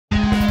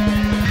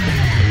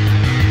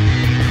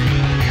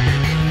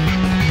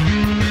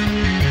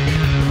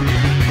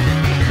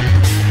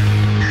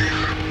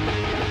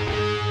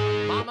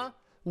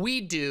we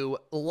do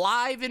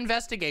live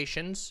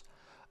investigations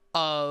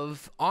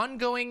of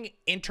ongoing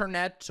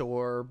internet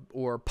or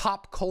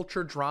pop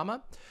culture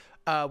drama.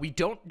 We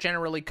don't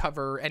generally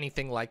cover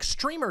anything like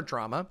streamer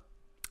drama,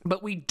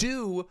 but we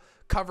do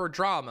cover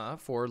drama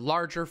for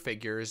larger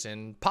figures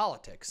in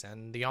politics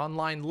and the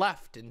online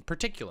left in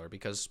particular,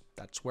 because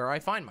that's where I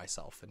find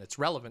myself and it's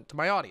relevant to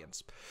my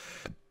audience,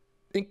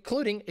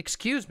 including,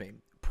 excuse me,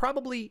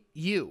 probably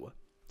you.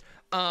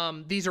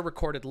 These are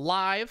recorded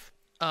live.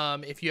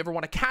 If you ever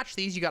want to catch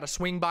these, you got to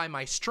swing by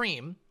my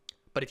stream.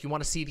 But if you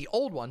want to see the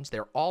old ones,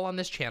 they're all on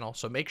this channel.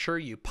 So make sure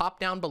you pop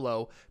down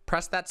below,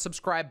 press that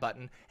subscribe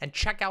button, and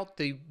check out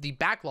the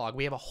backlog.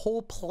 We have a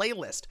whole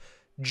playlist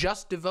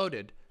just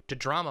devoted to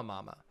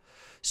DramaMama.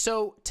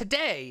 So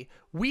today,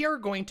 we are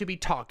going to be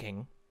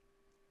talking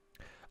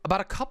about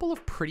a couple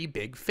of pretty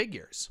big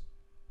figures.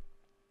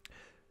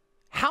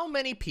 How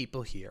many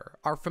people here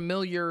are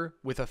familiar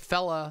with a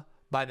fella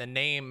by the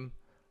name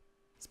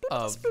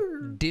of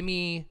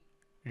Jimmy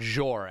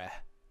Dore?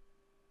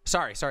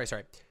 Sorry.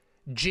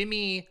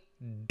 Jimmy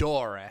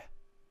Dore.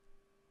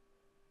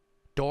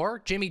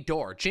 Dore? Jimmy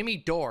Dore. Jimmy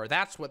Dore.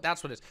 That's what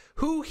it is.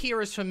 Who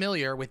here is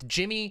familiar with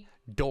Jimmy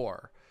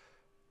Dore?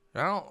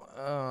 Well,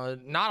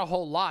 not a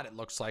whole lot, it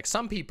looks like.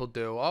 Some people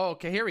do. Oh,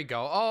 okay, here we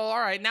go. Oh, all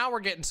right, now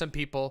we're getting some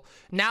people.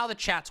 Now the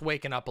chat's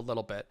waking up a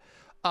little bit.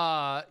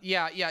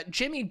 Yeah.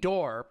 Jimmy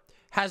Dore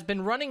has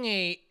been running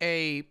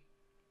a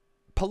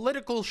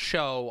political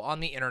show on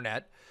the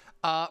internet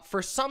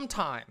for some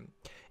time.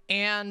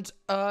 And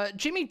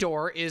Jimmy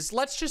Dore is,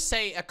 let's just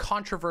say, a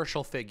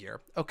controversial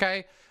figure,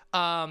 okay?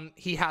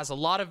 He has a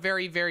lot of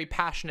very, very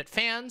passionate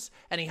fans,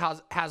 and he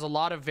has a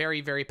lot of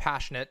very, very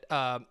passionate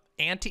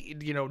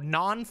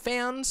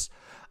non-fans,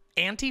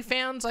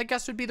 anti-fans, I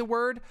guess would be the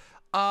word.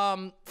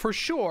 For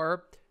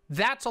sure,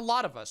 that's a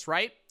lot of us,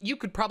 right? You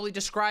could probably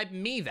describe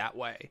me that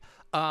way.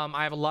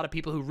 I have a lot of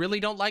people who really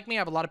don't like me. I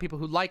have a lot of people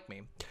who like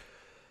me.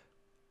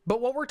 But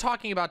what we're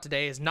talking about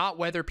today is not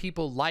whether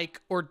people like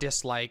or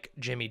dislike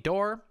Jimmy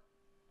Dore,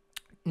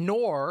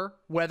 nor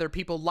whether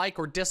people like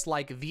or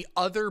dislike the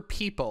other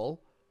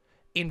people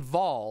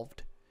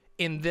involved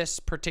in this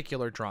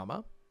particular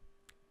drama,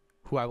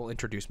 who I will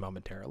introduce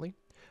momentarily.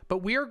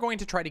 But we are going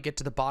to try to get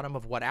to the bottom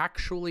of what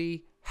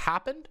actually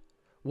happened,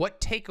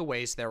 what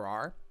takeaways there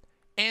are,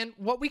 and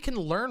what we can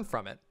learn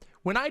from it.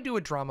 When I do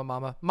a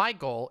DramaMama, my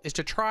goal is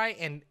to try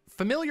and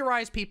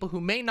familiarize people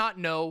who may not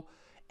know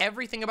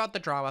everything about the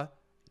drama,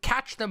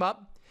 catch them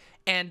up,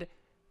 and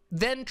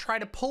then try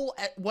to pull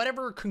at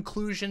whatever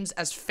conclusions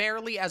as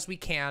fairly as we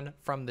can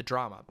from the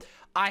drama.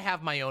 I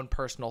have my own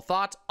personal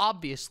thoughts,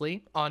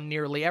 obviously, on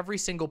nearly every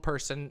single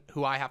person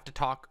who I have to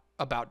talk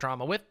about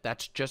drama with.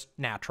 That's just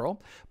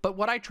natural. But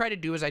what I try to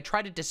do is I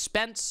try to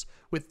dispense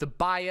with the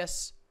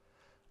bias,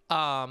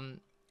 in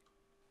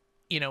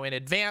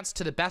advance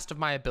to the best of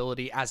my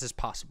ability as is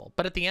possible.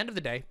 But at the end of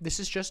the day, this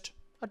is just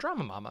a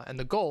DramaMama, and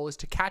the goal is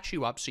to catch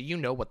you up so you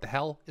know what the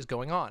hell is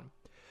going on.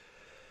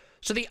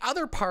 So the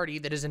other party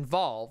that is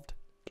involved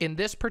in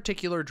this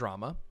particular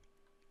drama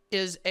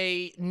is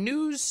a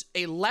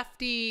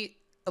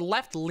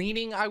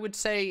left-leaning, I would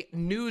say,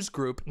 news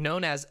group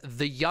known as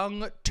the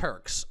Young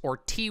Turks, or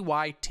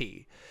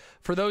TYT.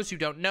 For those who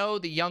don't know,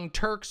 the Young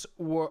Turks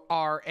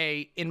are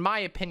in my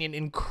opinion,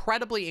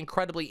 incredibly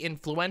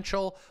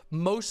influential,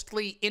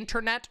 mostly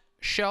internet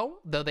show,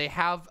 though they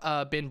have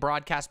been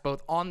broadcast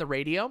both on the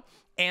radio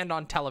and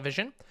on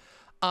television.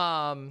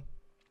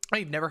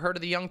 You've never heard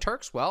of the Young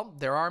Turks? Well,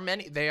 there are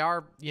many. They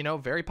are,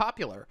 very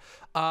popular.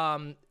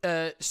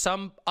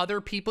 Some other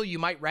people you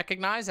might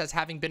recognize as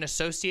having been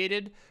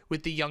associated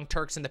with the Young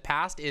Turks in the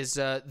past is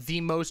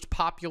the most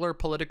popular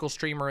political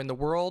streamer in the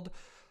world,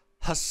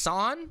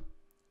 Hassan.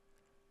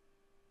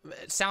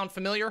 Sound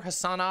familiar?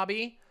 Hassan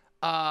Abi?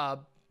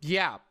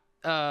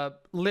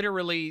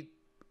 Literally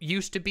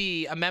used to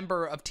be a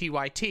member of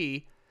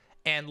TYT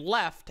and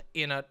left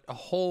in a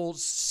whole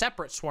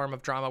separate swarm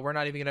of drama we're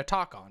not even going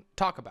to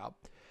talk about.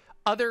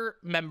 Other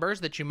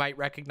members that you might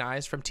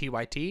recognize from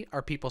TYT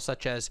are people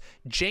such as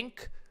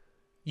Cenk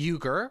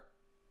Uygur.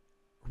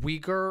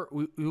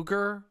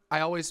 I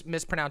always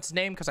mispronounce his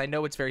name because I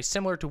know it's very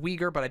similar to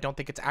Uyghur, but I don't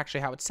think it's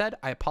actually how it's said.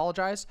 I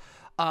apologize.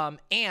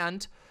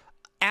 And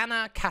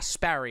Anna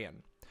Kasparian,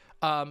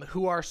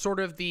 who are sort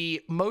of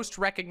the most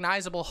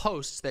recognizable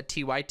hosts that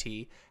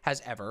TYT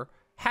has ever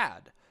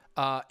had.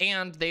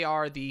 And they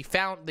are the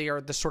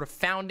sort of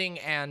founding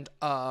and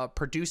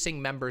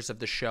producing members of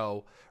the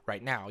show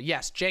right now.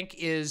 Yes, Cenk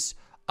is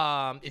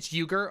it's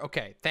Uyghur.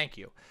 Okay, thank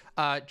you.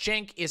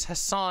 Cenk is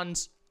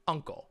Hassan's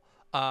uncle.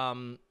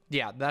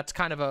 Yeah, that's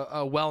kind of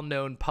a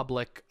well-known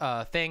public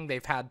thing.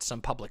 They've had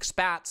some public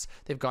spats.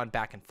 They've gone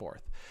back and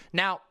forth.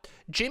 Now,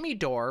 Jimmy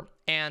Dore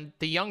and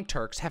the Young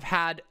Turks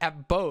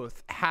have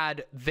both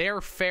had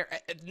their fair,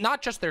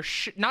 not just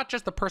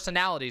the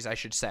personalities, I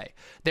should say.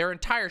 Their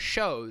entire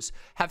shows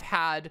have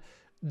had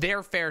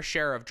their fair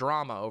share of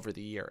drama over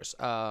the years.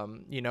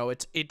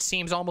 It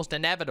seems almost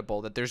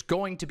inevitable that there's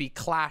going to be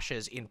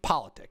clashes in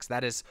politics.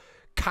 That is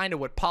kind of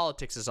what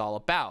politics is all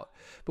about.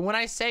 But when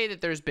I say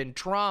that there's been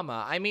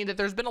drama, I mean that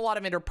there's been a lot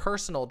of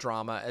interpersonal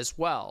drama as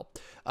well.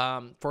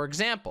 For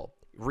example,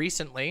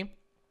 recently,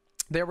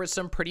 there was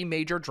some pretty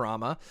major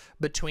drama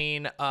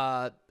between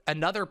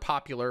another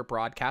popular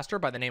broadcaster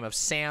by the name of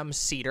Sam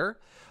Cedar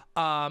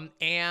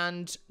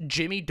and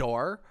Jimmy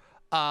Dore,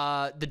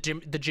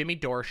 the Jimmy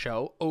Dore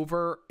Show,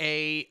 over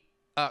a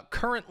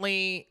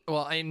currently,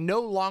 well, a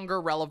no longer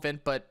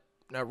relevant, but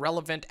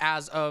relevant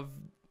as of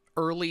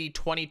early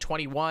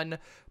 2021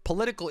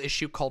 political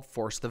issue called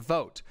Force the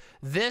Vote.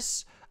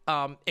 This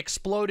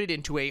exploded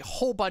into a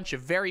whole bunch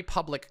of very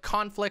public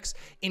conflicts,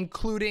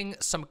 including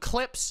some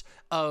clips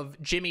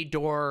of Jimmy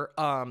Dore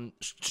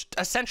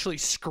essentially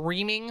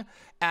screaming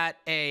at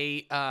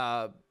a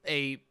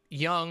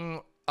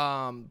young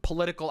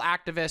political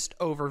activist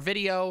over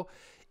video.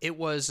 It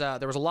was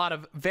there was a lot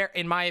of,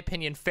 in my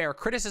opinion, fair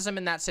criticism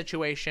in that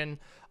situation.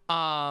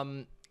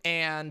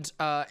 And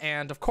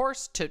of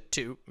course,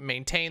 to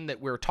maintain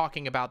that we're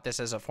talking about this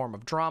as a form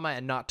of drama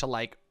and not to,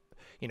 like,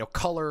 you know,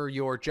 color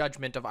your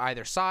judgment of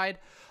either side,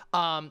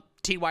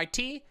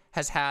 TYT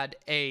has had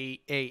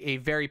a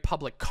very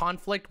public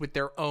conflict with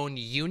their own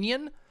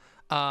union,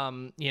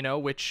 you know,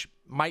 which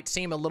might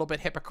seem a little bit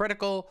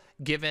hypocritical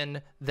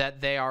given that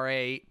they are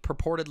a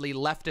purportedly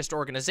leftist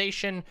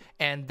organization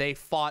and they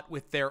fought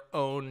with their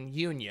own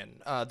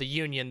union, the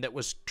union that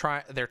was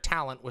their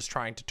talent was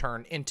trying to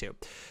turn into.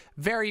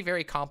 Very,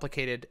 very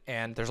complicated,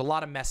 and there's a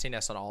lot of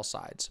messiness on all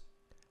sides.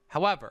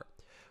 However,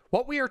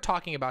 what we are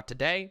talking about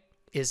today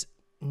is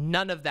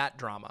none of that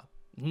drama.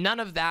 None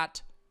of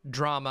that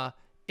drama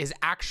is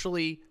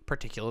actually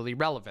particularly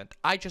relevant.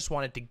 I just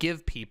wanted to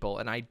give people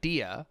an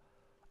idea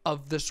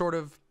of the sort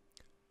of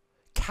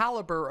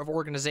caliber of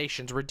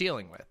organizations we're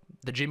dealing with.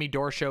 The Jimmy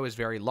Dore Show is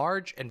very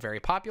large and very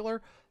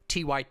popular.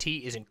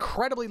 TYT is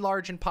incredibly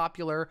large and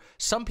popular.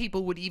 Some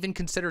people would even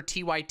consider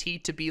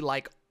TYT to be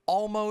like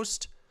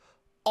almost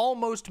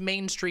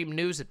mainstream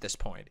news at this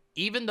point.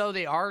 Even though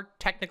they are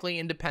technically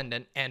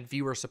independent and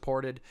viewer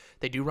supported,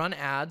 they do run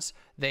ads.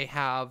 They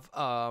have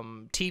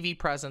TV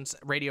presence,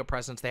 radio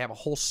presence. They have a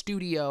whole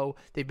studio.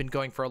 They've been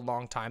going for a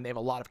long time. They have a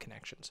lot of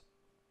connections.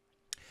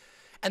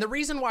 And the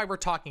reason why we're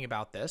talking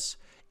about this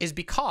is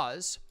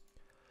because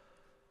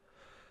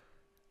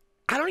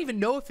I don't even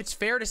know if it's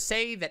fair to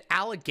say that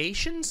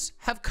allegations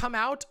have come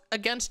out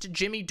against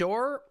Jimmy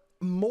Dore,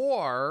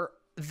 more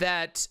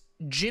that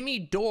Jimmy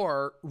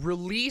Dore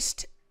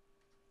released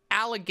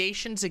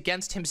allegations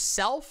against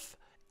himself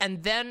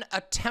and then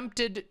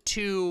attempted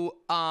to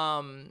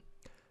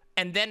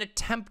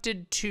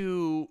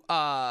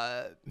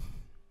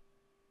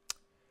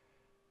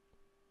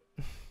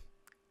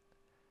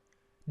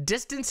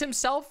distance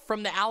himself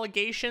from the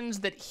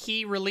allegations that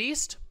he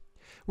released.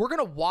 We're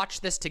going to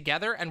watch this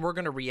together and we're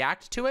going to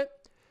react to it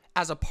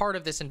as a part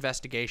of this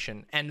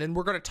investigation. And then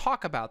we're going to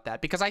talk about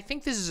that because I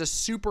think this is a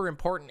super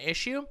important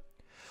issue.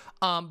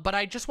 But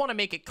I just want to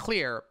make it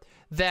clear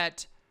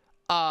that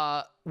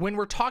when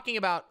we're talking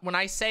about, when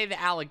I say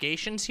the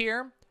allegations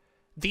here,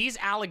 these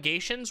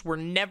allegations were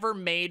never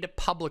made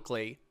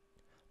publicly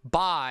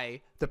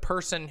by the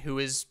person who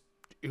was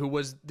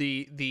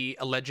the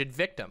alleged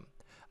victim.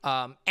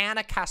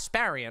 Anna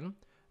Kasparian,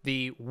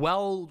 the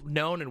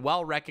well-known and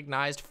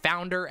well-recognized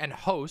founder and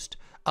host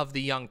of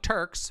the Young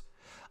Turks,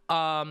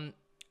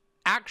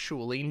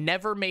 actually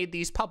never made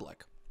these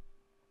public.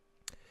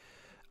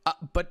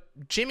 But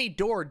Jimmy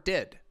Dore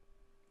did,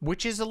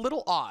 which is a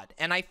little odd.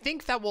 And I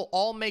think that will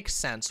all make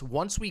sense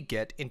once we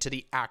get into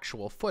the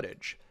actual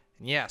footage.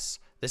 And yes,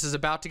 this is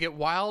about to get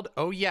wild.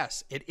 Oh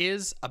yes, it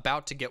is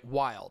about to get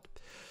wild.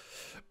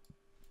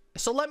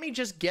 So let me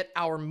just get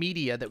our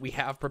media that we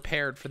have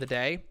prepared for the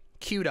day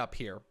queued up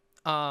here.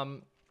 I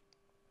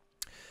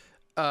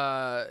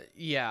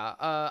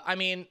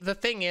mean, the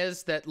thing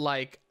is that,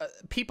 like,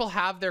 people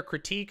have their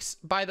critiques,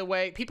 by the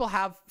way. People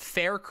have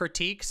fair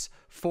critiques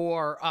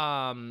for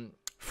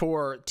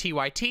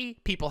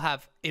TYT. People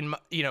have,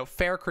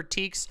 fair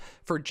critiques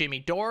for Jimmy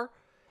Dore.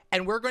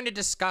 And we're going to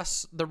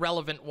discuss the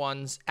relevant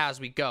ones as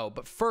we go.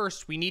 But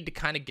first, we need to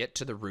kind of get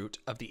to the root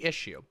of the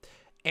issue.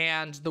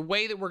 And the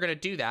way that we're going to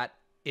do that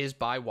is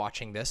by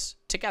watching this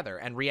together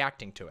and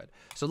reacting to it.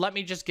 So let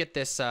me just get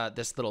this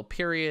this little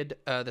period,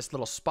 this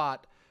little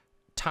spot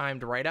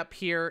timed right up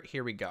here.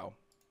 Here we go.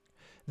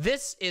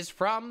 This is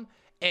from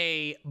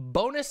a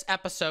bonus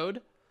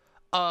episode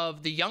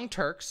of The Young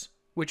Turks,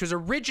 which was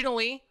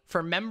originally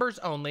for members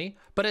only,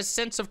 but has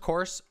since, of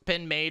course,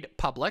 been made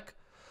public.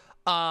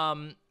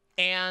 And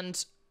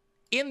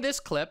in this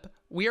clip,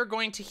 we are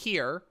going to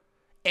hear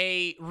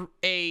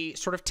a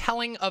sort of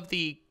telling of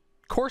the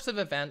course of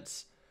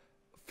events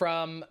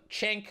from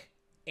Cenk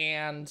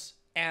and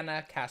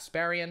Anna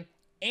Kasparian,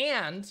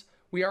 and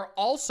we are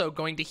also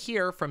going to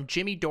hear from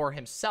Jimmy Dore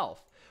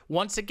himself.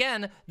 Once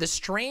again, the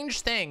strange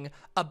thing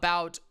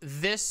about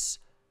this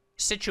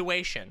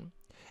situation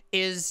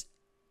is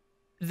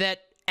that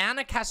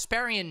Anna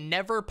Kasparian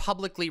never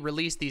publicly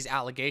released these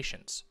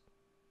allegations.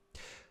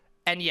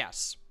 And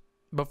yes,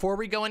 before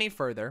we go any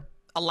further,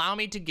 allow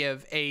me to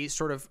give a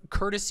sort of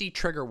courtesy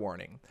trigger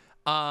warning.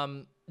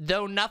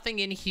 though nothing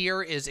in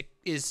here is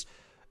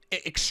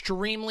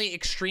extremely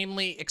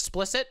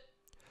explicit,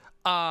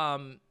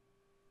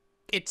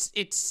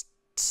 it's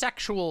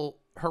sexual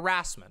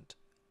harassment.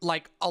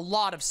 Like, a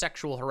lot of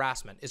sexual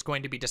harassment is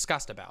going to be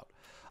discussed about.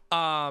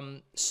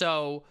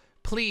 So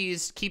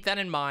please keep that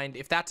in mind.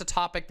 If that's a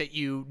topic that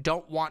you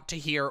don't want to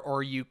hear,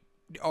 or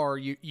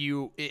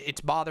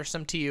it's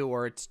bothersome to you,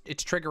 or it's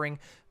triggering,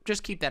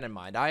 just keep that in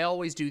mind. I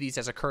always do these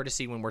as a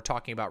courtesy when we're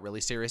talking about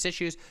really serious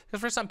issues, because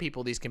for some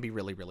people these can be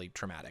really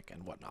traumatic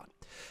and whatnot.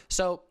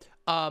 So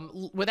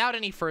without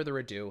any further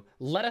ado,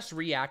 let us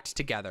react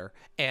together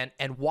and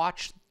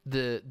watch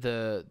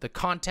the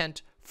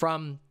content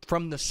from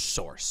the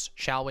source,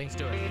 shall we? Let's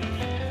do it.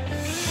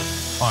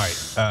 All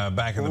right,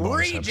 back in the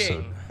bonus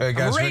episode. Guys,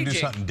 we're going to do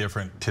something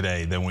different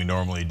today than we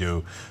normally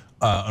do.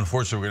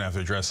 Unfortunately, we're going to have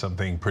to address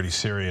something pretty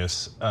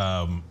serious,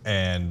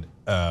 and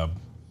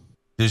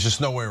there's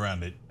just no way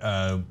around it.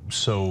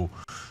 So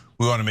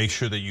we want to make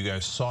sure that you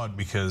guys saw it,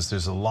 because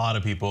there's a lot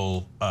of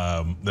people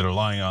that are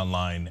lying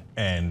online,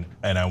 and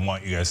I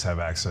want you guys to have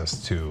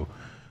access to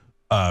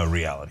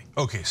reality.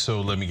 Okay,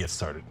 so let me get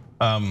started.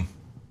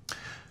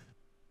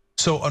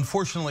 So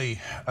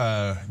unfortunately,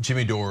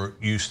 Jimmy Dore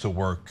used to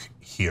work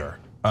here.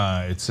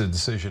 It's a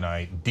decision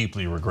I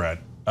deeply regret.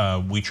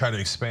 We try to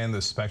expand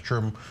the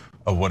spectrum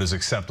of what is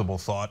acceptable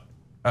thought,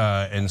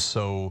 and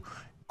so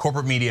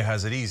corporate media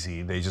has it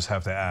easy. They just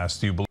have to ask,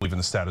 do you believe in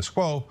the status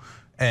quo?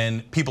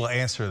 And people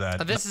answer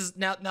that. This is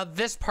now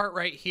this part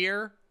right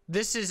here,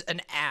 this is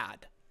an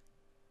ad,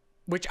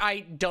 which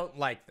I don't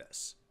like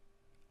this.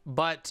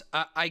 But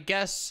I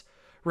guess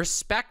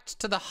respect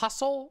to the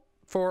hustle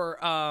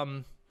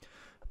for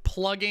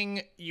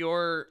plugging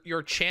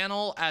your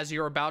channel as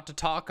you're about to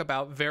talk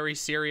about very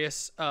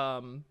serious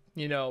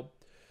you know,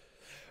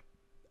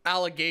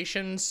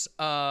 allegations.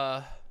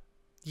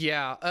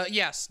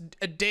 Yes,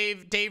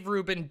 Dave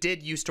Rubin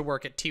did used to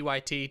work at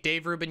TYT.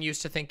 Dave Rubin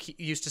used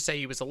to say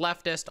he was a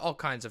leftist, all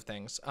kinds of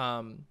things.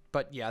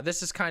 But yeah,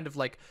 this is kind of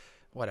like,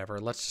 whatever,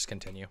 let's just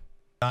continue.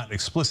 Not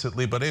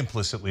explicitly, but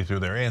implicitly through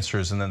their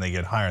answers, and then they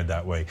get hired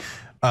that way.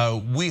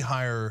 We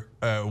hire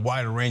a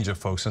wider range of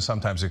folks, and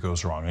sometimes it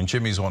goes wrong, and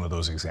Jimmy's one of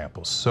those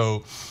examples.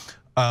 So,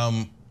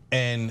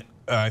 and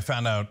I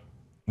found out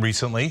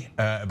recently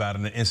about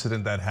an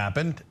incident that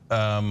happened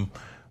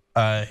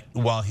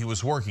while he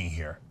was working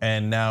here,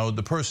 and now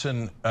the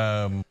person.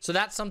 So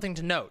that's something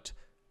to note.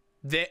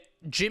 That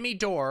Jimmy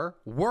Dore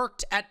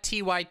worked at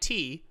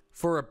TYT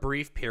for a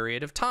brief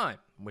period of time,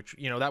 which,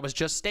 you know, that was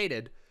just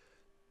stated.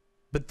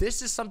 But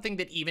this is something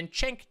that even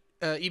Cenk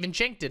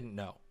didn't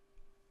know.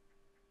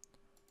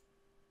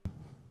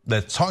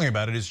 That's talking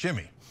about it is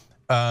Jimmy.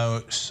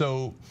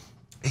 So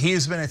he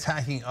has been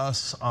attacking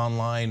us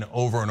online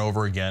over and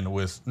over again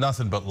with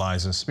nothing but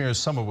lies and smears,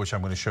 some of which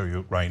I'm going to show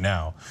you right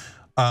now.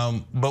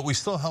 But we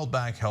still held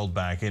back,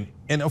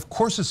 and of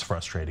course it's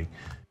frustrating.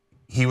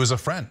 He was a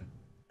friend,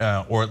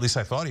 or at least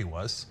I thought he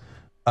was,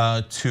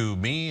 to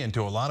me and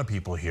to a lot of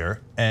people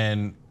here,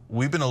 and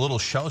we've been a little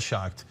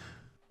shell-shocked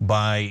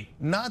by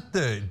not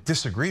the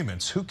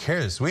disagreements. Who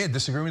cares? We had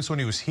disagreements when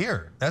he was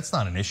here. That's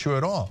not an issue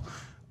at all.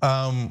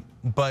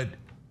 But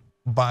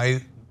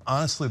by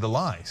honestly the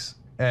lies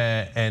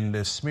and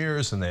the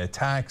smears and the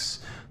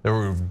attacks that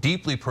were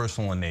deeply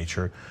personal in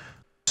nature.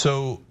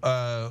 So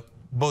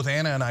both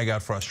Anna and I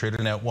got frustrated,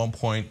 and at one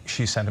point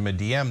she sent him a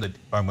DM that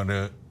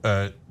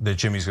that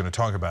Jimmy's going to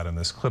talk about in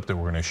this clip that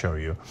we're going to show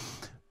you,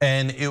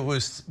 and it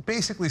was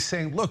basically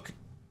saying, look,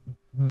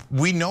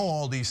 we know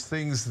all these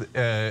things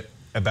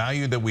about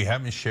you that we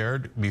haven't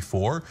shared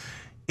before,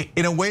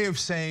 in a way of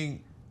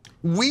saying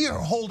we are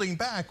holding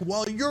back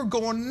while you're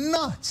going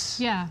nuts.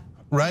 Yeah.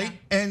 Right?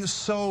 Yeah. And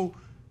so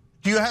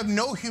you have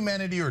no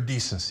humanity or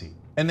decency.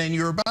 And then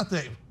you're about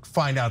to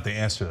find out the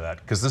answer to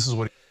that, because this is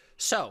what.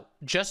 So,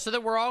 just so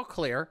that we're all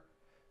clear,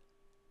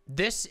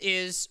 this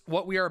is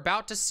what we are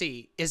about to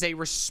see is a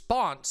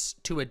response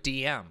to a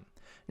DM.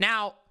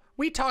 Now,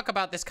 we talk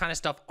about this kind of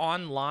stuff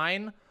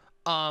online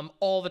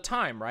all the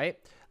time, right?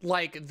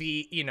 Like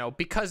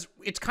because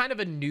it's kind of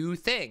a new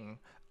thing.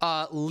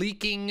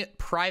 Leaking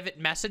private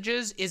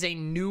messages is a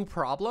new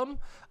problem.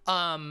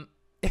 I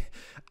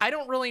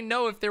don't really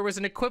know if there was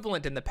an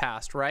equivalent in the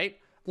past, right?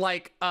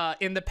 Like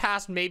in the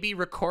past, maybe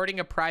recording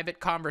a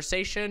private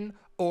conversation,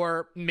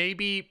 or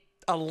maybe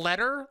a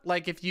letter,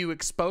 like if you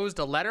exposed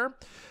a letter.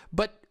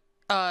 But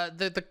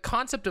the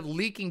concept of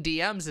leaking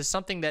DMs is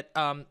something that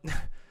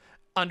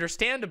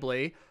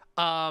understandably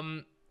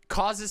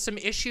causes some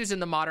issues in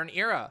the modern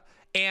era.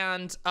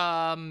 And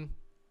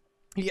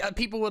yeah,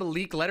 people would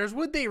leak letters.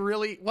 Would they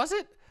really? Was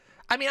it?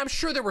 I mean, I'm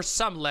sure there were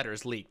some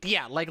letters leaked.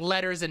 Yeah, like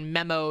letters and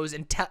memos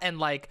and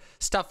like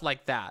stuff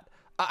like that.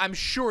 I'm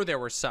sure there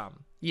were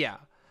some. Yeah.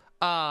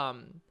 But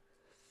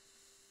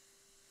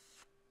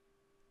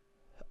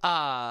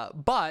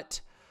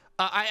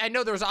I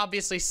know there's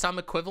obviously some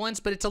equivalents,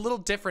 but it's a little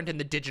different in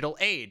the digital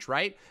age,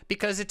 right?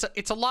 Because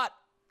it's a lot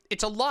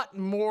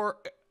more.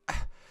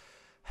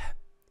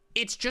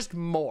 it's just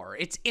more.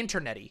 It's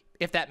internet-y,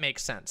 if that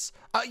makes sense.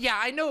 Yeah,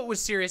 I know it was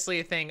seriously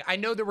a thing. I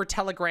know there were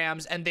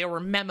telegrams and there were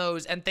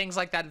memos and things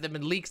like that have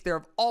been leaked. There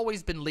have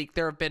always been leaked.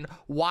 There have been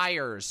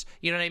wires,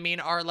 you know what I mean,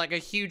 are like a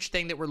huge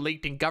thing that were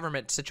leaked in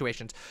government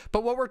situations.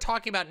 But what we're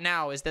talking about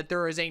now is that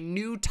there is a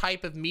new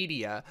type of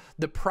media,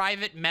 the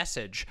private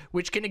message,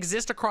 which can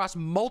exist across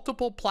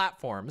multiple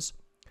platforms,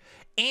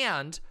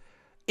 and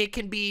it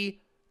can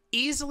be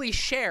easily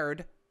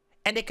shared,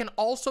 and it can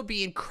also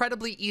be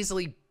incredibly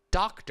easily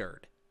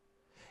doctored.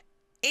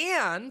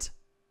 And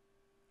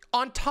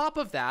on top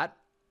of that,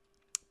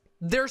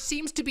 there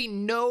seems to be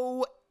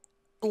no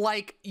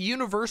like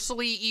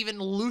universally, even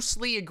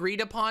loosely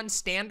agreed upon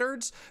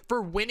standards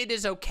for when it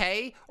is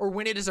okay or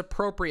when it is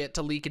appropriate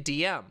to leak a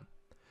DM.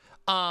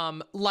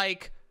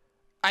 Like,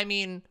 I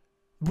mean,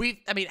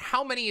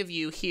 how many of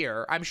you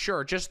here, I'm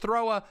sure, just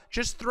throw a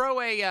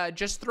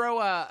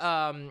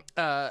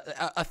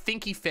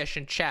thinky fish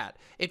in chat.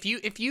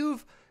 If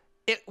you've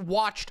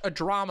watched a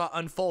drama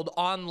unfold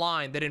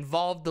online that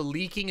involved the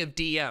leaking of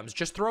DMs,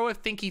 just throw a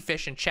thinky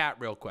fish in chat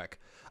real quick.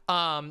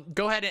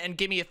 Go ahead and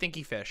give me a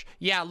thinky fish.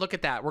 Yeah, look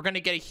at that. We're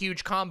gonna get a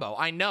huge combo.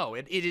 I know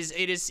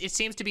it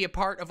seems to be a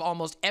part of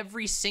almost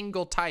every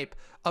single type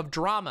of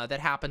drama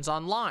that happens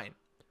online.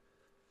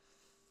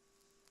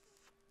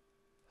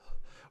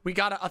 We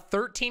got a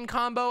 13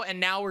 combo, and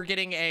now we're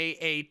getting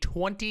a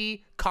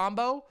 20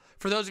 combo.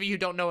 For those of you who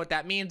don't know what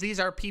that means, these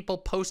are people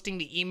posting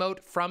the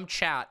emote from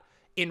chat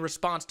in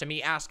response to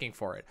me asking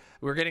for it.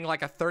 We're getting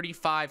like a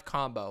 35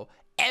 combo.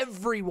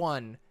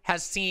 Everyone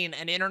has seen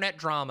an internet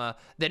drama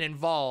that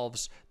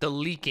involves the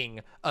leaking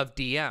of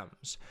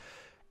DMs.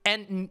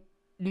 And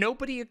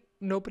nobody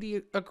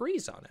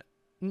agrees on it.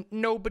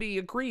 Nobody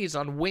agrees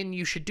on when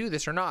you should do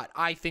this or not.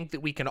 I think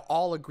that we can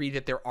all agree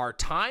that there are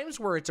times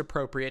where it's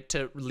appropriate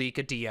to leak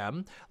a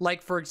DM.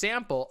 Like, for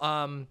example,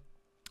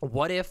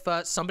 what if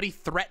somebody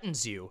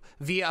threatens you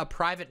via a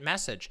private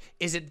message?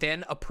 Is it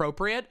then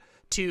appropriate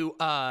to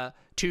leak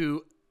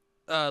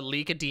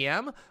a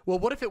DM? Well,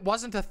 what if it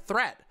wasn't a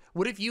threat?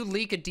 What if you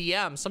leak a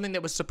DM, something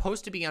that was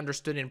supposed to be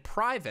understood in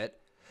private,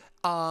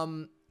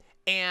 and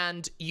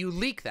you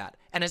leak that?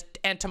 And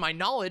to my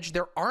knowledge,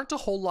 there aren't a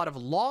whole lot of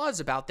laws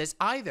about this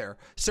either.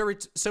 So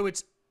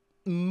it's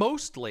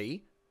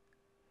mostly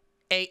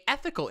a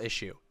ethical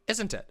issue,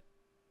 isn't it?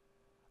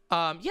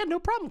 Yeah, no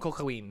problem,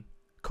 Cocaine.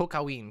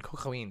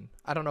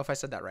 I don't know if I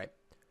said that right.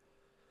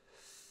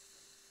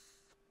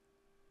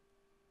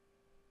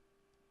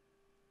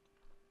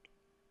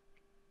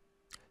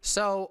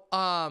 So,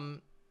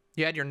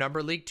 you had your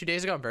number leaked 2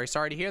 days ago. I'm very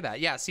sorry to hear that.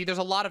 Yeah, see, there's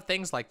a lot of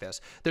things like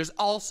this. There's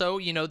also,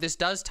 you know, this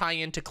does tie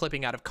into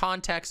clipping out of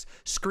context,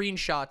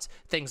 screenshots,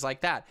 things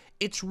like that.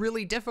 It's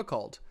really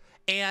difficult,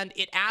 and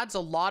it adds a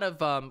lot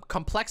of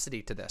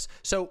complexity to this.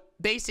 So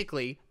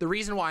basically, the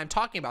reason why I'm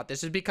talking about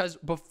this is because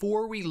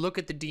before we look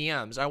at the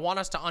DMs, I want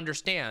us to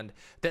understand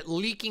that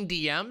leaking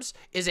DMs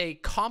is a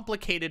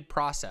complicated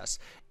process,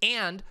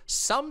 and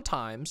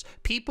sometimes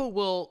people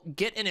will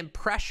get an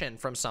impression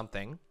from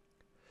something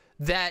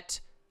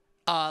that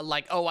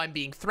like, oh, I'm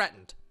being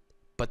threatened.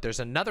 But there's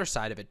another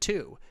side of it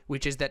too,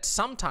 which is that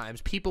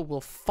sometimes people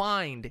will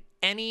find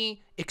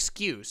any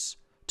excuse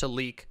to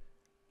leak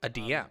a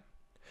DM.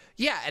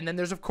 Yeah, and then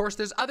there's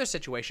other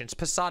situations.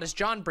 Posadas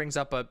John brings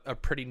up a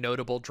pretty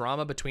notable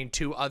drama between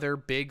two other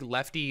big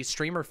lefty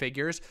streamer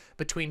figures,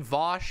 between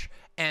Vosh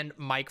and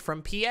Mike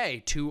from PA.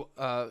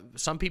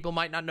 Some people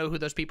might not know who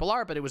those people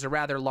are, but it was a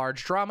rather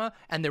large drama,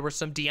 and there was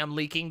some DM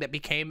leaking that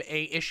became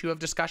a issue of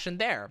discussion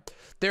there.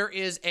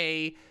 There's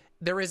a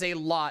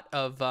lot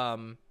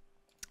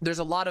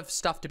of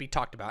stuff to be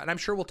talked about, and I'm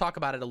sure we'll talk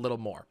about it a little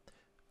more.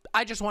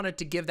 I just wanted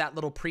to give that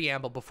little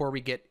preamble before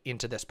we get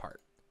into this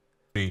part.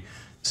 Be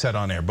said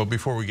on air, but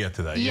before we get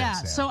to that,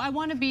 yeah. Yes, so I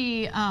want to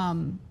be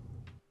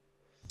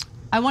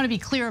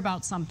clear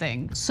about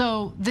something.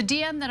 So the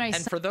DM that I sent,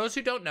 and for those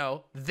who don't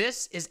know,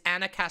 this is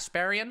Anna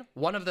Kasparian,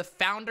 one of the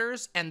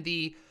founders and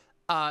the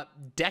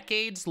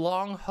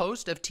decades-long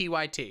host of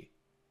TYT.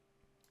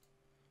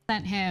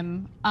 Sent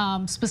him,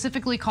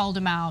 specifically called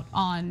him out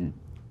on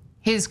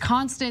his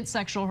constant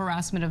sexual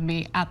harassment of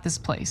me at this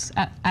place,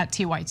 at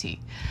TYT.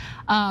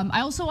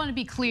 I also want to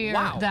be clear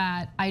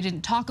that I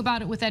didn't talk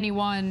about it with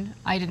anyone.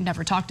 I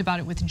never talked about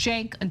it with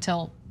Jank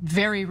until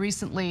very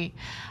recently,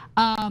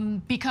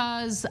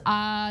 because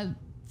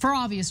for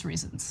obvious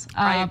reasons.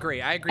 I agree,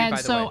 by the way. And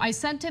so I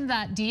sent him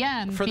that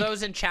DM. For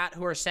those in chat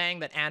who are saying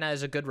that Anna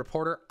is a good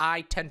reporter,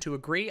 I tend to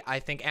agree. I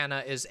think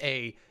Anna is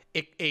a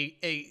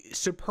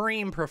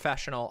supreme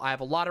professional. I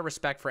have a lot of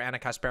respect for Anna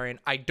Kasparian.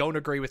 I don't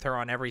agree with her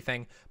on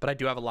everything, but I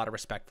do have a lot of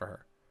respect for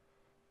her.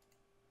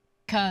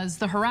 Because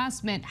the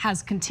harassment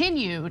has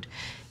continued.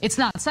 It's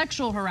not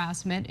sexual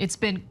harassment. It's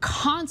been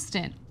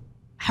constant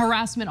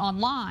harassment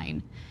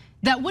online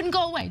that wouldn't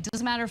go away.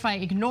 Doesn't matter if I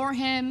ignore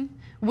him,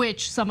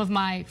 which some of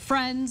my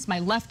friends, my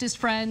leftist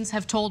friends,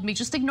 have told me,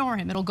 just ignore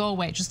him, it'll go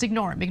away, just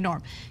ignore him, ignore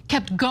him.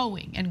 Kept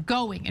going and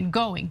going and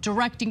going,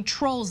 directing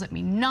trolls at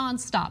me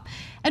nonstop.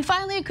 And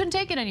finally I couldn't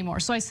take it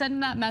anymore. So I sent him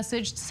that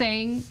message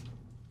saying,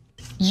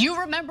 you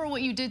remember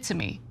what you did to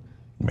me.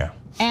 Yeah.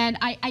 And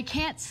I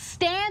can't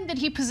stand that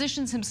he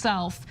positions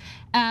himself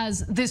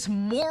as this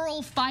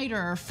moral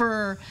fighter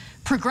for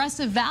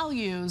progressive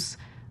values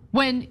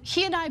when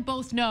he and I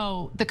both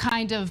know the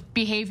kind of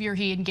behavior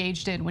he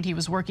engaged in when he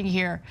was working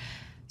here.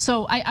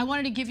 So I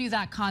wanted to give you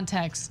that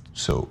context.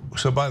 So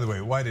by the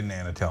way, why didn't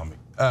Anna tell me?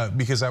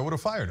 Because I would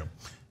have fired him.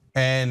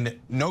 And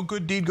no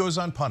good deed goes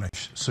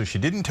unpunished. So she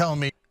didn't tell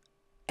me.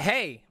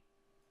 Hey,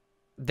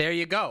 there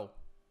you go.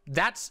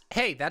 That's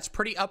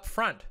pretty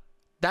upfront.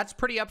 That's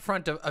pretty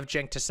upfront of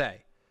Cenk to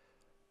say.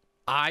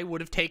 I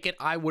would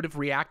have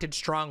reacted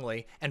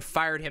strongly and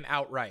fired him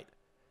outright.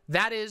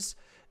 That is,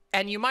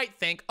 and you might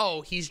think,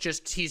 oh, he's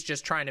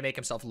just trying to make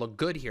himself look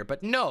good here.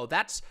 But no,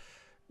 that's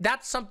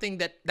something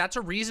that's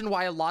a reason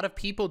why a lot of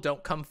people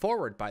don't come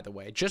forward, by the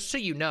way. Just so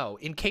you know,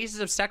 in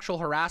cases of sexual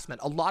harassment,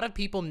 a lot of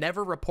people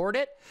never report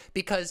it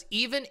because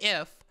even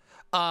if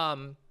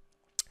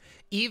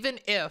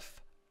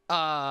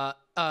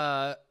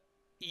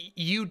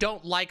you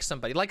don't like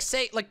somebody,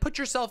 like put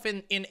yourself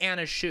in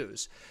Anna's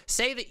shoes.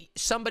 Say that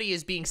somebody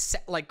is being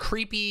like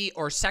creepy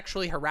or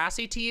sexually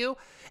harassing to you,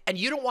 and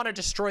you don't want to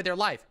destroy their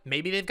life.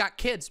 Maybe they've got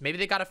kids, maybe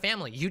they got a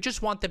family. You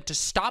just want them to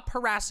stop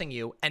harassing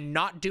you and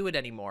not do it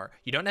anymore.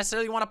 You don't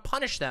necessarily want to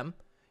punish them.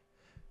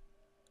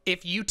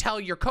 If you tell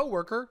your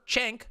coworker,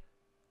 Cenk,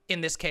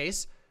 in this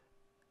case,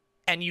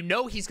 and you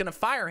know he's going to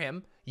fire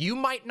him, you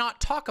might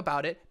not talk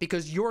about it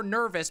because you're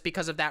nervous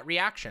because of that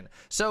reaction.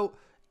 So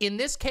in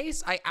this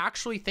case, I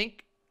actually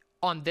think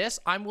on this,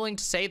 I'm willing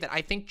to say that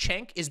I think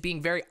Cenk is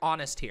being very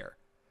honest here.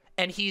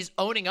 And he's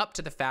owning up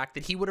to the fact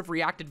that he would have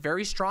reacted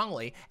very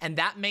strongly, and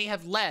that may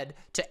have led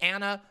to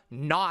Anna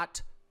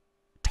not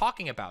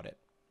talking about it.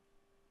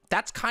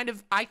 That's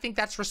I think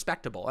that's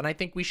respectable. And I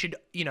think we should,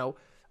 you know,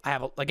 I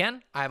have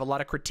a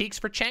lot of critiques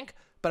for Cenk,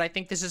 but I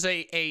think this is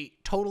a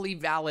totally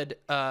valid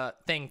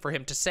thing for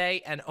him to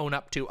say and own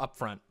up to up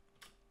front.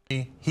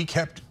 He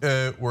kept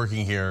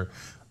working here.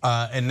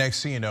 And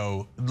next thing you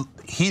know,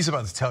 he's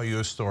about to tell you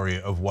a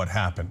story of what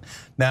happened.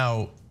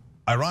 Now,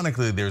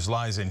 ironically, there's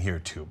lies in here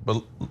too,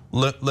 but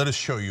let us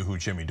show you who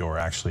Jimmy Dore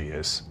actually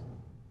is.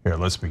 Here,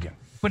 let's begin.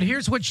 But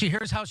here's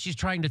how she's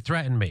trying to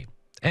threaten me.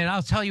 And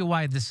I'll tell you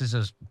why this is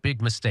a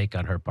big mistake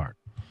on her part.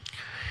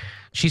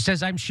 She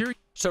says, I'm sure.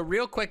 So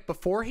real quick,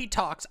 before he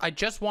talks, I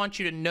just want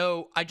you to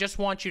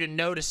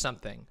notice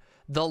something.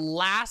 The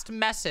last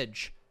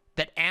message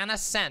that Anna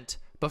sent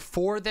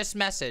before this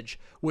message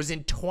was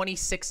in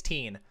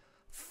 2016,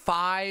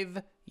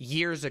 5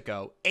 years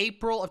ago,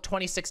 April of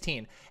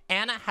 2016.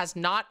 Anna has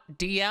not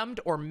DM'd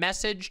or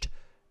messaged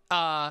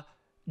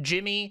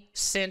Jimmy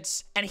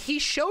since, and he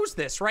shows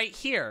this right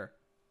here,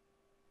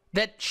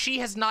 that she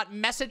has not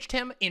messaged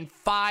him in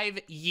 5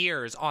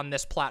 years on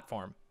this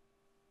platform.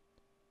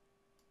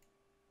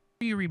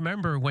 You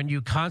remember when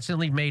you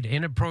constantly made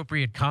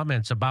inappropriate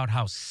comments about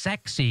how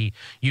sexy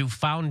you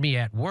found me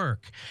at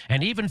work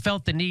and even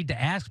felt the need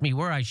to ask me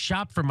where I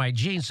shop for my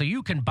jeans so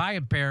you can buy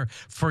a pair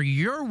for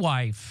your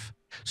wife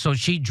so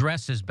she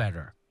dresses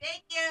better.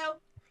 Thank you.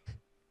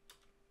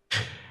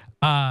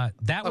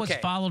 That was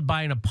followed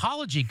by an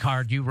apology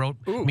card you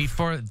wrote me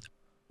for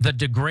the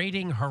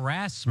degrading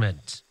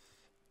harassment.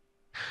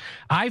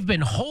 I've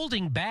been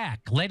holding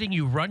back, letting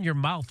you run your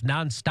mouth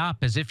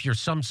nonstop as if you're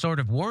some sort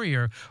of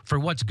warrior for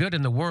what's good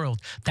in the world.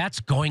 That's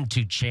going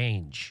to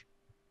change.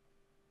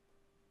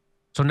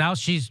 So now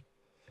she's,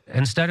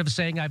 instead of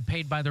saying I'm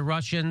paid by the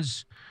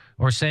Russians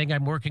or saying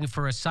I'm working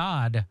for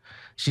Assad,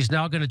 she's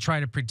now going to try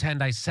to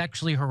pretend I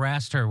sexually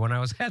harassed her when I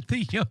was at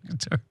the Young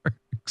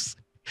Turks.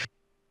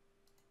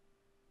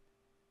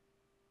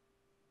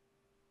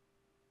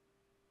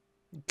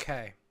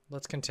 Okay,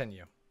 let's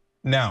continue.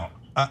 Now,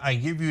 I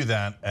give you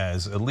that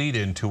as a lead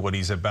into what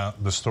he's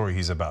about, the story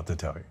he's about to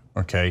tell you,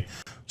 okay?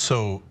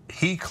 So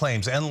he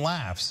claims and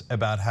laughs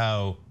about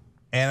how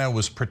Anna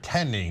was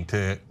pretending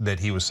that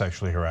he was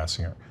sexually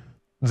harassing her.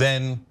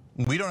 Then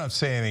we don't have to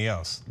say anything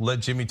else.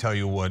 Let Jimmy tell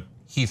you what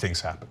he thinks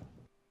happened.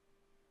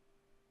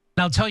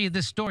 I'll tell you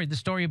this story. The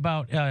story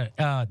about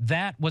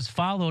that was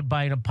followed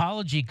by an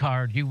apology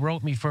card you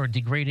wrote me for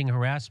degrading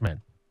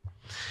harassment.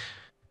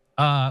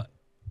 Anna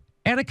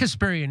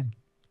Kasparian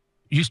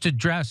used to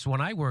dress, when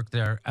I worked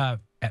there,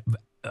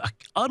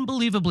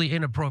 unbelievably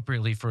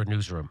inappropriately for a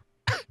newsroom.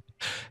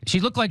 She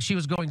looked like she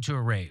was going to a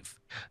rave.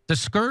 The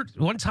skirt,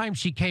 one time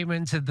she came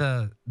into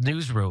the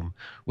newsroom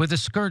with a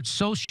skirt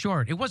so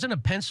short. It wasn't a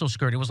pencil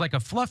skirt. It was like a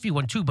fluffy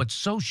one too, but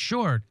so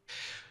short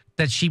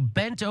that she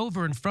bent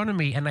over in front of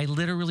me and I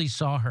literally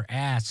saw her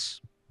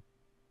ass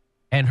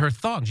and her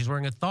thong. She's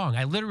wearing a thong.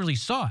 I literally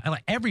saw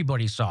it.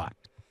 Everybody saw it.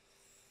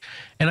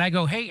 And I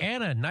go, hey,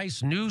 Anna,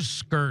 nice news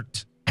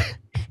skirt.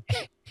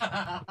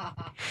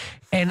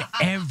 And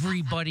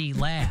everybody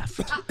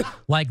laughed.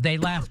 Like they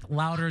laughed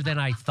louder than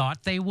I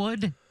thought they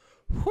would.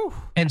 Whew.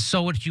 And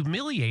so it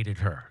humiliated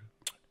her.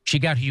 She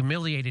got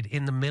humiliated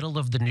in the middle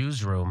of the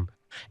newsroom.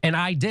 And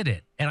I did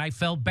it. And I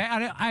felt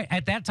bad.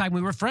 At that time,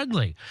 we were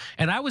friendly.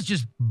 And I was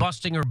just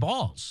busting her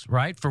balls,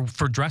 right?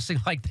 For dressing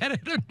like that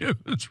in a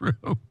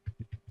newsroom.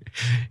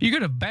 You're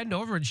going to bend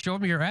over and show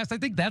me your ass? I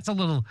think that's a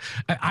little,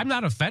 I'm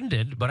not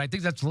offended, but I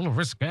think that's a little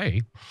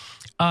risque.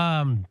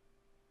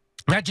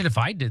 Imagine if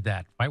I did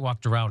that. If I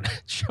walked around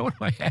showing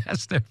my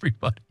ass to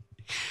everybody.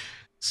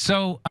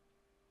 So.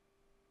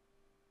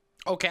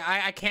 Okay,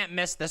 I can't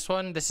miss this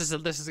one. This is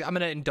I'm going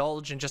to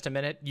indulge in just a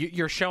minute.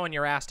 You're showing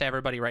your ass to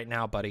everybody right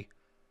now, buddy.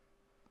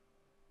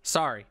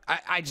 Sorry.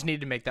 I just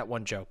needed to make that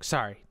one joke.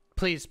 Sorry.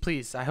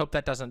 Please. I hope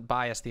that doesn't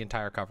bias the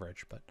entire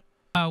coverage, but.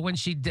 When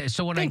she did,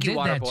 so when Thank I did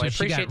that, Waterboy.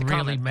 she got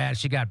really mad.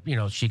 She got,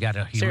 she got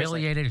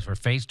humiliated. Seriously. Her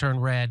face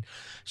turned red.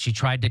 She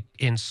tried to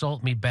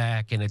insult me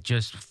back, and it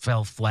just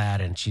fell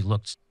flat. And she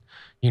looked,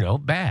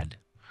 bad.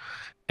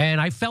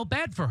 And I felt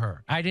bad for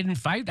her. I didn't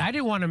fight. I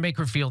didn't want to make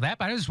her feel that,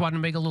 but I just wanted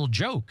to make a little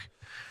joke.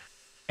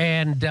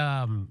 And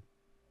all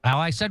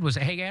I said was,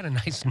 "Hey, Anna,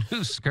 nice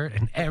new skirt,"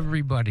 and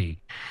everybody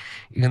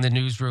in the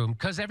newsroom,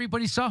 because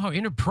everybody saw how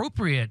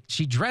inappropriate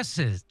she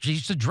dresses. She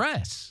used to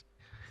dress.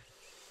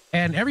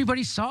 And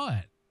everybody saw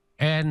it.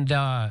 And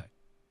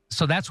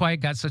so that's why it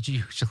got such a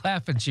huge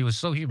laugh, and she was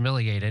so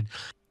humiliated.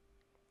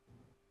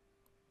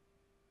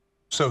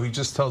 So he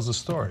just tells a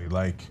story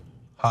like,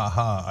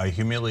 haha, I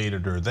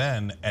humiliated her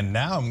then, and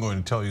now I'm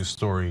going to tell you a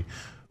story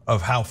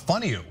of how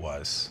funny it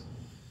was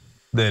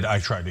that I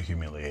tried to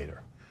humiliate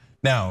her.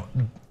 Now,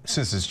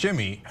 since it's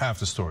Jimmy, half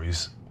the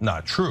story's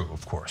not true,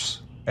 of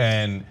course.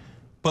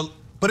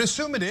 But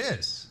assume it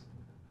is.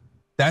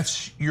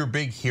 That's your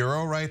big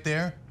hero right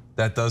there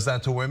that does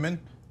that to women,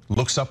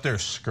 looks up their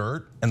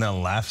skirt and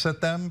then laughs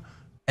at them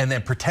and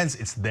then pretends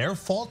it's their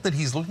fault that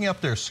he's looking up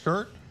their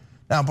skirt.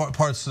 Now,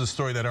 parts of the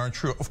story that aren't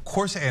true. Of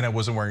course, Anna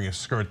wasn't wearing a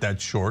skirt that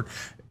short.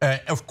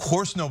 Of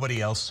course,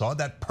 nobody else saw.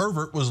 That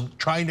pervert was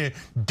trying to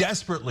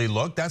desperately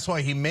look. That's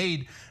why he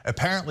made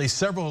apparently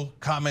several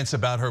comments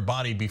about her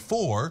body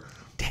before.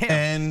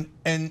 Damn.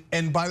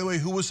 And by the way,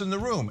 who was in the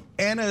room?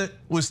 Anna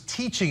was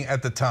teaching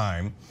at the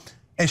time,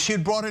 and she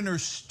had brought in her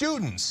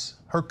students,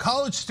 her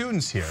college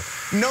students here.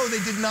 No, they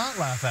did not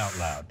laugh out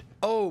loud.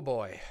 Oh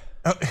boy.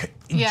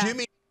 Yeah.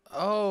 Jimmy.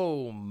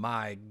 Oh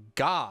my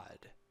God.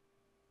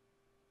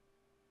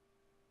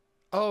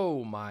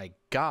 Oh my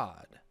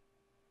God.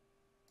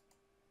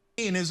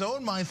 In his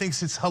own mind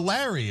thinks it's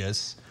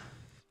hilarious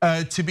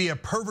to be a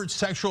pervert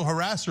sexual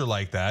harasser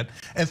like that,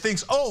 and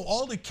thinks, oh,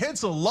 all the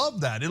kids will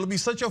love that. It'll be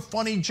such a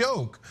funny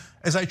joke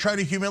as I try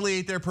to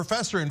humiliate their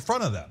professor in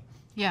front of them.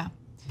 Yeah.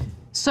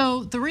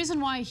 So the reason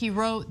why he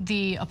wrote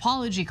the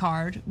apology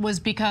card was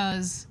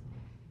because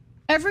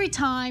every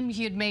time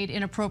he had made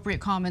inappropriate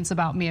comments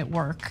about me at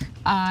work,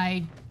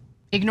 I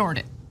ignored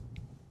it.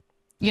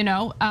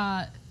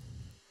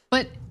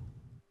 But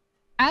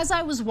as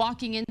I was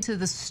walking into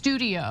the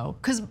studio,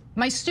 because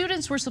my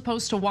students were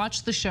supposed to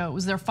watch the show, it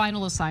was their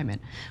final assignment,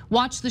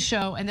 watch the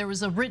show, and there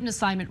was a written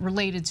assignment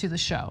related to the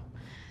show.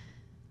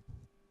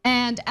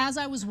 And as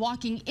I was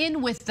walking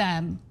in with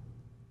them,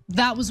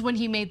 that was when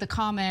he made the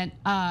comment,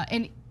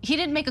 and he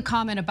didn't make a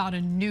comment about a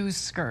news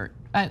skirt.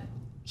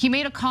 He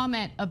made a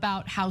comment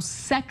about how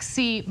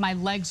sexy my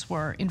legs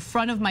were in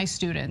front of my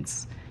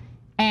students.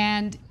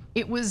 And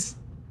it was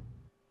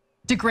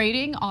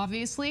degrading,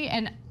 obviously,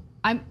 and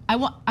I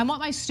want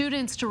my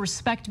students to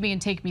respect me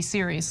and take me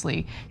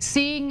seriously.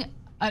 Seeing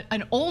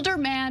an older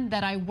man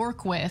that I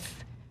work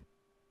with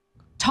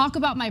talk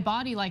about my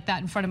body like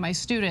that in front of my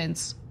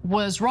students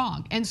was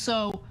wrong. And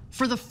so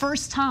for the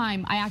first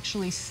time, I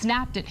actually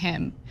snapped at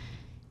him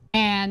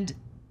and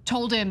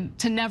told him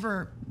to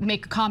never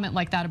make a comment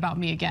like that about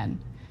me again.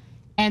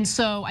 And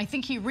so I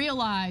think he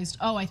realized,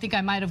 oh, I think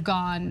I might have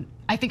gone,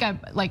 I think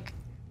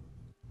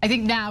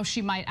now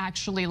she might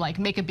actually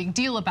make a big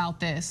deal about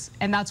this,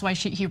 and that's why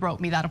he wrote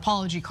me that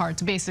apology card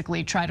to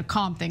basically try to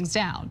calm things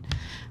down.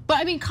 But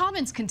I mean,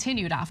 comments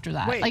continued after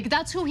that. Wait,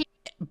 that's who he.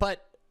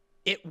 But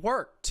it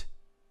worked.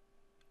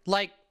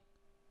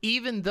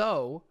 Even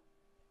though,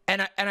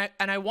 and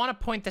I want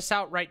to point this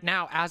out right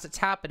now as it's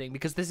happening,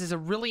 because this is a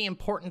really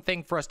important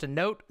thing for us to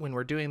note when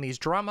we're doing these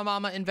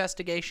DramaMama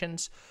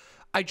investigations.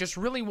 I just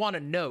really want to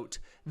note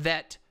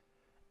that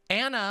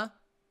Anna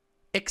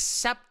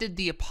accepted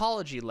the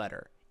apology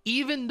letter,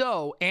 even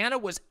though Anna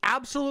was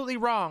absolutely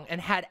wrong and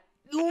had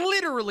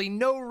literally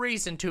no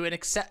reason to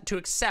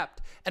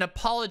accept an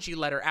apology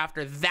letter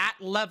after that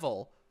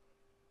level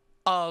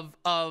of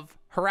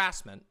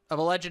harassment, of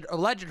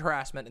alleged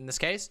harassment in this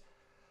case.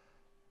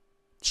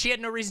 She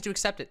had no reason to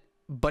accept it,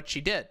 but she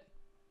did.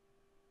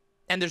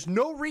 And there's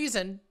no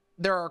reason.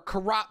 There are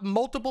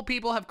multiple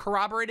people have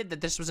corroborated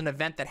that this was an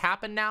event that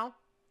happened now.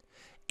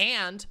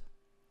 And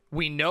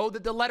we know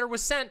that the letter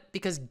was sent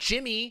because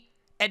Jimmy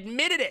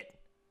admitted it.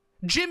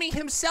 Jimmy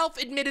himself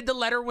admitted the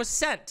letter was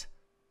sent.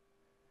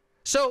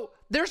 So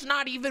there's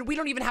not even, we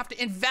don't even have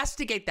to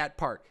investigate that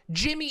part.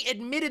 Jimmy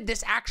admitted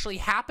this actually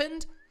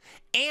happened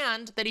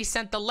and that he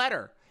sent the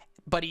letter,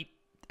 but he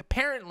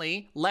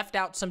apparently left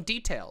out some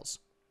details.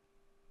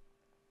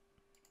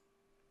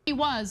 He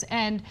was,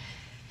 and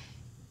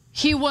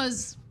he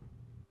was,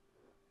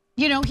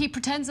 he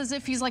pretends as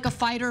if he's like a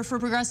fighter for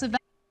progressive.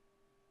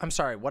 I'm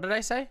sorry, what did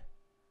I say?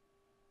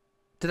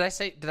 Did I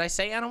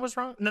say Anna was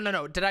wrong?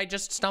 No. Did I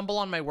just stumble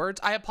on my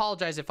words? I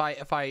apologize if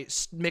I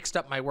mixed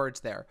up my words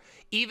there.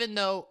 Even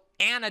though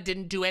Anna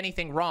didn't do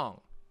anything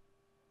wrong.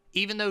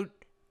 Even though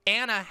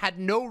Anna had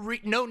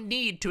no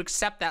need to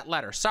accept that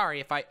letter. Sorry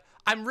if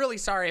I'm really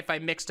sorry if I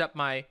mixed up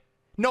my...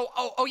 No,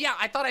 oh yeah,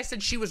 I thought I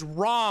said she was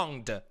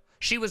wronged.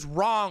 She was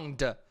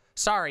wronged.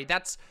 Sorry,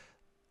 that's...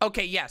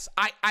 Okay, yes,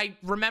 I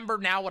remember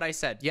now what I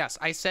said. Yes,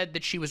 I said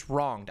that she was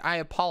wronged. I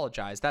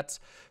apologize. That's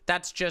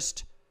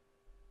just...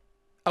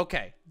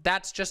 Okay,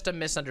 that's just a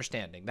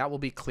misunderstanding. That will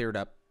be cleared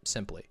up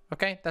simply.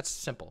 Okay, that's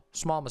simple.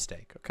 Small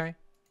mistake, okay?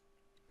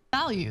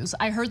 Values.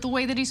 I heard the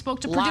way that he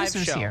spoke to Live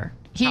producers show, here.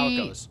 how it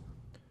goes.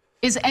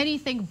 Is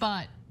anything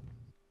but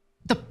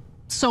the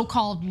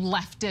so-called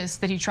leftist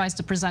that he tries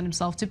to present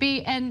himself to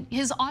be, and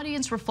his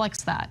audience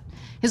reflects that.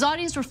 His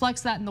audience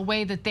reflects that in the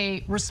way that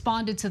they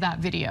responded to that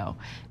video.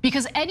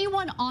 Because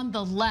anyone on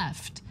the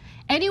left,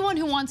 anyone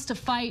who wants to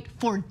fight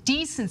for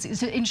decency,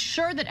 to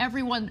ensure that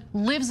everyone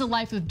lives a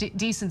life of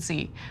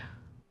decency,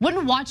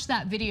 wouldn't watch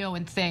that video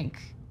and think,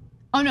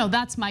 oh no,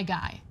 that's my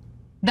guy.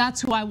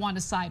 That's who I want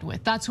to side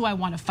with. That's who I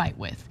want to fight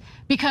with.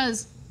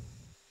 Because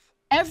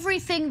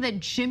everything that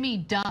Jimmy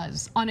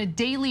does on a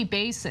daily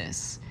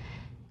basis,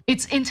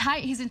 his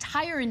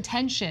entire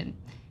intention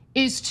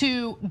is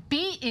to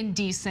be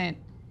indecent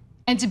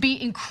and to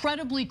be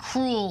incredibly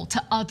cruel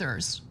to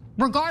others,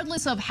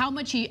 regardless of how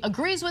much he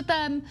agrees with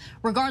them,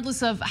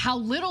 regardless of how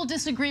little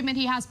disagreement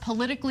he has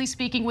politically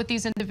speaking with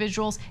these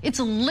individuals. It's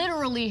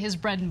literally his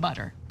bread and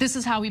butter. This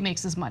is how he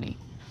makes his money.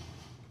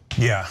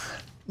 Yeah,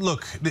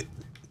 look,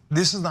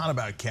 this is not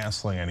about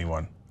canceling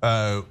anyone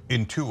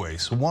in two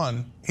ways.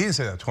 One, he didn't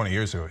say that 20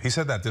 years ago. He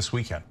said that this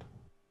weekend.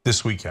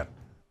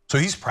 So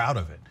he's proud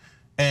of it.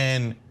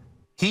 And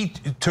he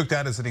took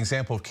that as an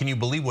example of, can you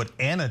believe what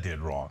Anna did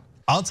wrong?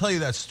 I'll tell you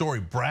that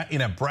story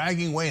in a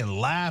bragging way and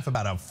laugh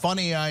about how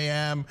funny I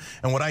am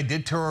and what I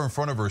did to her in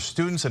front of her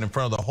students and in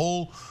front of the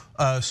whole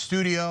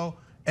studio.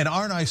 And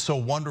aren't I so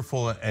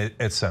wonderful,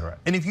 etc.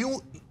 And if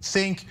you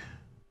think,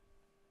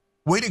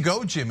 way to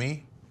go,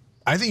 Jimmy,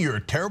 I think you're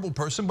a terrible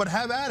person, but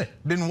have at it.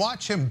 Then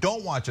watch him,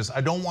 don't watch us.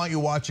 I don't want you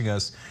watching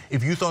us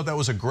if you thought that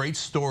was a great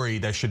story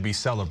that should be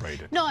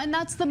celebrated. No, and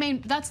that's the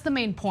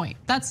main point.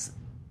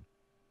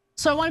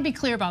 So I want to be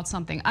clear about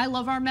something. I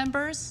love our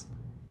members,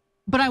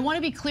 but I want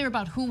to be clear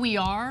about who we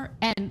are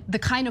and the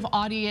kind of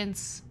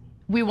audience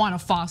we want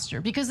to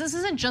foster. Because this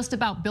isn't just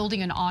about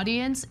building an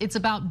audience, it's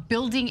about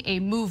building a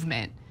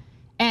movement.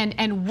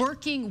 And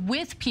working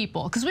with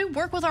people, because we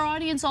work with our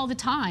audience all the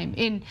time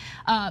in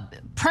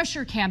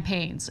pressure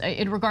campaigns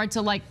in regard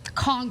to like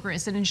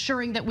Congress and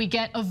ensuring that we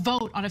get a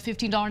vote on a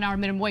 $15 an hour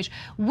minimum wage.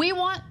 We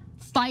want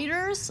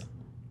fighters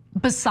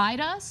beside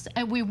us,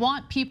 and we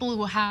want people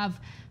who have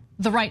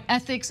the right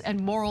ethics and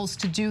morals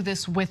to do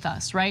this with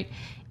us, right?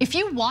 If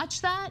you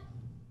watch that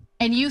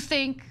and you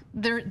think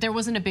there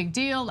wasn't a big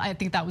deal, I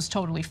think that was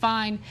totally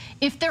fine.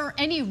 If there are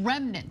any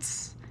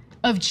remnants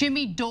of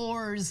Jimmy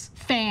Dore's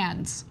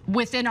fans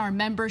within our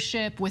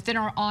membership, within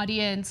our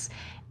audience,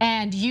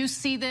 and you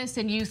see this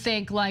and you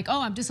think like,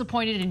 oh, I'm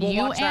disappointed in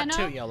you, watch Anna.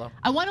 That too, Yellow.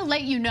 I want to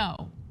let you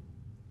know,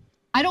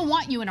 I don't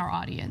want you in our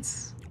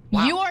audience.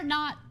 Wow. You are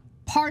not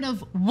part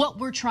of what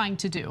we're trying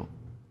to do.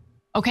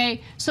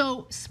 Okay,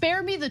 so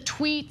spare me the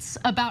tweets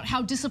about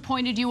how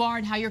disappointed you are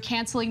and how you're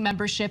canceling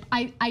membership.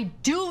 I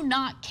do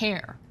not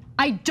care.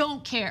 I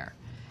don't care.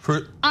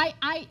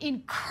 I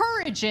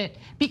encourage it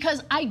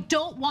because I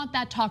don't want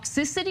that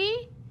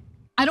toxicity.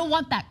 I don't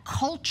want that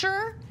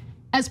culture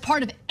as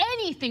part of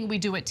anything we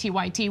do at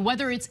TYT,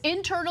 whether it's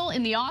internal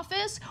in the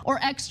office or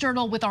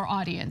external with our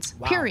audience,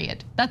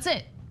 period. That's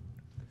it.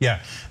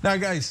 Yeah, now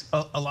guys,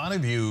 a lot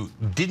of you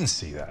didn't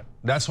see that.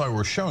 That's why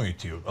we're showing it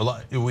to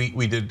you.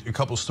 We did a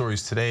couple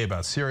stories today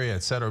about Syria,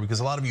 etc.,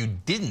 because a lot of you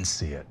didn't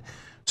see it.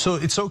 So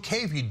it's okay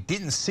if you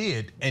didn't see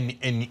it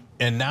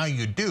and now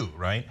you do,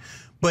 right?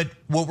 But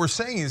what we're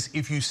saying is,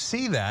 if you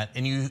see that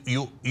and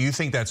you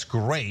think that's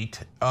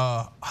great,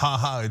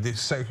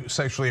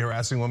 sexually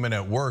harassing women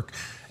at work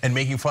and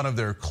making fun of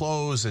their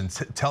clothes and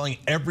telling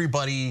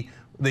everybody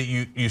that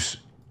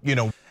you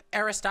know.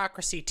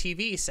 Aristocracy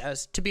TV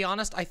says, to be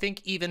honest, I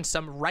think even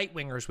some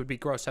right-wingers would be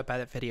grossed up by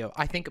that video.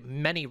 I think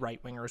many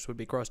right-wingers would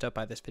be grossed up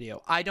by this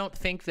video. I don't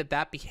think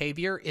that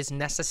behavior is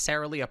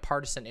necessarily a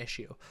partisan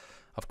issue.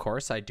 Of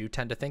course, I do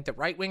tend to think that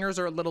right-wingers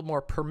are a little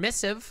more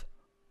permissive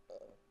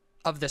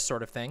of this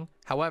sort of thing.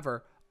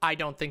 However, I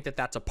don't think that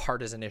that's a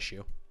partisan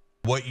issue.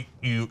 What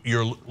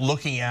you're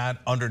looking at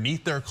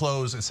underneath their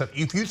clothes, etc.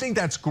 If you think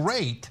that's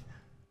great,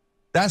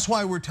 that's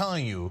why we're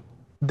telling you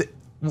that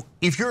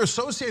if you're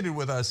associated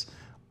with us,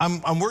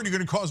 I'm worried you're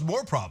going to cause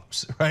more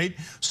problems, right?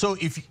 So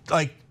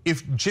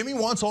if Jimmy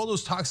wants all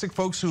those toxic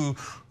folks who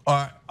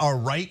are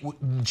right,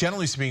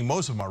 generally speaking,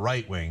 most of them are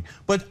right wing,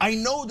 but I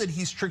know that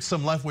he's tricked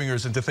some left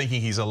wingers into thinking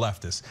he's a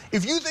leftist.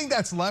 If you think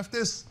that's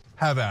leftist,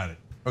 have at it.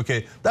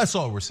 Okay, that's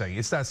all we're saying.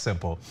 It's that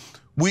simple.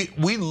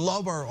 We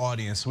love our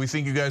audience. We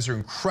think you guys are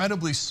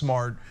incredibly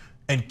smart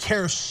and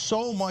care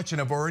so much and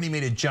have already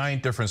made a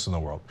giant difference in the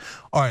world.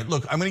 All right,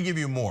 look, I'm gonna give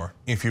you more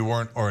if you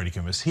weren't already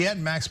convinced. He had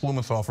Max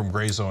Blumenthal from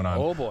Gray Zone on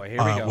here we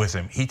go. with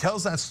him. He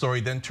tells that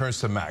story, then turns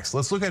to Max.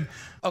 Let's look at.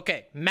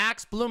 Okay,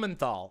 Max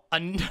Blumenthal,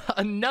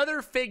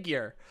 another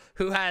figure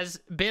who has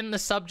been the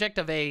subject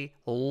of a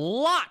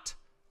lot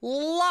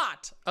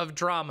of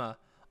drama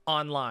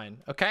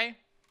online, okay?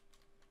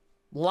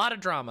 A lot of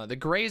drama. The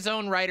Gray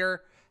Zone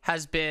writer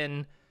has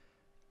been,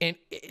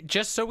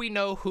 just so we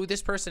know who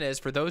this person is,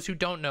 for those who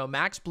don't know,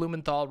 Max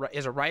Blumenthal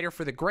is a writer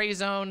for the Gray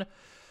Zone.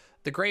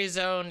 The Gray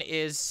Zone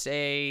is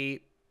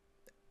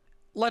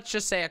let's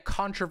just say a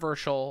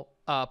controversial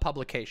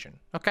publication,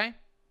 okay?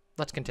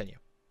 Let's continue.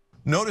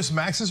 Notice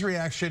Max's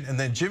reaction and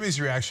then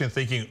Jimmy's reaction,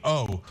 thinking,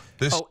 oh,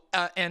 this. Oh,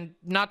 and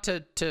not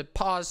to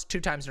pause 2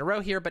 times in a row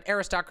here, but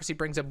Aristocracy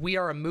brings up, we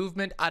are a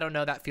movement. I don't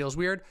know, that feels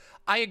weird.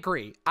 I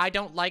agree. I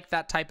don't like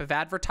that type of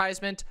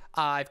advertisement.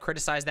 I've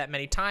criticized that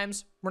many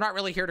times. We're not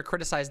really here to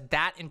criticize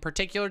that in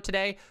particular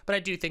today, but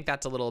I do think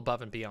that's a little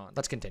above and beyond.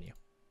 Let's continue.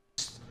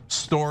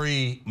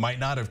 Story might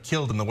not have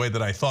killed in the way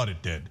that I thought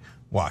it did.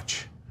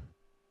 Watch.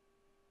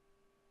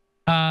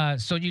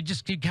 So you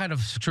kind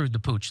of screwed the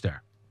pooch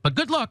there. But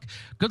good luck.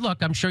 Good luck.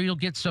 I'm sure you'll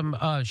get some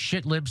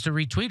shit libs to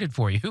retweet it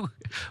for you.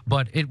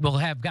 But it will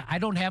have. I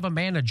don't have a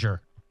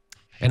manager,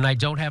 and I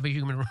don't have a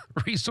human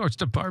resource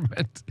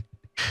department.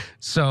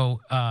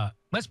 So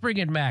let's bring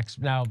in Max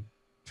now.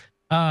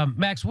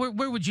 Max, where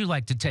would you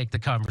like to take the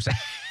conversation?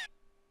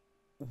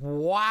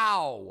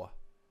 Wow,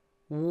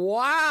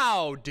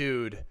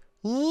 dude,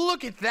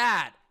 look at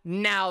that.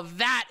 Now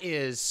that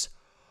is,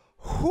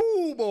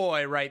 whoo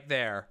boy, right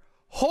there.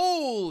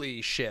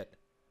 Holy shit.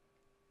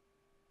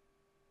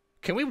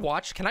 Can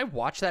I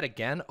watch that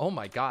again? Oh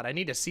my God, I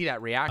need to see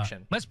that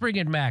reaction. Let's bring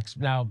in Max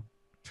now.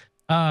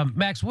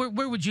 Max, where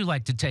would you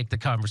like to take the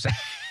conversation?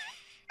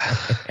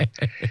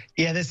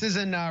 Yeah, this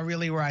isn't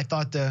really where I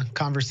thought the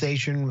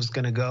conversation was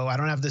going to go. I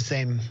don't have the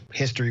same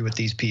history with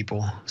these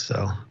people,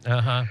 so.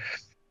 I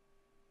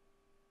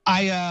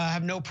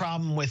have no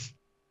problem with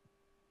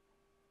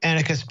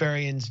Anna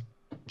Kasparian's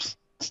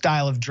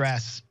style of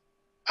dress.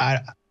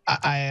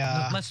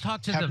 Let's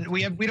talk to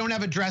we don't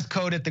have a dress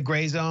code at the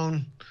Gray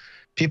Zone.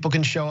 People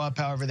can show up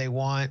however they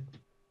want.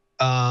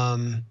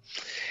 I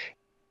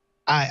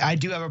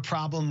do have a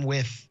problem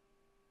with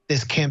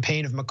this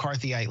campaign of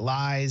McCarthyite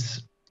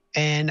lies.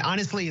 And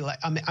honestly,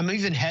 I'm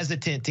even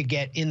hesitant to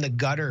get in the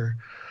gutter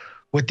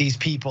with these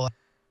people.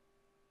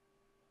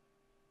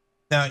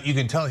 Now, you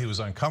can tell he was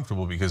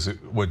uncomfortable because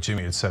what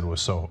Jimmy had said was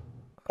so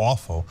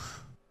awful.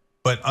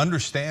 But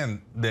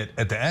understand that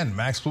at the end,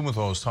 Max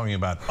Blumenthal was talking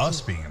about us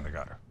being in the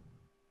gutter.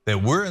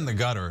 That we're in the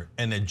gutter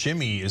and that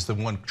Jimmy is the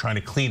one trying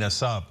to clean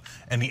us up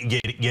and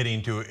get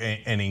into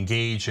and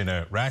engage in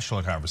a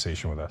rational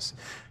conversation with us.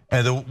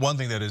 And the one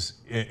thing that is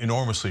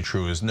enormously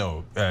true is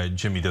no,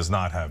 Jimmy does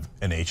not have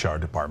an HR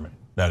department.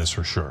 That is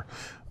for sure.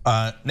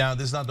 Now,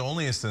 this is not the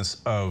only instance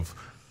of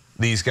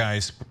these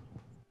guys,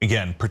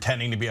 again,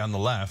 pretending to be on the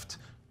left,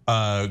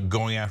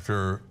 going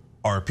after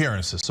our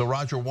appearances. So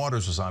Roger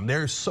Waters was on.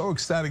 They're so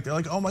ecstatic. They're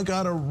like, oh my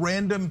God, a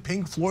random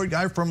Pink Floyd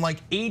guy from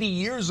like 80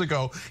 years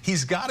ago.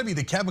 He's got to be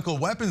the chemical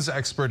weapons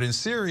expert in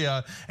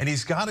Syria, and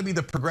he's got to be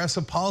the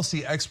progressive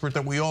policy expert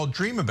that we all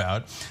dream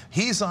about.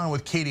 He's on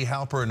with Katie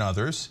Halper and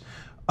others.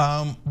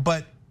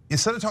 But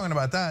instead of talking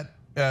about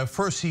that,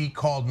 first he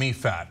called me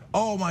fat.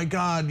 Oh my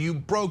God, you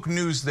broke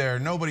news there.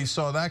 Nobody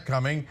saw that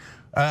coming.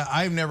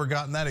 I've never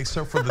gotten that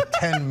except for the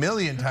 10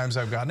 million times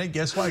I've gotten it.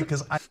 Guess why?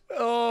 Because I.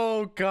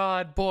 Oh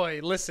God,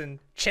 boy, listen,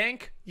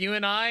 Cenk, you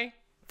and I,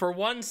 for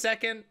 1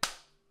 second,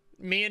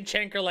 me and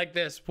Cenk are like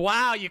this.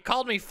 Wow, you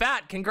called me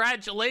fat.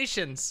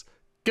 Congratulations.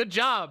 Good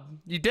job.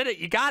 You did it.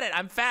 You got it.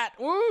 I'm fat.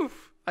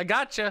 Woof. I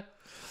gotcha.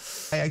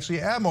 I actually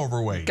am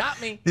overweight. Got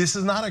me. This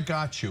is not a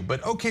got you,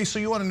 but okay, so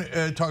you want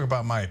to talk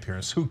about my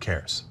appearance. Who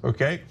cares,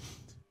 okay?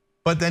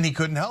 But then he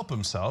couldn't help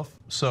himself.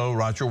 So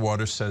Roger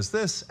Waters says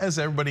this as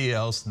everybody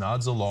else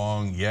nods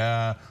along.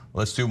 Yeah,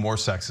 let's do more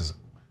sexism.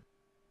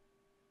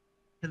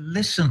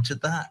 Listen to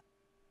that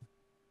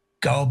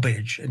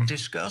garbage and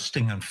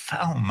disgusting and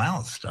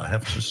foul-mouthed, I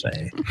have to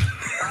say.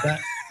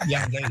 That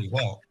young lady,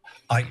 well,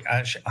 I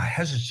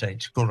hesitate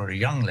to call her a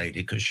young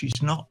lady because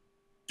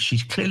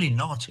she's clearly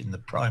not in the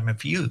prime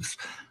of youth.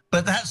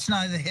 But that's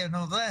neither here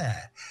nor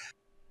there.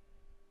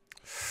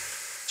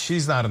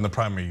 She's not in the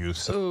prime of youth.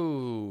 So.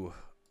 Ooh.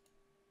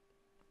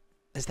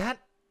 Is that?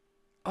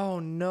 Oh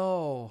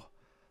no.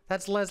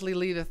 That's Leslie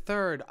Lee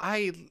III.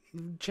 I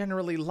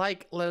generally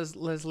like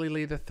Leslie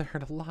Lee III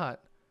a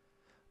lot.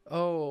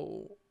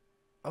 Oh,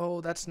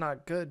 that's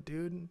not good,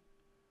 dude.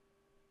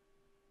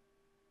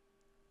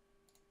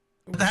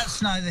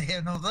 That's neither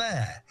here nor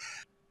there.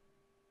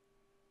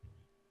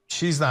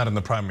 She's not in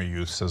the prime of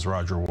youth, says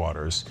Roger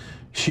Waters.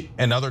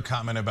 Another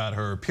comment about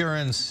her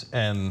appearance,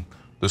 and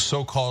the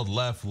so-called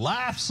left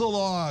laughs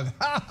along.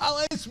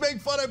 Let's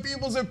make fun of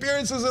people's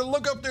appearances and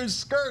look up their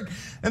skirt,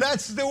 and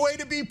that's the way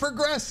to be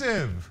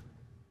progressive.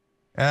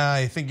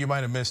 I think you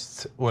might have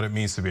missed what it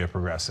means to be a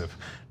progressive.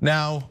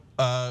 Now,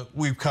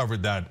 we've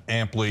covered that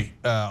amply,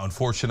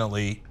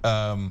 unfortunately.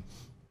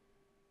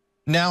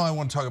 Now I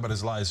want to talk about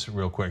his lies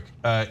real quick.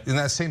 In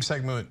that same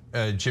segment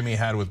Jimmy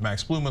had with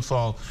Max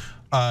Blumenthal,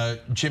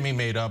 Jimmy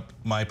made up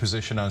my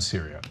position on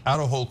Syria. Out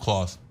of whole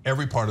cloth,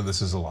 every part of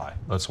this is a lie.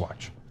 Let's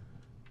watch.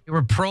 They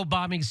were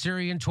pro-bombing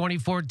Syria in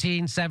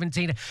 2014,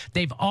 17.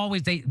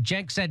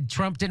 Cenk said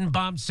Trump didn't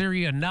bomb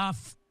Syria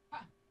enough.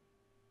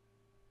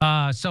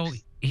 So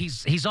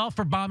he's all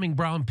for bombing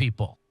brown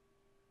people.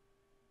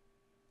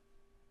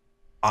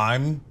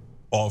 I'm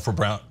all for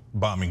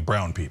bombing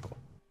brown people.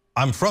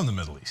 I'm from the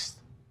Middle East.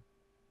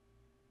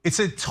 It's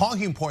a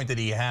talking point that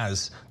he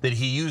has that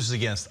he uses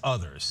against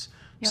others.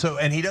 Yep. So,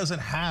 and he doesn't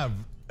have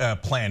a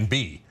plan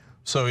B.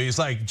 So he's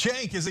like,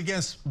 Cenk is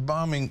against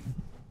bombing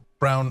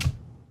brown,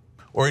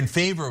 or in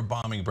favor of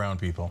bombing brown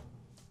people.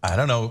 I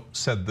don't know,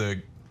 said the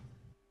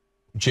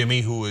Jimmy,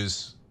 who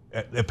is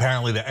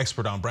apparently the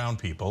expert on brown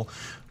people.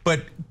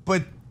 But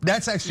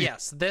that's actually—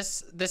 Yes,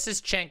 this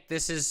is Cenk,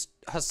 this is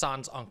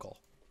Hassan's uncle.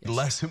 Yes.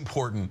 Less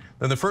important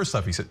than the first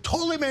stuff he said.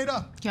 Totally made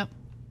up. Yep.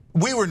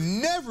 We were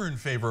never in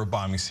favor of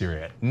bombing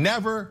Syria.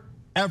 Never,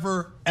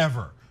 ever,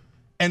 ever.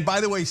 And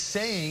by the way,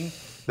 saying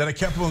that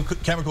a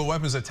chemical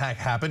weapons attack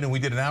happened, and we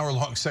did an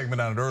hour-long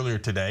segment on it earlier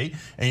today,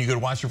 and you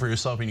could watch it for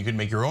yourself and you could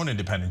make your own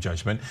independent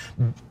judgment,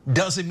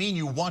 doesn't mean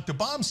you want to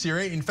bomb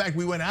Syria. In fact,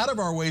 we went out of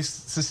our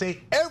ways to say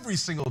every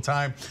single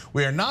time,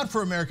 we are not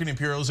for American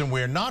imperialism,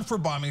 we are not for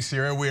bombing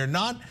Syria, we are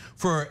not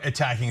for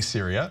attacking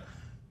Syria.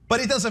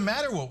 But it doesn't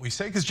matter what we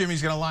say, because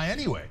Jimmy's gonna lie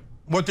anyway.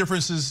 What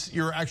difference is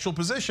your actual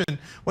position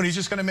when he's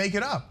just gonna make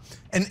it up?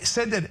 And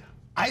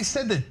I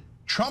said that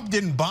Trump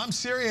didn't bomb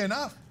Syria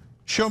enough.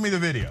 Show me the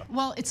video.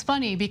 Well, it's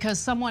funny because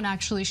someone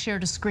actually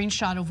shared a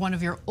screenshot of one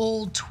of your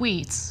old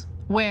tweets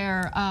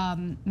where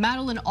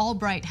Madeleine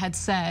Albright had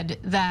said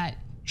that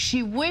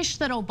she wished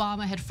that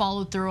Obama had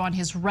followed through on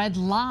his red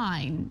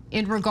line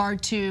in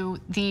regard to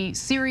the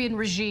Syrian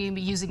regime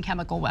using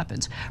chemical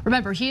weapons.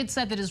 Remember, he had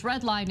said that his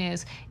red line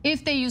is,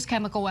 if they use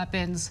chemical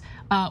weapons,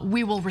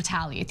 we will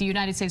retaliate. The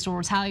United States will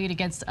retaliate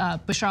against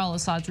Bashar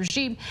al-Assad's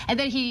regime. And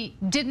then he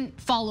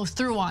didn't follow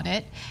through on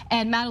it.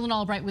 And Madeleine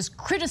Albright was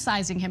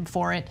criticizing him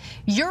for it.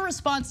 Your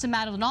response to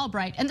Madeleine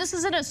Albright, and this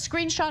is in a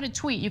screenshotted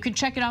tweet, you can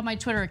check it on my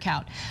Twitter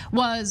account,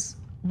 was,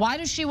 why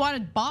does she want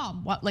to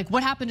bomb?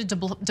 What happened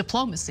to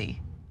diplomacy?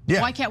 Yeah.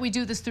 Why can't we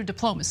do this through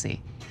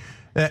diplomacy?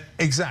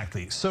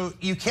 Exactly. So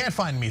you can't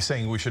find me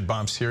saying we should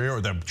bomb Syria or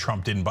that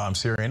Trump didn't bomb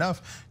Syria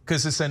enough,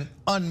 because it's an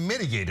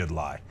unmitigated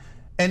lie.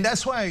 And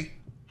that's why,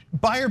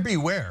 buyer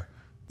beware.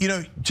 You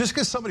know, just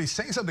because somebody's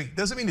saying something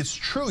doesn't mean it's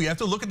true. You have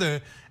to look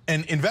at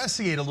and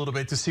investigate a little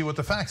bit to see what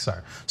the facts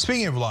are.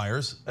 Speaking of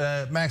liars,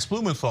 Max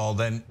Blumenthal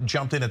then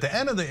jumped in at the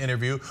end of the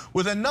interview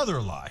with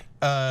another lie.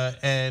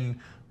 And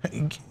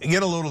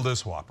get a load of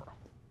this whopper.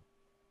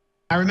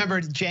 I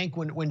remember Cenk,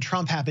 when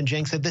Trump happened,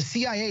 Cenk said, the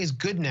CIA is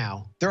good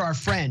now. They're our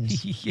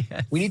friends.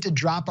 Yes. We need to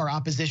drop our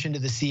opposition to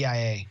the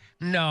CIA.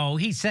 No,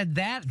 he said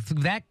that.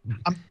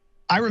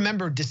 I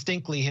remember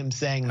distinctly him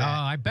saying that.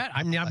 Oh, I bet.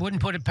 I mean, I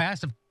wouldn't put it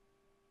past him.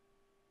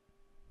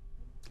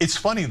 It's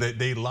funny that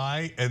they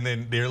lie and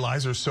then their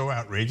lies are so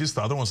outrageous.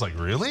 The other one's like,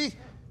 really?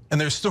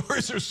 And their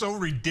stories are so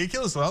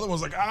ridiculous. The other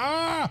one's like,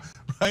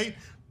 right?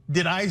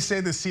 Did I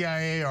say the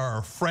CIA are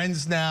our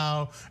friends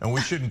now and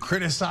we shouldn't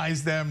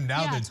criticize them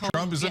now that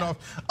Trump is in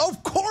office?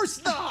 Of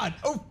course not.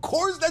 Of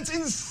course, that's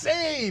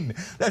insane.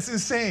 That's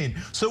insane.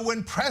 So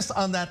when pressed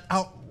on that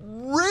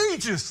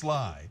outrageous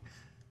lie,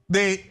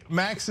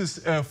 Max's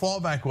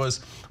fallback was,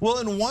 well,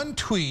 in one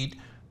tweet,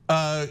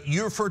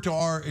 you refer to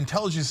our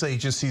intelligence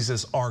agencies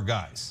as our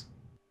guys.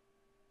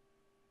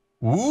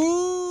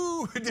 Woo!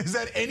 Is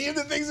that any of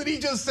the things that he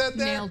just said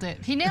there? Nailed it.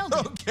 He nailed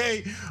it.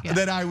 Okay, yeah.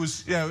 That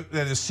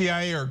the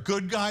CIA are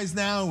good guys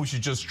now. We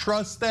should just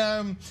trust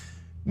them.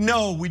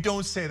 No, we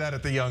don't say that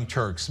at the Young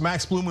Turks.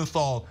 Max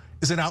Blumenthal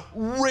is an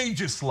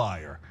outrageous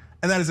liar,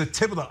 and that is a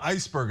tip of the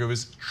iceberg of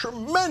his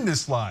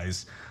tremendous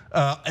lies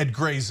at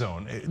Gray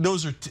Zone.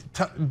 Those are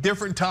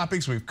different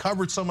topics. We've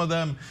covered some of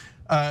them,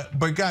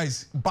 but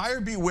guys,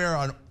 buyer beware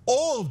on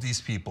all of these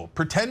people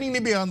pretending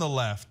to be on the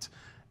left,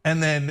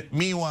 and then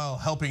meanwhile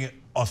helping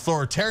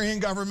authoritarian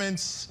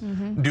governments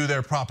do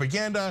their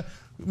propaganda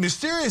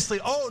mysteriously.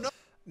 Oh no,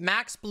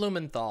 Max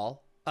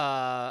Blumenthal.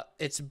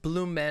 It's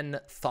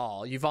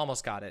Blumenthal. You've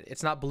almost got it.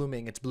 It's not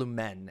blooming. It's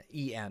Blumen.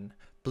 E-N.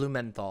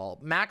 Blumenthal.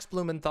 Max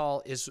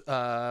Blumenthal is.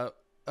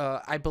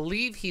 I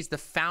believe he's the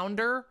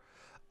founder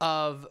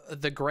of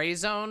the Gray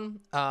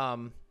Zone.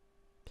 And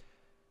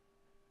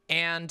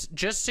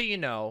just so you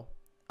know,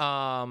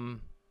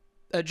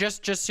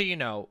 just so you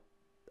know,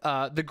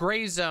 the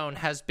Gray Zone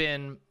has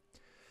been.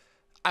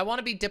 I want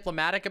to be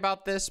diplomatic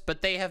about this,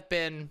 but they have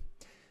been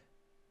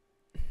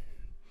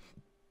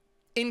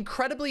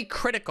incredibly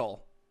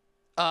critical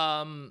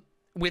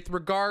with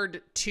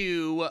regard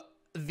to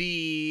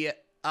the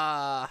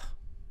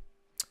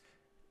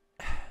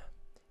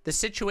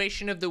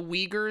situation of the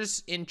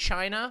Uyghurs in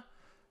China.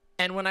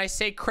 And when I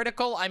say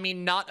critical, I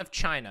mean not of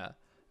China.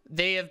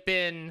 They have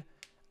been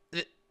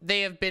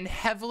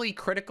heavily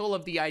critical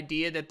of the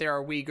idea that there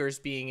are Uyghurs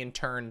being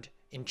interned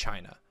in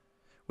China,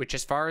 which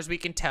as far as we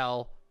can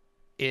tell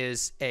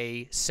is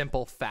a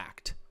simple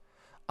fact.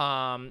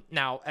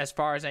 Now, as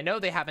far as I know,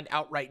 they haven't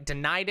outright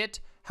denied it.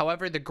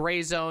 However, the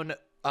gray zone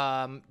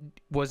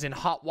was in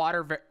hot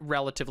water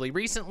relatively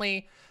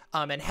recently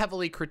and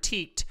heavily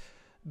critiqued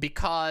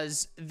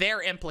because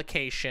their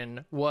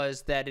implication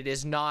was that it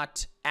is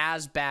not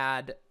as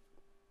bad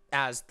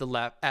as the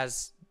left,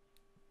 as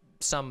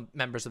some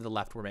members of the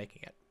left were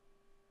making it.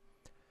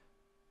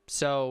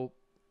 So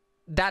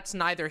that's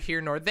neither here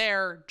nor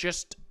there,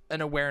 just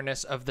an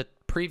awareness of the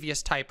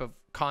previous type of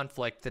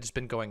conflict that has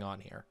been going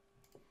on here.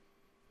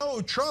 Oh,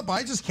 Trump,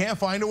 I just can't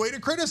find a way to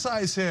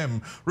criticize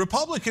him.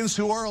 Republicans,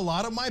 who are a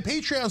lot of my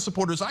Patreon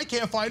supporters, I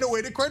can't find a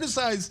way to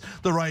criticize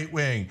the right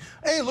wing.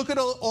 Hey, look at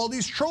all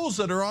these trolls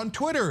that are on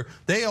Twitter.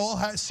 They all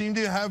seem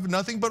to have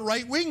nothing but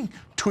right wing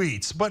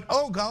tweets. But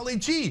oh, golly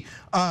gee,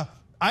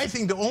 I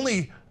think the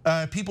only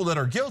people that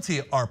are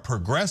guilty are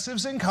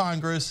progressives in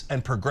Congress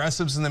and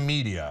progressives in the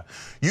media.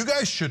 You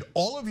guys should,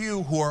 all of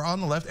you who are on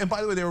the left, and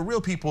by the way, there are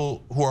real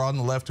people who are on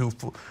the left who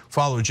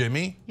follow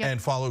Jimmy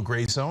and follow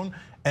Gray Zone.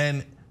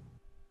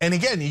 And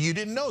again, you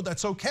didn't know,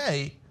 that's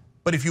okay.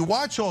 But if you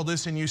watch all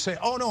this and you say,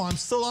 oh no, I'm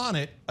still on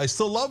it, I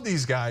still love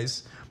these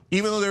guys,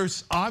 even though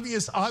there's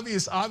obvious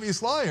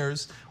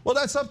liars, well,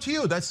 that's up to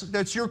you.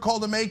 That's your call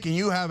to make, and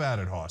you have at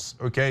it, Hoss,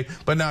 okay?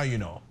 But now you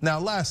know. Now,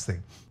 last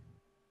thing.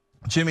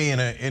 Jimmy, in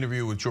an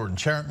interview with Jordan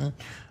Chariton,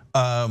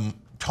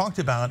 talked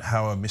about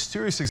how a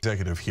mysterious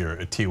executive here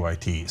at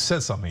TYT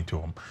said something to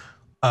him.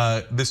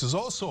 This is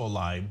also a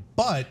lie,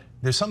 but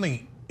there's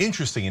something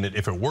interesting in it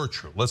if it were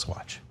true. Let's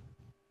watch.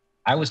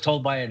 I was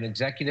told by an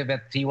executive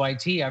at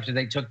TYT after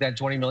they took that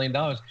 $20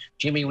 million,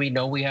 Jimmy, we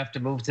know we have to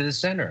move to the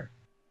center.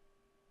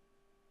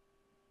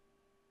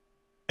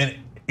 An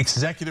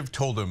executive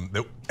told him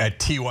that at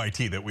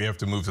TYT that we have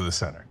to move to the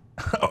center.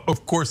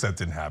 Of course that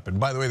didn't happen.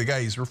 By the way, the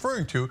guy he's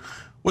referring to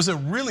was a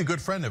really good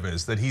friend of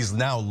his that he's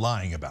now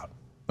lying about,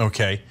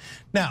 okay?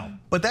 Now,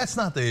 but that's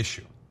not the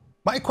issue.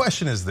 My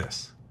question is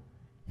this.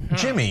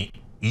 Jimmy,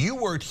 you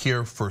worked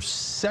here for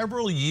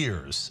several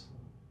years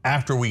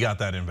after we got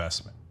that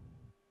investment.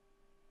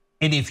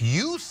 And if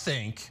you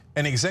think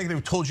an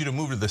executive told you to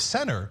move to the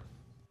center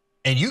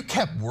and you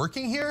kept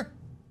working here,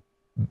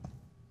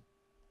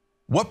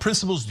 what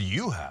principles do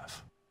you have?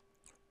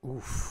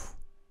 Oof.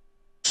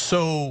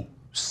 So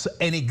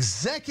an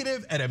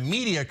executive at a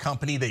media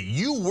company that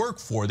you work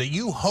for, that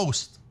you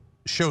host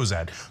shows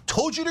at,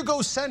 told you to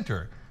go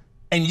center,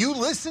 and you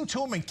listened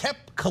to him and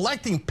kept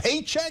collecting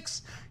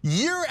paychecks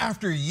year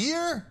after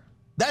year?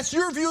 That's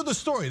your view of the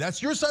story.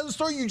 That's your side of the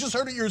story. You just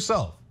heard it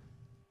yourself.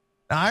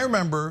 Now, I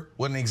remember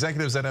when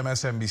executives at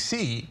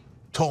MSNBC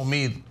told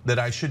me that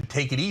I should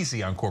take it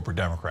easy on corporate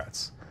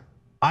Democrats.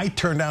 I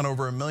turned down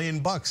over $1 million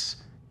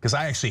because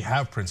I actually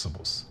have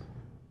principles.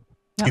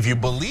 Yep. If you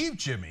believe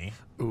Jimmy,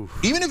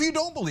 even if you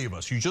don't believe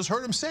us, you just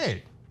heard him say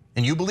it,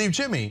 and you believe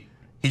Jimmy,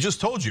 he just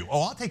told you,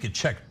 oh, I'll take a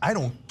check. I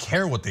don't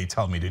care what they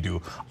tell me to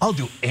do. I'll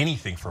do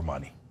anything for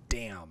money.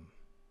 Damn.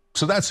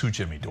 So that's who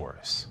Jimmy Dore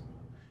is.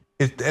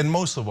 And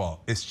most of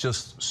all, it's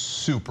just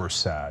super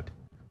sad.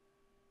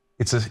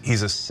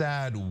 He's a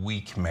sad,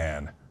 weak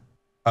man,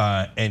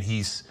 and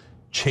he's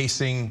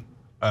chasing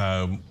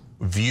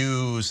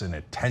views and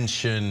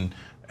attention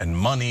and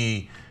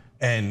money,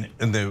 and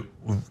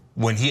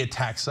when he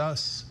attacks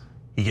us,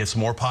 he gets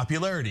more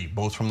popularity,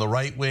 both from the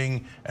right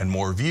wing and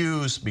more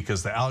views,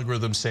 because the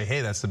algorithms say,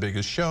 hey, that's the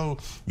biggest show.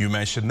 You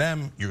mention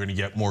them, you're gonna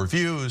get more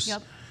views.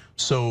 Yep.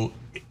 So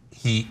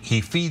he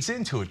feeds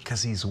into it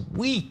because he's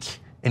weak.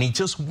 And he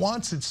just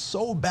wants it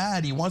so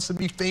bad. He wants to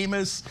be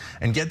famous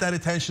and get that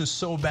attention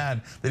so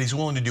bad that he's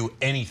willing to do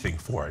anything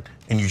for it.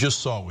 And you just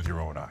saw it with your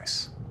own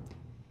eyes.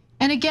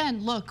 And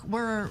again, look,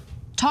 we're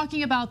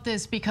talking about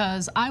this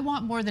because I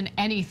want more than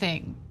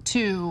anything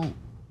to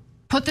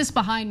put this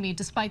behind me,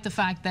 despite the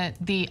fact that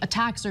the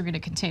attacks are going to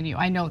continue.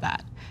 I know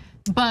that,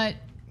 but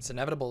it's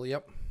inevitable.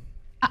 Yep.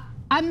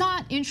 I'm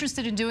not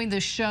interested in doing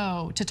this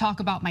show to talk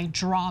about my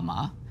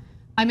drama.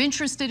 I'm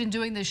interested in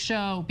doing this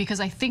show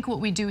because I think what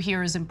we do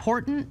here is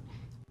important.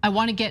 I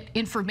want to get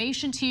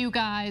information to you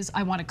guys.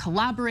 I want to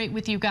collaborate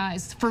with you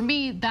guys. For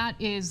me, that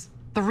is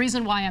the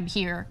reason why I'm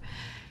here.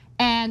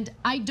 And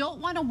I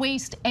don't want to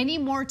waste any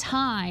more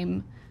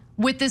time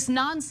with this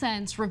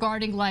nonsense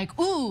regarding like,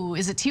 ooh,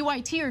 is it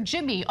TYT or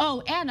Jimmy?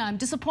 Oh, Anna, I'm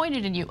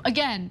disappointed in you.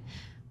 Again,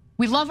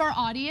 we love our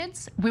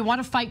audience. We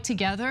want to fight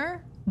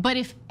together. But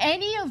if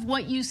any of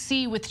what you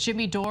see with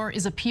Jimmy Dore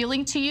is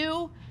appealing to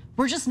you,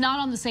 we're just not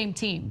on the same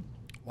team.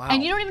 Wow.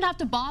 And you don't even have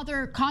to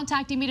bother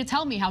contacting me to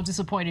tell me how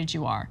disappointed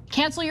you are.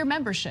 Cancel your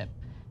membership.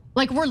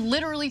 Like, we're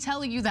literally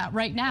telling you that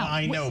right now.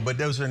 I know, but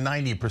those are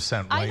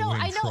 90%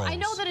 right-wing trolls. I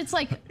know that it's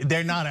like,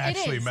 they're not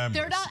actually members.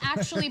 They're not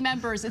actually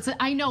members.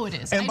 I know it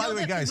is. And by the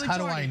way, guys, how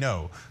do I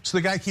know? So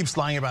the guy keeps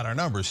lying about our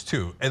numbers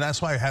too, and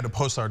that's why I had to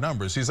post our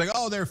numbers. He's like,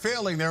 oh, they're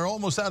failing. They're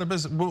almost out of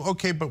business. Well,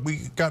 okay, but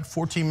we got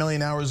 14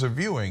 million hours of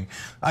viewing.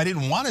 I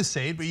didn't want to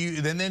say it, but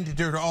then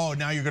oh,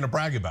 now you're going to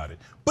brag about it.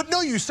 But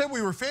no, you said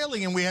we were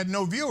failing and we had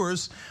no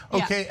viewers.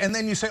 Okay, and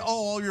then you say, oh,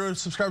 all your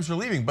subscribers are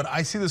leaving. But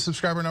I see the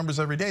subscriber numbers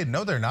every day.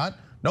 No, they're not.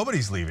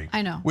 Nobody's leaving.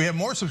 I know. We have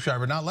more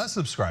subscribers, not less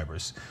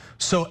subscribers.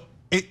 So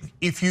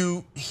if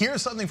you hear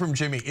something from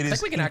Jimmy, it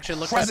is we can actually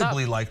look this up.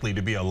 incredibly likely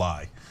to be a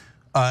lie,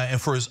 and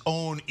for his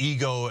own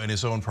ego and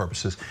his own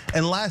purposes.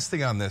 And last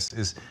thing on this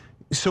is,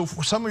 so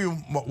for some of you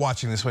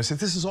watching this, I say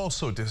this is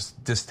also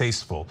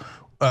distasteful,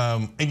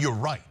 and you're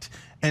right.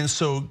 And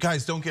so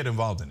guys, don't get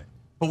involved in it.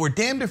 But we're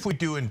damned if we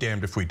do and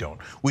damned if we don't.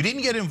 We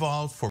didn't get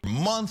involved for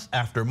month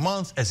after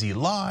month as he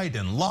lied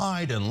and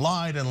lied and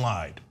lied and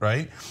lied,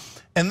 right?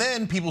 And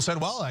then people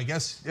said, well, I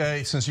guess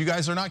since you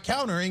guys are not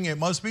countering, it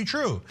must be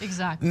true.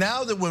 Exactly.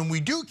 Now that when we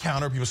do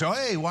counter, people say, oh,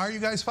 hey, why are you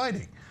guys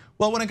fighting?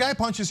 Well, when a guy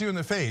punches you in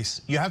the face,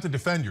 you have to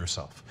defend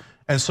yourself.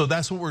 And so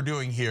that's what we're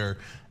doing here.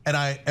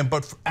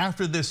 But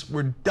after this,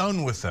 we're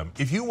done with them.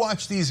 If you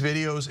watch these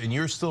videos and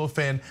you're still a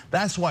fan,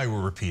 that's why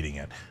we're repeating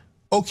it.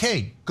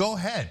 Okay, go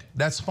ahead,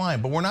 that's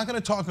fine. But we're not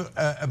gonna talk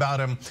about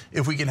him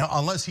if we can,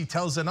 unless he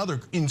tells another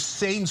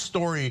insane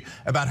story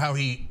about how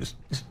he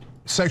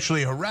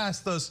sexually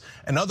harassed us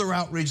and other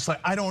outrages. Like,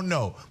 I don't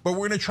know, but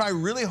we're gonna try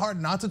really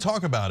hard not to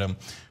talk about him,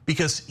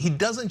 because he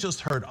doesn't just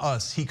hurt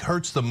us, he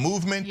hurts the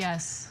movement.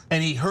 Yes.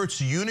 And he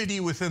hurts unity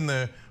within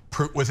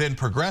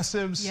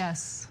progressives.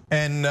 Yes.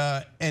 And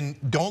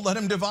don't let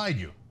him divide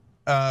you.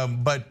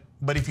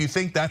 But if you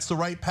think that's the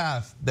right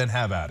path, then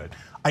have at it.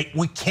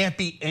 We can't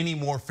be any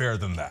more fair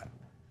than that.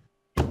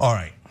 All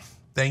right,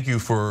 thank you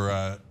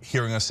for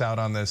hearing us out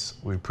on this.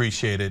 We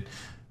appreciate it.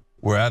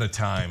 We're out of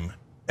time.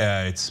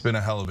 It's been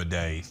a hell of a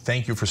day.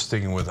 Thank you for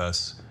sticking with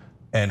us.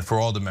 And for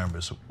all the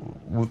members,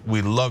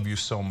 we love you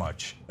so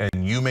much.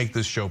 And you make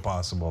this show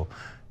possible.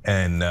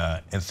 And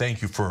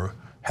thank you for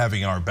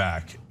having our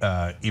back,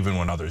 even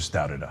when others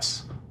doubted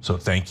us. So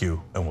thank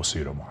you, and we'll see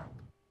you tomorrow.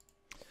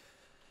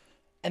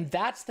 And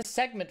that's the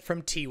segment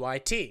from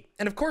TYT.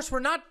 And of course, we're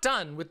not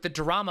done with the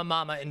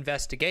DramaMama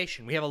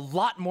investigation. We have a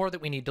lot more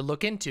that we need to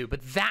look into, but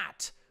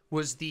that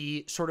was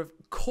the sort of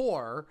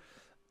core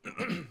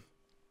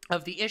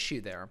of the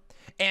issue there.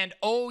 And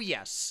oh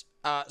yes,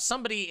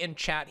 somebody in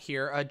chat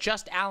here,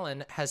 Just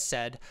Allen has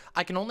said,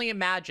 I can only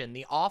imagine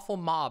the awful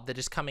mob that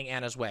is coming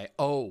Anna's way.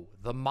 Oh,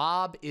 the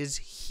mob is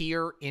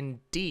here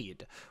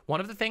indeed.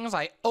 One of the things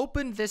I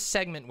opened this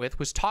segment with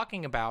was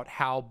talking about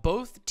how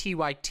both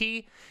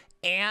TYT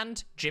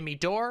and Jimmy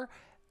Dore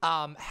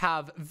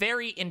have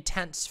very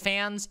intense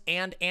fans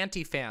and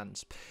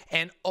anti-fans.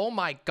 And oh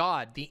my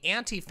God, the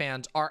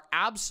anti-fans are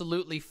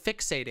absolutely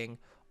fixating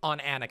on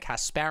Anna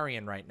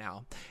Kasparian right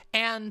now.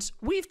 And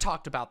we've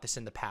talked about this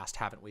in the past,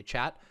 haven't we,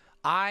 chat?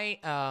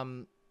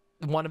 One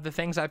of the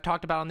things I've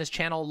talked about on this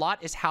channel a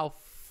lot is how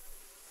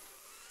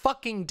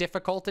fucking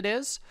difficult it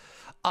is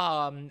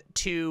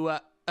to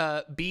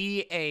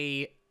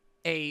be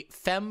a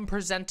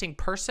femme-presenting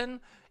person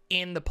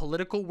in the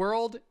political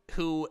world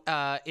who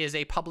is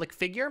a public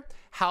figure,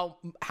 how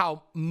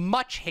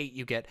much hate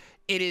you get.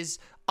 It is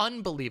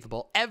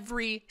unbelievable.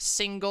 Every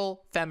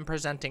single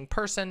femme-presenting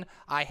person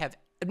I have,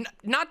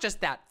 not just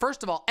that,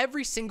 first of all,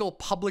 every single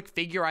public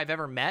figure I've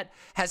ever met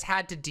has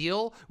had to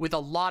deal with a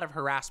lot of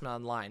harassment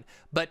online.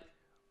 But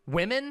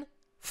women,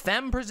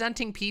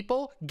 femme-presenting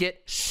people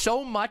get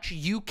so much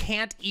you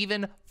can't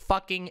even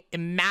fucking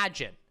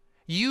imagine.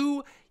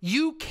 You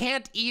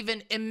can't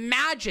even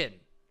imagine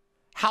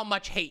how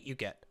much hate you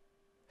get.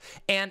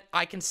 And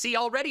I can see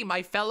already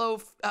my fellow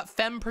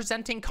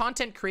femme-presenting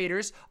content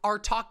creators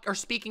are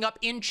speaking up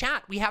in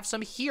chat. We have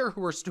some here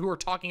who are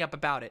talking up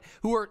about it,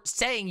 who are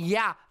saying,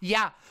 yeah,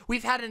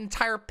 we've had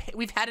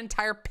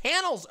entire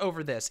panels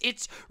over this.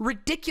 It's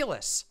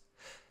ridiculous.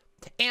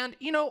 And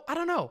you know, I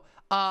don't know.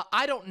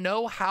 I don't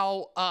know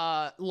how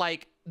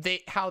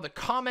how the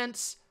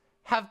comments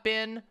have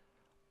been.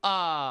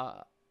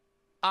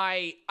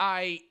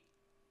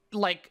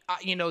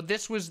 You know,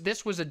 this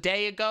was a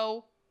day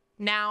ago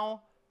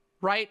now,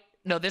 right?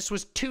 No, this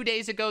was 2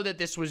 days ago that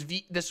this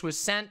was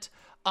sent,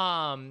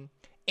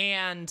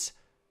 and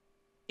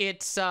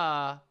it's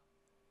and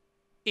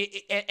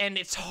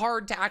it's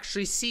hard to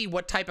actually see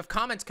what type of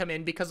comments come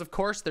in, because of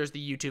course there's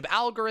the YouTube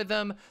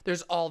algorithm,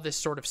 there's all this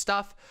sort of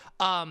stuff,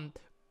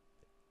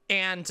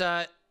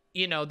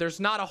 you know, there's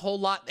not a whole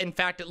lot. In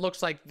fact, it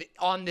looks like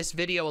on this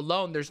video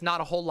alone, there's not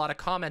a whole lot of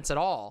comments at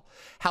all.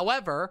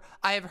 However,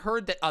 I have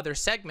heard that other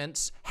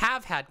segments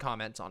have had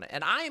comments on it,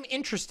 and I am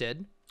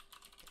interested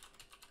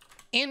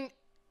in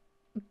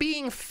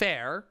being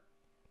fair.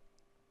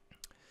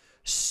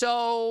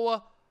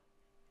 So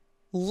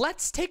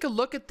let's take a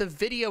look at the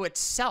video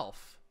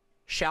itself,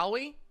 shall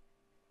we?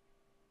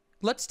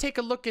 Let's take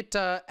a look at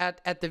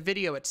the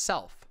video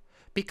itself,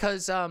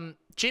 because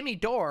Jimmy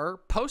Dore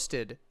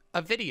posted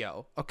a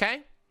video,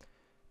 okay?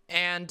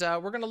 And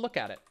we're gonna look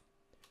at it.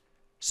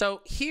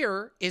 So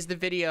here is the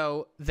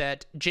video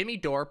that Jimmy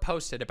Dore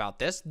posted about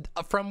this,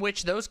 from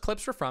which those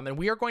clips were from, and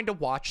we are going to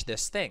watch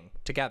this thing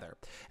together.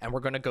 And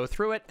we're gonna go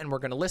through it, and we're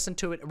gonna listen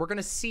to it, and we're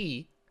gonna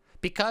see,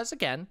 because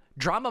again,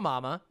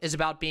 DramaMama is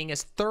about being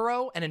as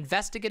thorough and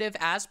investigative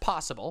as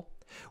possible.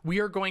 We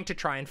are going to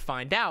try and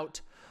find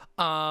out,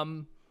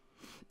 if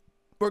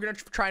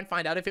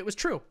it was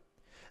true.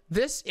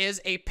 This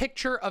is a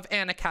picture of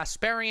Anna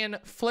Kasparian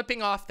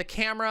flipping off the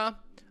camera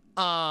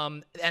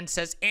and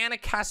says Anna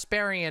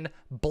Kasparian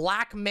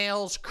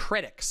blackmails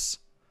critics.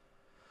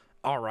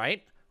 All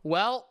right.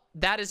 Well,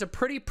 that is a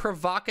pretty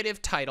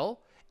provocative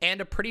title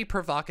and a pretty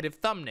provocative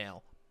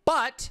thumbnail.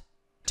 But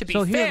to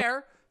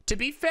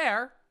be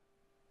fair,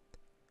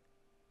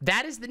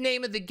 that is the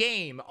name of the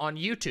game on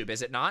YouTube,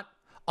 is it not?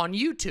 On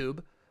YouTube,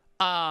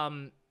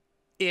 on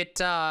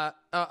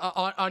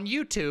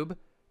YouTube,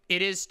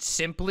 it is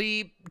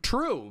simply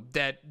true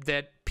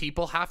that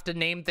people have to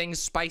name things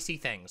spicy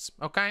things,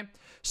 okay?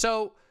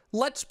 So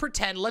let's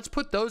pretend, let's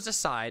put those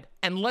aside,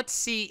 and let's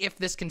see if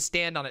this can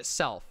stand on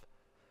itself.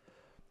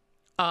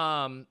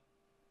 Oh,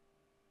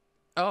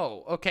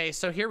 okay,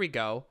 so here we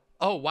go.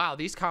 Oh, wow,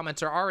 these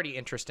comments are already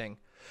interesting.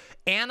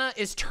 Anna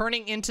is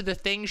turning into the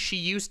thing she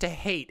used to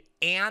hate.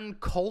 Ann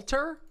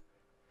Coulter?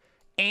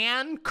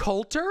 Ann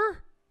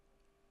Coulter?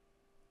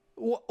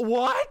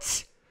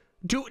 What?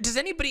 Does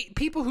anybody,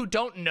 people who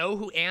don't know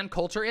who Ann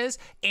Coulter is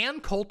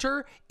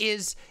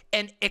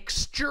an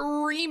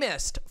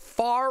extremist,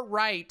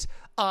 far-right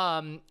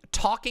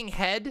talking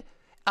head,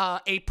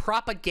 a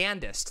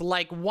propagandist,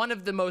 like one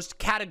of the most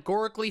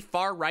categorically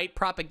far-right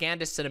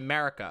propagandists in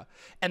America.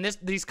 And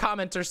these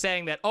comments are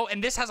saying that, oh,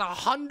 and this has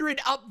 100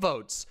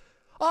 upvotes.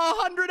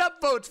 100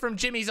 upvotes from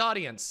Jimmy's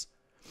audience.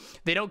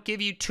 They don't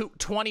give you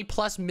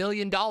 $20+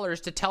 million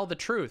to tell the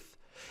truth.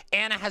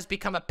 Anna has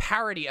become a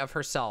parody of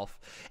herself.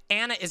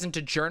 Anna isn't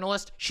a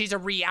journalist. She's a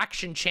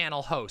reaction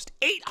channel host.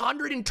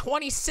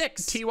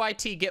 826.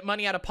 TYT, get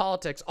money out of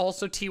politics.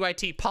 Also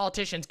TYT,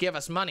 politicians give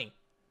us money.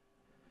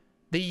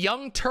 The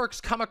Young Turks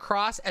come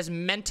across as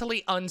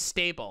mentally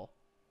unstable.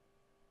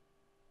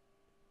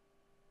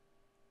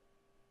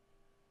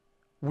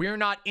 We're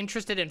not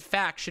interested in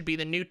facts should be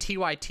the new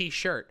TYT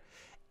shirt.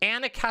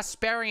 Anna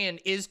Kasparian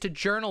is to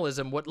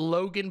journalism what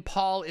Logan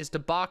Paul is to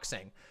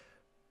boxing.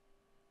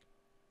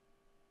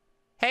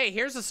 Hey,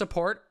 here's a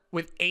support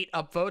with 8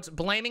 upvotes.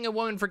 Blaming a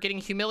woman for getting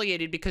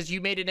humiliated because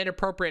you made an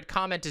inappropriate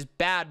comment is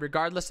bad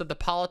regardless of the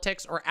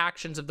politics or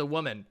actions of the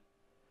woman.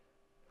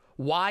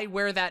 Why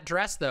wear that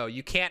dress, though?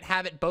 You can't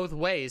have it both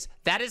ways.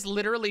 That is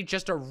literally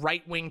just a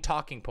right-wing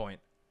talking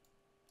point.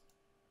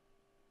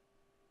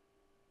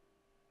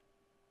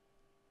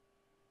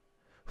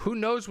 Who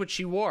knows what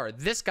she wore?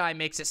 This guy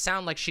makes it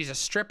sound like she's a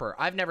stripper.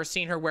 I've never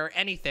seen her wear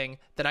anything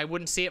that I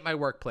wouldn't see at my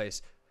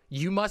workplace.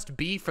 You must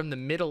be from the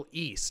Middle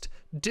East.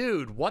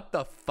 Dude, what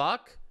the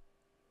fuck?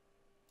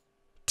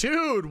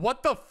 Dude,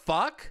 what the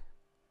fuck?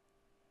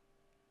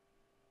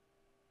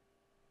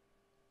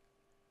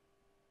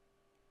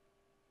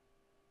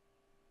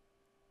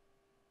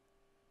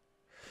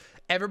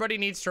 Everybody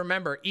needs to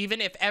remember, even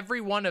if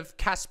every one of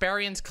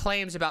Kasparian's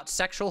claims about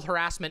sexual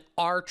harassment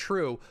are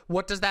true,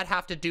 what does that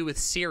have to do with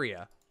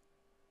Syria?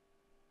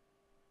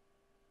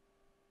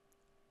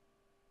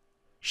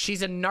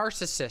 She's a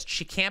narcissist.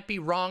 She can't be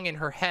wrong in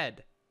her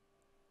head.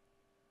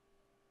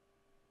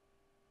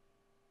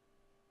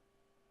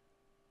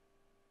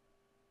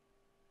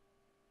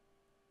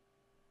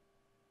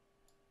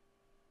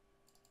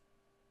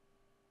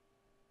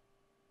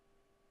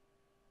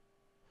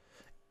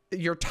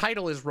 Your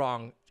title is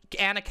wrong.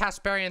 Anna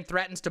Kasparian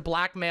threatens to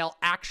blackmail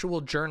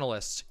actual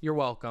journalists. You're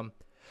welcome.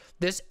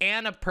 This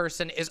Anna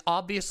person is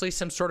obviously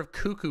some sort of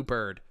cuckoo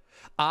bird.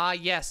 Ah,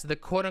 yes, the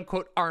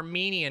quote-unquote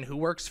Armenian who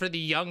works for the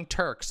Young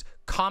Turks.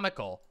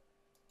 Comical.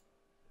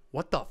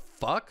 What the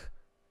fuck?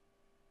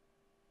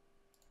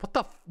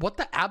 What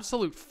the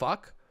absolute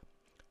fuck?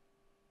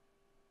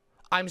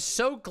 I'm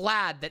so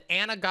glad that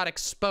Anna got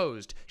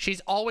exposed. She's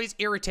always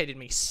irritated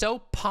me. So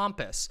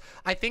pompous.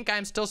 I think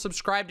I'm still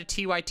subscribed to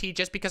TYT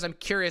just because I'm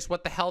curious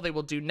what the hell they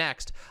will do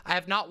next. I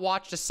have not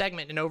watched a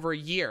segment in over a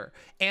year.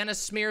 Anna's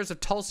smears of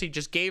Tulsi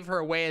just gave her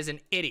away as an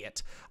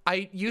idiot.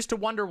 I used to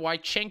wonder why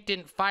Cenk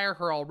didn't fire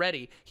her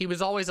already. He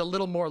was always a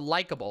little more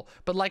likable.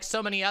 But like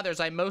so many others,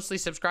 I mostly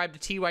subscribed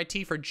to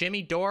TYT for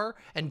Jimmy Dore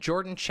and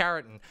Jordan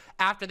Chariton.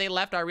 After they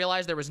left, I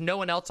realized there was no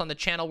one else on the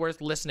channel worth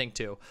listening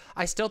to.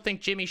 I still think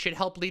Jimmy should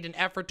help lead an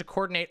effort to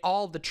coordinate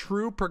all of the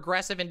true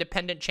progressive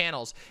independent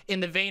channels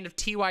in the vein of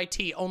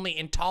TYT,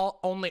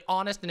 only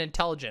honest and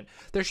intelligent.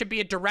 There should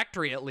be a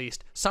directory at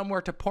least,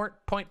 somewhere to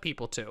point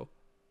people to.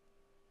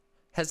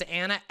 Has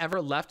Anna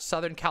ever left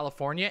Southern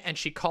California and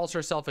she calls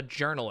herself a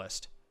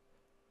journalist?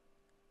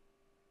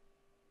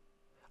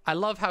 I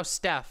love how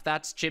Steph,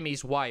 that's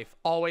Jimmy's wife,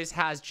 always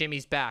has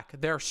Jimmy's back.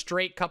 They're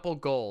straight couple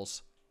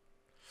goals.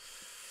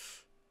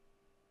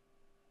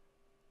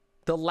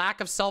 The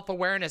lack of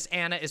self-awareness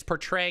Anna is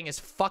portraying is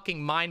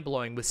fucking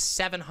mind-blowing with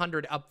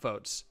 700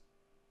 upvotes.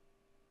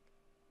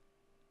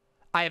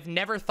 I have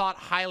never thought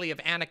highly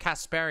of Anna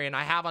Kasparian.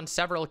 I have on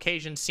several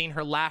occasions seen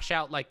her lash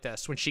out like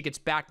this when she gets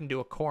backed into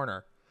a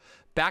corner.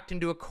 Backed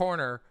into a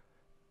corner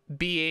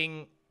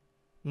being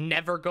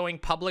never going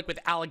public with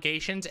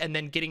allegations and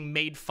then getting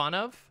made fun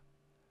of.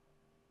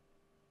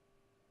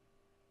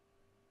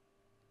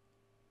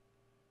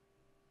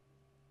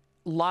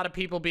 A lot of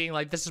people being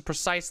like, this is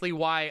precisely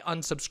why I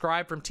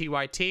unsubscribed from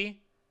TYT.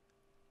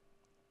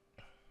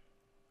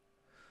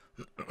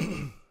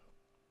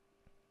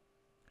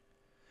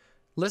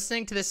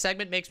 Listening to this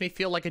segment makes me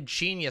feel like a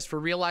genius for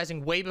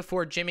realizing way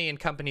before Jimmy and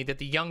company that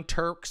the Young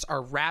Turks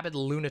are rabid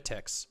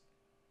lunatics.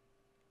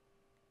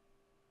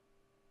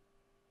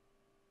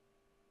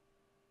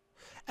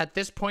 At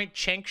this point,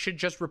 Cenk should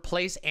just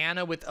replace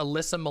Anna with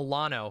Alyssa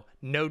Milano.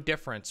 No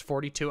difference.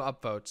 42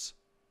 upvotes.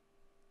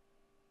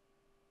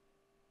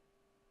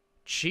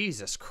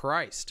 Jesus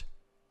Christ.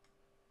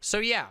 So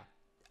yeah,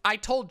 I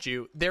told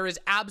you there is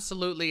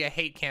absolutely a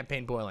hate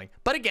campaign boiling.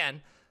 But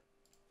again,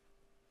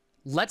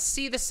 let's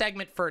see the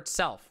segment for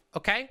itself,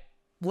 okay?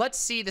 Let's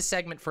see the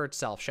segment for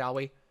itself, shall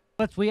we?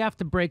 We have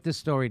to break this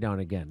story down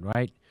again,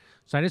 right?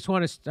 So I just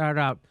want to start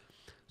out.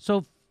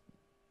 So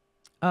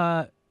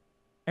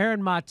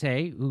Aaron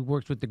Mate, who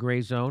works with the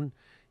Gray Zone,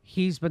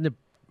 he's been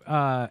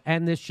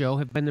and this show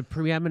have been the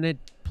preeminent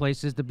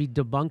places to be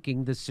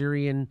debunking the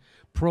Syrian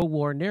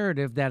pro-war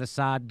narrative that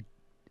Assad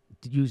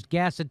used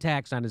gas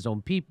attacks on his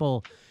own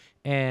people,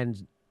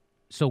 and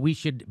so we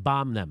should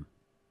bomb them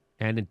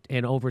and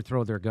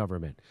overthrow their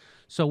government.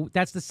 So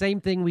that's the same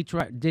thing we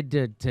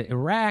did to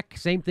Iraq,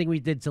 same thing we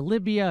did to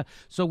Libya.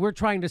 So we're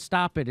trying to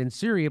stop it in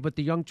Syria, but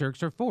the Young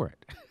Turks are for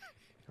it,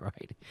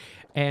 right?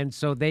 And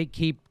so they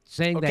keep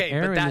saying that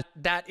Aaron. But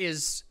that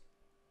is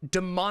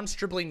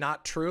demonstrably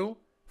not true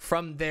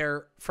from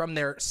their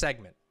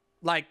segment.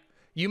 Like,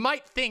 you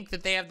might think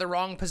that they have the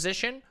wrong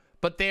position,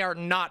 but they are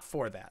not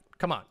for that.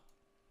 Come on.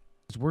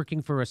 He's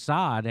working for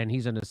Assad, and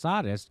he's an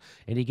Assadist,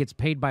 and he gets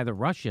paid by the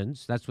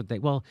Russians. That's what they.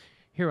 Well,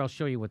 here I'll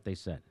show you what they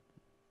said.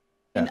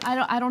 And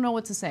I don't know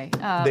what to say.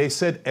 They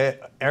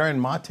said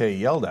Aaron Mate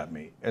yelled at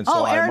me. And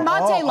so Aaron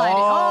Mate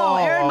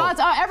lied. Aaron Mate.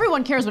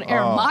 everyone cares what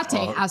Aaron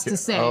Mate has to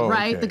say,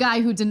 right? Okay. The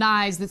guy who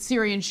denies that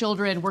Syrian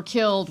children were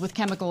killed with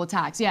chemical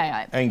attacks.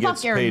 Yeah. And fuck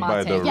gets Aaron paid Mate.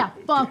 by the. Yeah,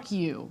 fuck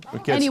you.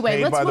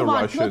 Anyway, let's move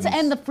on. Russians. Let's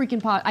end the freaking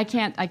pod. I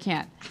can't.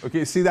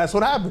 Okay, see, that's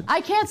what happens.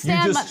 I can't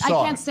stand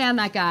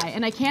that guy,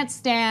 and I can't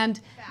stand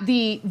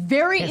the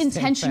very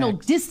intentional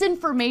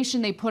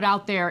disinformation they put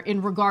out there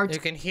in regard to.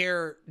 You can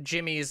hear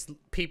Jimmy's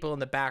people in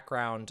the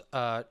background,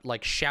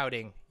 like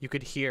shouting. You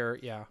could hear,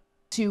 yeah.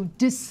 To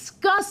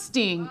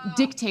disgusting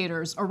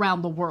dictators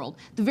around the world.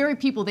 The very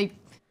people they.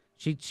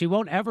 She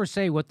won't ever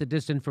say what the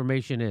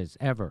disinformation is,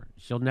 ever.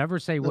 She'll never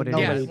say what it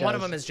is. Yeah, one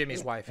of them is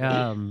Jimmy's wife.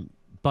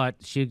 But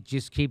she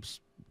just keeps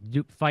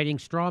fighting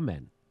straw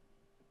men.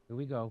 Here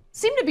we go.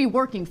 Seem to be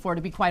working for,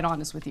 to be quite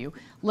honest with you.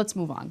 Let's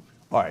move on.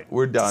 All right,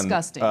 we're done.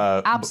 Disgusting.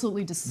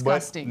 Absolutely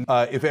disgusting.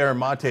 If Aaron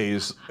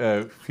Mate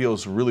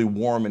feels really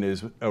warm in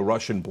his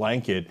Russian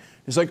blanket,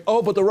 he's like,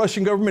 oh, but the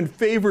Russian government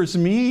favors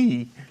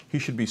me. He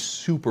should be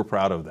super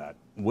proud of that.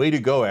 Way to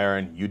go,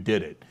 Aaron. You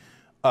did it.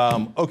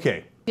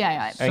 Okay.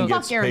 Yeah. And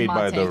fuck Aaron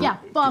Mate. Yeah,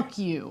 fuck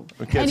you.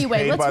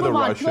 Anyway, let's move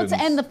on. Let's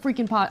end the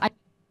freaking pod.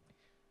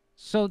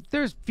 So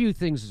there's few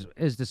things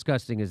as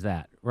disgusting as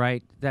that,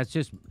 right? That's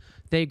just,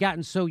 they've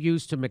gotten so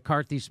used to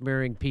McCarthy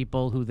smearing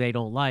people who they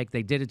don't like.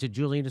 They did it to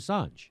Julian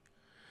Assange.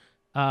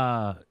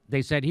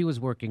 They said he was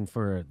working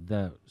for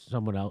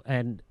someone else.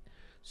 And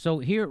so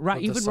here,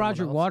 even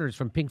Roger Waters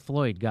from Pink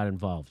Floyd got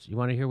involved. You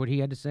want to hear what he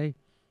had to say?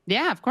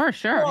 Yeah, of course,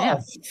 sure. Oh,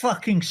 yeah.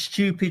 Fucking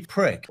stupid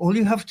prick. All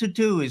you have to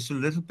do is a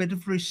little bit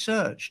of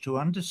research to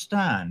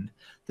understand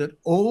that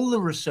all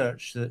the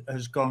research that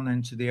has gone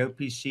into the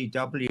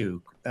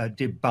OPCW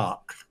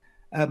debunked,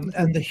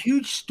 and the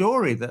huge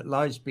story that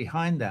lies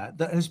behind that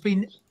has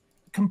been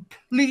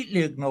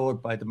completely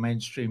ignored by the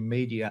mainstream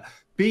media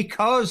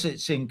because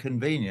it's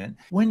inconvenient.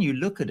 When you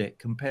look at it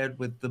compared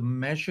with the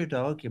measured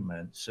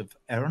arguments of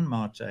Aaron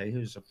Mate,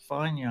 who's a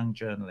fine young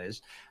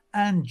journalist,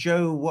 and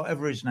Joe,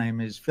 whatever his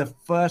name is, the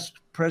first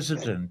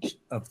president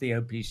of the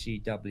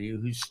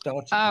OPCW, who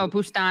started. Oh,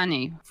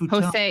 Bustani.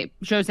 Jose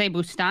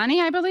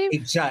Bustani, I believe.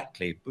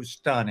 Exactly,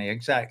 Bustani,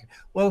 exactly.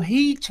 Well,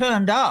 he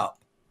turned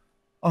up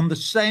on the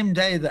same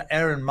day that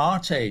Aaron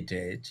Mate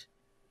did,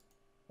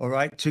 all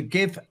right, to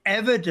give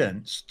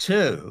evidence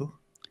to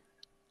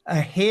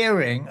a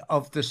hearing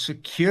of the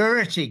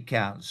Security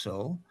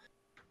Council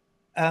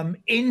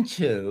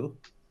into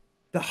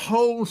the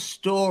whole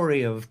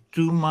story of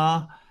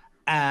Duma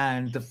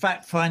and the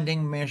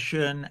fact-finding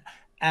mission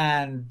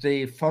and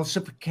the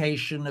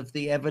falsification of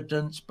the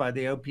evidence by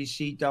the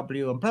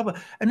OPCW and blah, blah.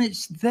 And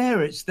it's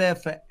there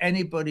for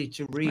anybody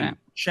to read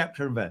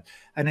chapter and verse.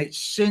 And it's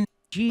since...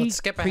 Let's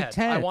skip ahead.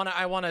 I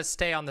want to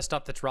stay on the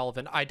stuff that's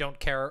relevant. I don't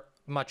care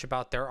much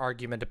about their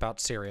argument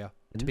about Syria,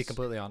 to be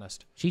completely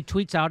honest. She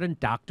tweets out a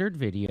doctored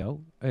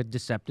video, a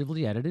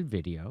deceptively edited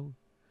video,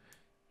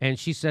 and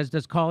she says,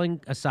 does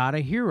calling Assad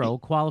a hero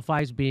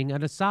qualify as being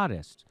an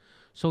Assadist?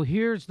 So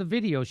here's the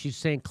video.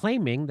 She's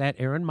claiming that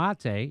Aaron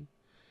Mate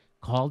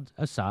called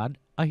Assad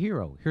a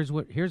hero. Here's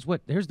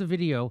the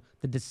video,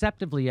 the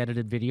deceptively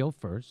edited video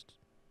first.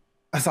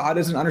 Assad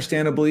is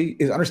understandably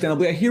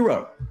a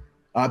hero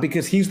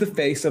because he's the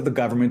face of the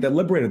government that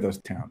liberated those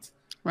towns.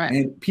 Right.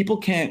 And people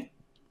can't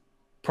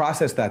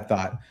process that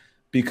thought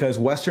because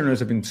Westerners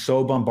have been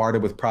so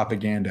bombarded with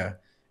propaganda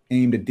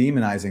aimed at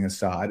demonizing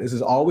Assad. This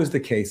is always the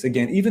case.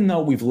 Again, even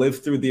though we've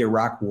lived through the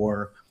Iraq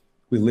War,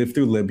 we lived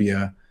through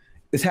Libya,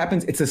 this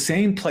happens. It's the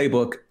same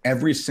playbook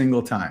every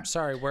single time.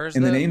 Sorry, where's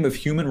in the name of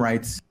human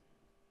rights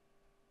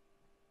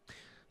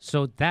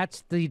So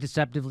that's the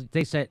deceptive.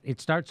 They said it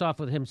starts off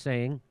with him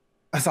saying,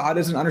 Assad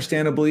is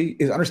understandably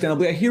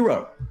a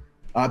hero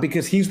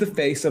because he's the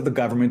face of the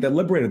government that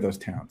liberated those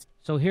towns.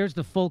 So here's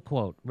the full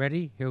quote.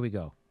 Ready? Here we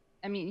go.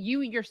 I mean,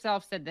 you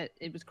yourself said that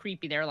it was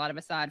creepy. There are a lot of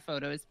Assad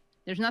photos.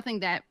 There's nothing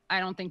that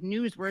I don't think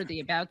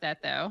newsworthy about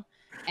that, though.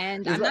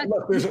 And I'm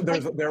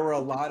not, there were a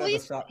lot of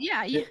Assad.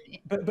 Yeah.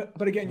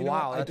 But again, you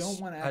wow, know, I don't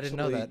want to actually. I didn't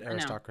know that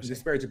aristocracy.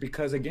 Disparage it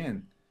because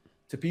again,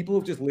 to people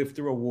who've just lived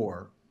through a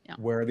war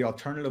where the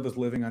alternative is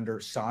living under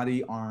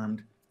Saudi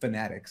armed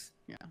fanatics.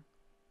 Yeah.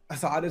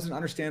 Assad is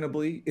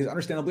understandably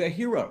a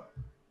hero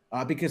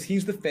because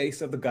he's the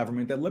face of the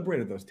government that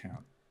liberated those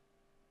towns.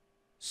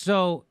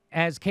 So,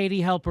 as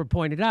Katie Helper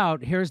pointed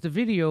out, here's the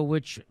video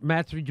which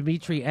Matthew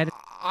Dimitri edited.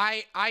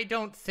 I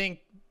don't think.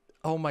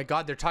 Oh my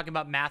God, they're talking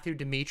about Matthew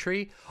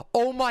Dimitri.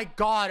 Oh my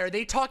God, are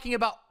they talking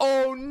about?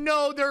 Oh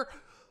no, they're.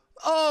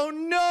 Oh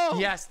no.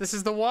 Yes, this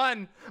is the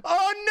one.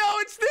 Oh no,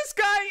 it's this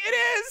guy. It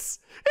is.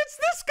 It's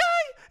this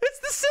guy. It's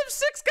the Civ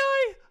 6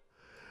 guy.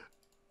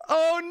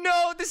 Oh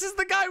no, this is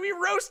the guy we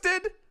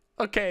roasted.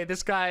 Okay,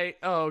 this guy.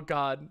 Oh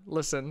God,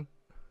 listen.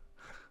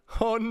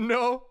 Oh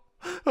no.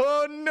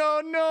 Oh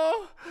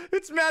no.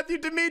 It's Matthew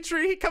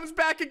Dimitri. He comes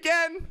back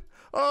again.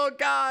 Oh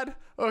God.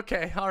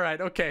 Okay. All right.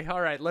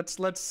 Let's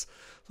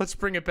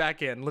bring it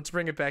back in. Let's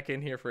bring it back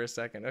in here for a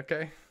second.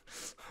 Okay.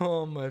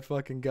 Oh my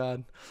fucking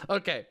God.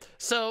 Okay.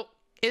 So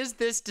is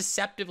this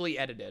deceptively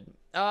edited?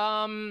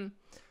 I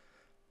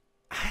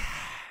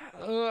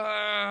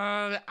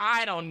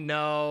don't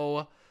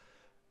know.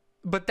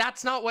 But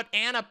that's not what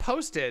Anna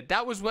posted.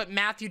 That was what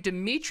Matthew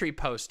Dimitri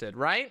posted,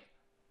 right?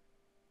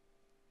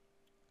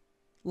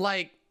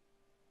 Like,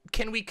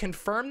 can we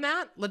confirm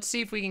that? Let's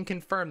see if we can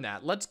confirm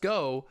that. Let's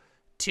go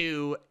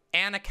to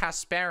Anna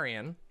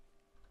Kasparian.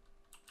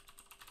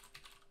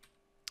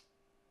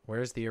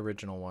 Where's the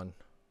original one?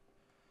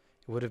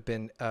 It would have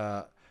been,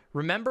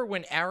 remember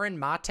when Aaron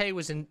Mate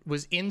was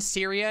in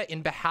Syria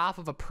in behalf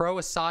of a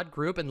pro-Assad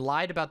group and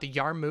lied about the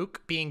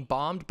Yarmouk being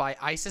bombed by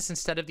ISIS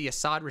instead of the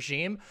Assad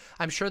regime?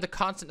 I'm sure the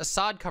constant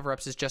Assad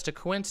cover-ups is just a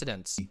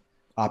coincidence.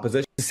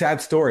 Opposition. It's a sad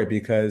story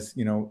because,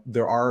 you know,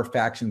 there are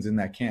factions in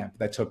that camp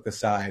that took the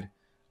side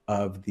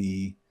of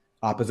the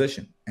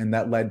opposition. And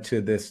that led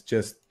to this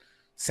just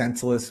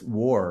senseless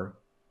war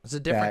it's a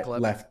different clip.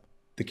 Left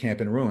the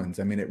camp in ruins.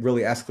 I mean, it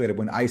really escalated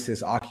when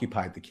ISIS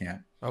occupied the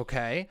camp.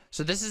 Okay,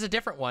 so this is a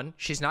different one.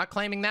 She's not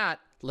claiming that.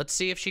 Let's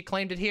see if she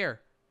claimed it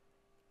here.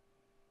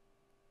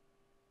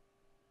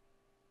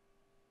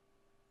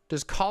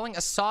 Does calling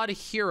Assad a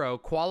hero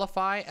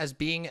qualify as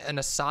being an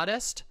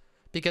Assadist?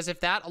 Because if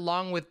that,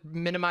 along with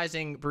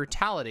minimizing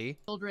brutality...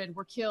 Children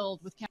were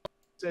killed with...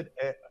 Said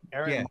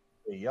Aaron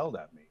yelled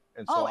at me.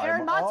 And so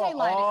Aaron Mate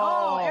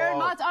lied. Aaron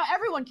Mate.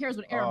 Everyone cares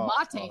what Aaron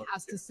Mate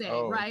has to say,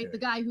 right? Okay. The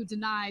guy who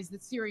denies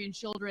that Syrian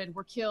children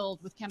were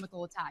killed with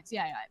chemical attacks.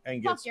 Yeah.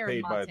 And gets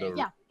paid by the...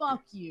 Yeah,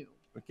 fuck you.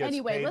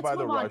 Anyway, let's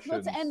move on.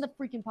 Let's end the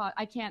freaking pod.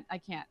 I can't.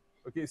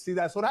 Okay, see,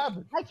 that's what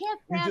happened. I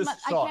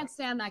can't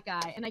stand that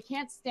guy. And I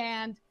can't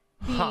stand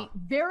the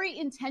very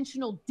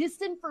intentional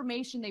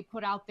disinformation they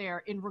put out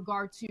there in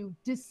regard to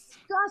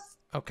disgust.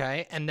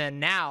 Okay, and then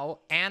now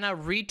Anna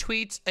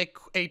retweets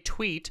a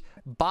tweet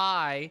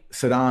by...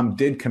 Saddam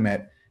did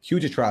commit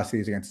huge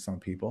atrocities against some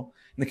people.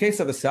 In the case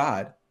of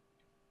Assad,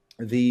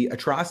 the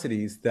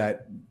atrocities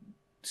that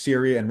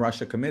Syria and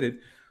Russia committed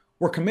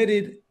were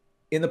committed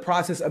in the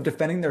process of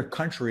defending their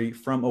country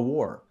from a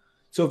war.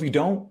 So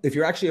if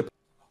you're actually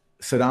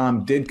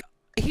Saddam did...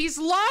 He's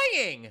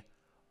lying!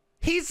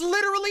 He's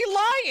literally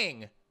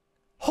lying!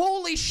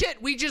 Holy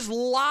shit, we just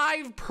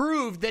live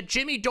proved that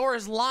Jimmy Dore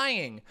is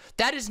lying.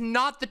 That is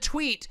not the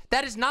tweet.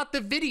 That is not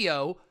the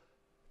video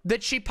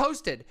that she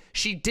posted.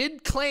 She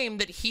did claim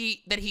that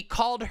he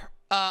called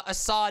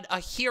Assad a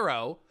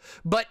hero,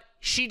 but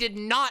she did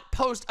not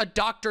post a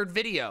doctored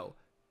video.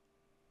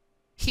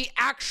 He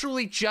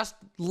actually just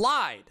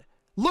lied.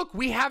 Look,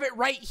 we have it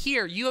right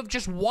here. You have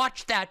just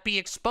watched that be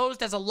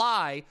exposed as a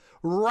lie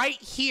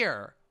right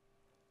here.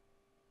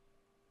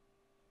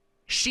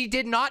 She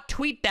did not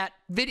tweet that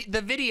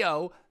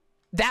video.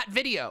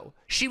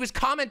 She was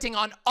commenting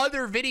on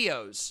other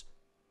videos.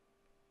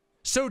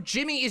 So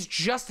Jimmy is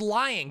just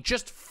lying,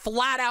 just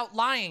flat out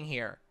lying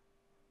here.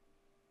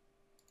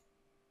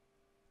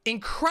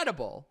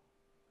 Incredible.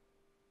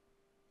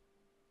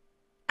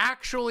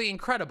 Actually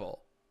incredible.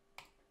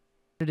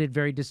 It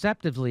very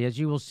deceptively. As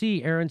you will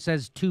see, Aaron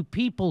says two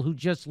people who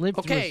just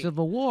lived through a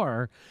civil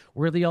war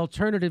where the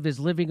alternative is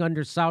living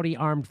under Saudi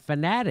armed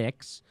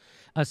fanatics.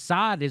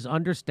 Assad is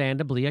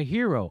understandably a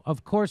hero.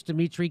 Of course,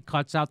 Dimitri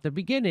cuts out the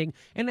beginning,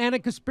 and Anna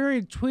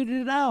Kasparian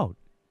tweeted it out.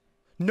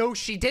 No,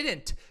 she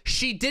didn't.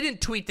 She didn't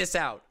tweet this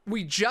out.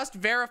 We just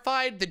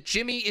verified that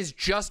Jimmy is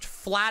just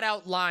flat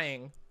out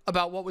lying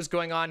about what was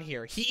going on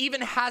here. He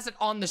even has it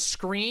on the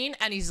screen,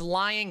 and he's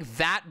lying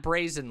that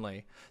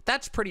brazenly.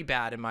 That's pretty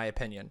bad, in my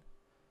opinion.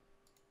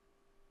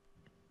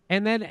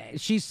 And then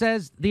she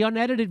says the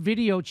unedited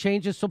video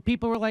changes. So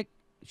people were like,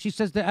 she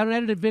says the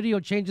unedited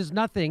video changes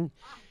nothing.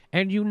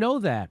 And you know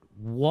that.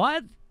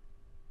 What?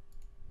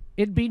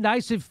 It'd be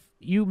nice if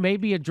you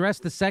maybe address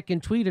the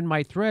second tweet in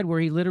my thread where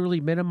he literally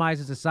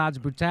minimizes Assad's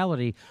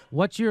brutality.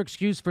 What's your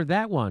excuse for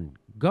that one?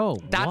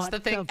 Go. That's the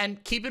thing.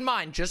 And keep in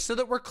mind, just so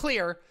that we're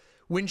clear,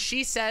 when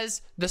she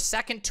says the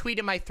second tweet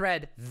in my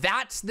thread,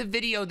 that's the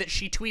video that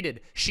she tweeted.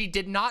 She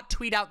did not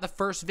tweet out the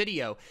first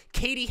video.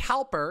 Katie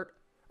Halper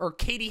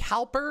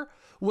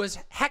was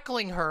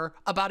heckling her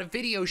about a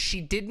video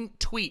she didn't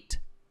tweet.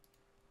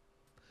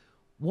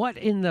 What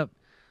in the...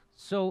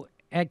 So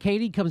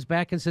Katie comes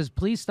back and says,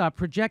 please stop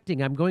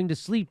projecting. I'm going to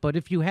sleep. But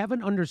if you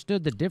haven't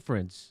understood the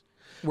difference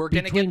we're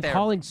gonna between get there.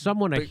 calling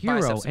someone a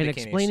hero and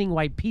explaining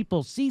why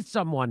people see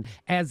someone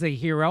as a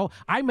hero,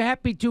 I'm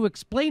happy to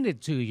explain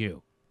it to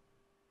you.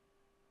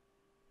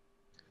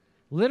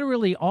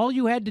 Literally, all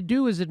you had to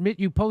do is admit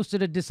you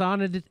posted a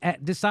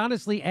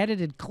dishonestly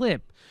edited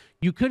clip.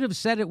 You could have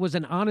said it was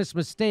an honest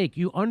mistake.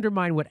 You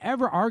undermine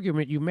whatever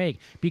argument you make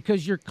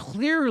because you're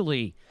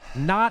clearly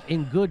not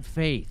in good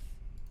faith.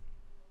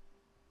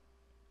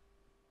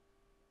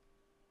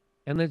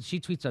 And then she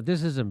tweets out,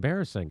 this is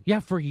embarrassing. Yeah,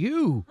 for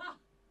you.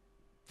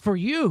 For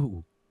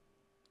you.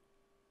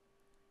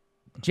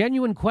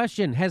 Genuine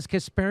question. Has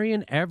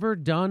Kasparian ever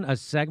done a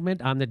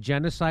segment on the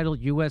genocidal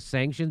U.S.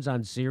 sanctions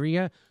on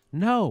Syria?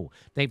 No.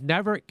 They've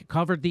never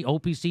covered the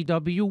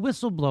OPCW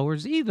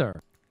whistleblowers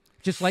either.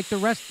 Just like the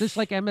rest, just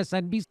like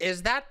MSNBC.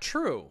 Is that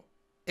true?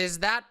 Is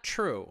that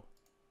true?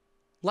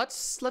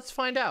 Let's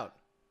find out.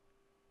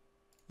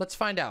 Let's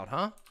find out,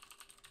 huh?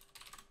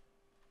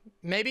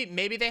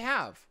 Maybe they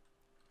have.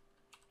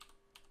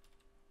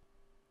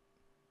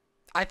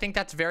 I think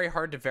that's very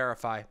hard to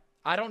verify.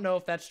 I don't know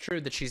if that's true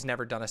that she's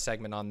never done a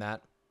segment on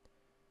that.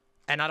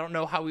 And I don't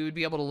know how we would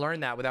be able to learn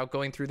that without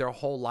going through their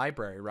whole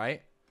library,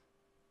 right?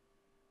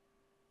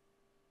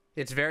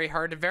 It's very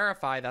hard to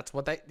verify. That's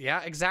what they...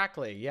 Yeah,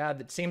 exactly. Yeah,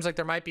 it seems like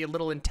there might be a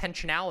little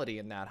intentionality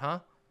in that, huh?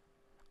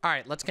 All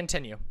right, let's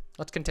continue.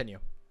 Let's continue.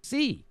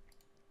 See.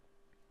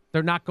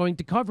 They're not going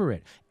to cover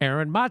it.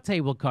 Aaron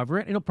Mate will cover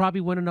it, and he'll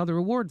probably win another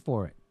award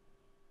for it.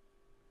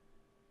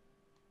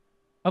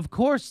 Of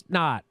course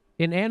not.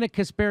 In Anna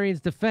Kasparian's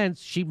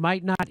defense, she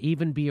might not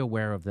even be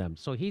aware of them.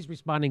 So he's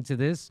responding to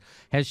this.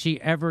 Has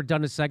she ever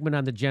done a segment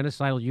on the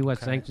genocidal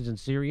U.S. sanctions in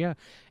Syria?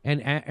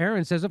 And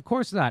Aaron says, of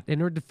course not. In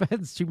her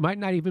defense, she might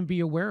not even be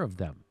aware of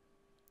them.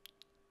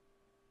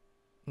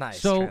 Nice.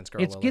 So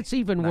it gets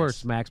even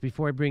worse, Max,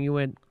 before I bring you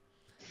in.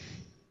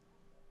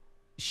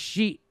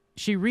 Anna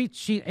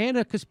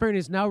Kasparian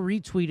is now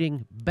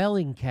retweeting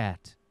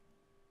Bellingcat.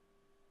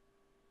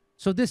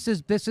 So this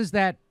is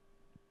that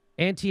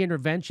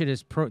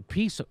anti-interventionist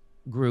peace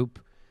group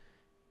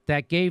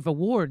that gave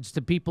awards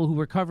to people who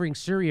were covering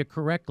Syria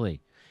correctly.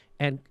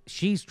 And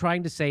she's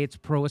trying to say it's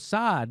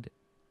pro-Assad.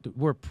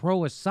 We're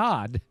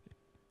pro-Assad,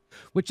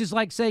 which is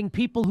like saying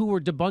people who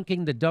were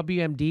debunking the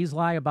WMD's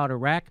lie about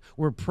Iraq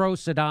were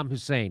pro-Saddam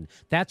Hussein.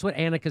 That's what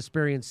Anna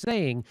Kasparian's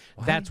saying.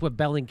 What? That's what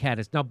Bellingcat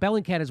is. Now,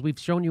 Bellingcat, as we've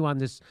shown you on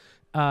this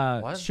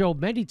show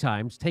many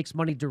times, takes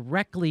money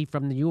directly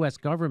from the U.S.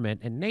 government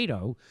and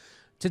NATO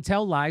to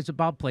tell lies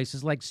about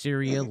places like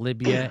Syria,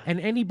 Libya, and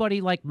anybody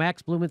like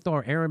Max Blumenthal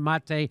or Aaron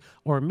Mate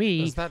or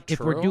me.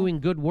 If we're doing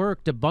good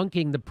work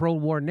debunking the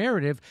pro-war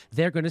narrative,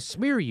 they're going to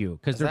smear you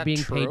because they're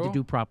being paid to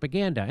do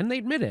propaganda. And they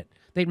admit it.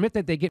 They admit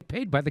that they get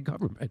paid by the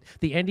government,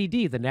 the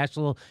NED, the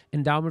National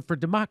Endowment for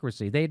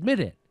Democracy. They admit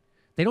it.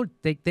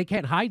 They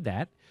can't hide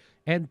that.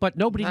 But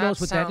nobody knows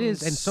what that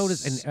is, and so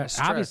does. And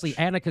obviously,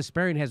 Anna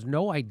Kasparian has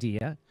no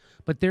idea.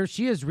 But there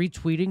she is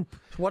retweeting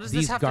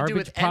these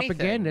garbage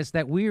propagandists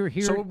that we're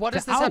here. So what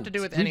does this have to do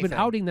with anything? We've been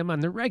outing them on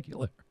the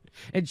regular,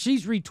 and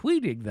she's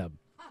retweeting them.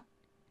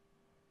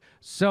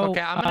 So okay,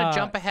 I'm going to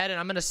jump ahead and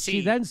I'm going to see.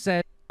 She then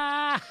said,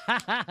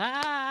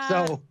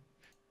 "So,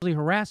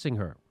 harassing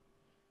her."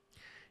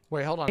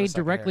 Wait, hold on a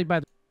second. Directly by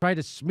try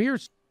to smear.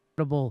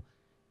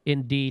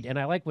 Indeed, and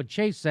I like what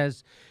Chase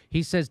says.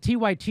 He says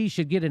TYT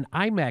should get an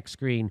IMAX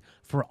screen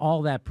for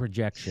all that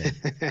projection.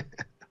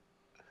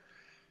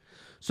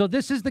 So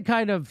this is the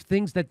kind of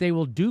things that they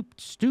will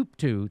stoop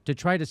to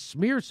try to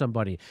smear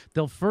somebody.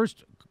 They'll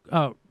first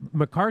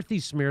McCarthy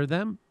smear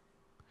them,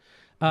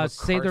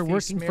 say they're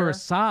working for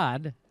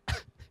Assad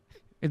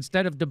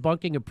instead of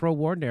debunking a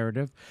pro-war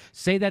narrative,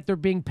 say that they're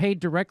being paid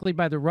directly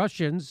by the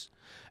Russians.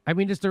 I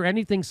mean, is there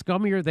anything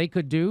scummier they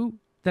could do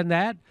than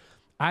that?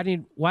 I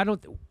mean, why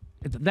don't...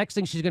 The next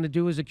thing she's going to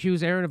do is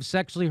accuse Aaron of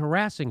sexually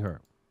harassing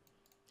her.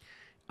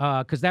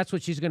 Because that's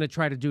what she's going to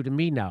try to do to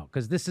me now.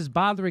 Because this is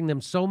bothering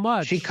them so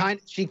much. She kind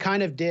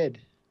of did.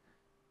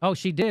 Oh,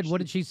 she did?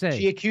 What did she say?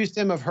 She accused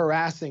him of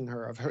harassing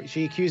her.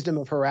 She accused him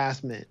of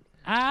harassment.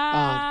 So,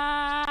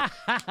 I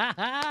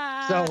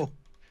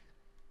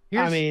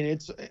mean,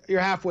 you're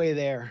halfway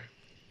there.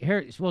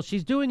 Well,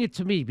 she's doing it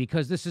to me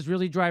because this is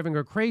really driving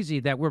her crazy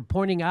that we're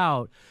pointing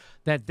out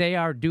that they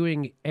are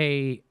doing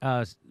a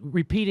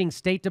repeating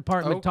State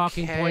Department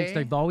talking points.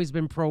 They've always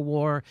been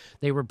pro-war.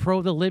 They were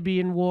pro the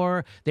Libyan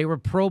war. They were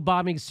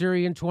pro-bombing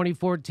Syria in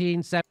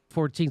 2014,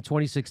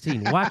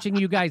 2016. Watching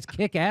you guys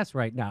kick ass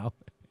right now.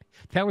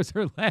 That was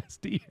her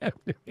last DM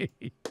to me.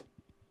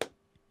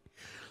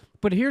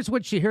 But here's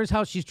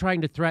how she's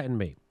trying to threaten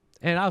me.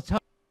 And I'll tell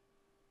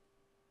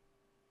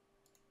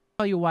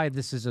tell you why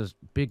this is a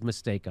big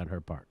mistake on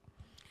her part.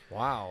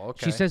 Wow,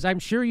 okay. She says, I'm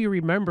sure you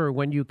remember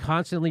when you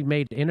constantly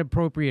made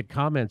inappropriate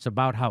comments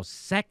about how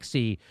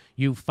sexy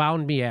you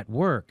found me at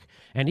work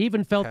and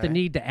even felt the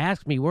need to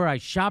ask me where I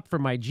shop for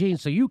my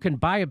jeans so you can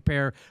buy a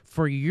pair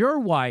for your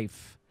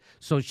wife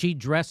so she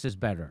dresses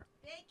better.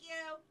 Thank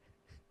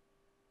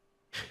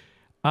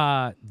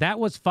you. That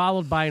was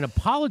followed by an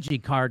apology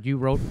card you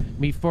wrote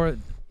me for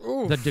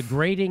the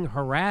degrading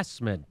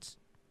harassment.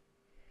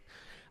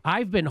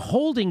 I've been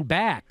holding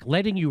back,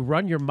 letting you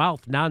run your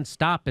mouth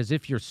nonstop as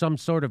if you're some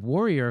sort of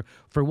warrior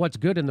for what's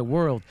good in the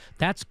world.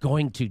 That's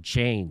going to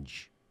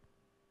change.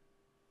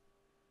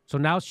 So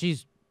now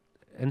she's,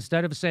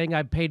 instead of saying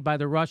I'm paid by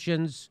the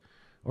Russians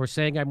or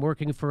saying I'm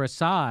working for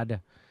Assad,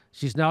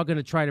 she's now going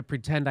to try to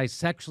pretend I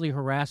sexually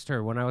harassed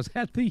her when I was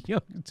at the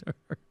Young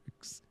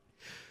Turks.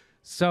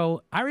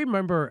 So I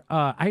remember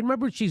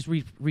she's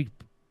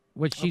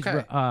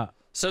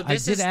So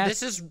this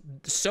is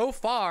so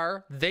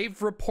far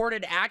they've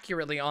reported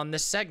accurately on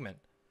this segment,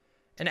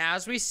 and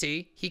as we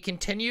see, he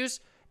continues.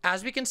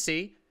 As we can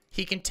see,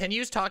 he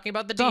continues talking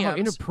about the DMs. How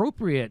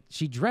inappropriate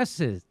she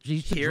dresses.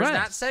 Here's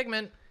that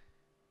segment,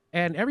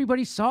 and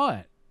everybody saw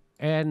it,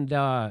 and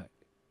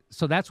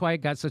so that's why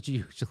it got such a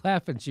huge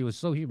laugh, and she was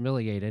so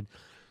humiliated.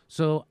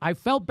 So I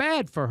felt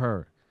bad for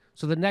her.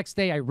 So the next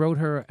day, I wrote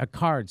her a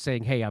card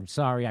saying, "Hey, I'm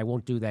sorry. I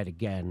won't do that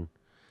again.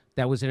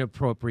 That was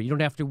inappropriate. You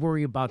don't have to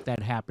worry about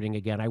that happening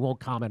again. I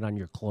won't comment on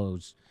your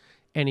clothes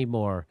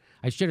anymore."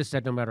 I should have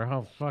said no matter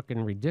how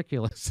fucking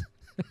ridiculous.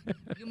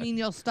 You mean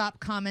you'll stop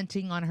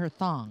commenting on her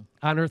thong?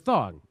 On her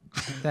thong,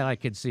 that I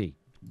could see.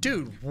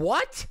 Dude,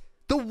 what?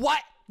 The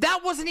what? That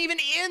wasn't even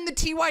in the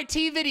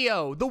TYT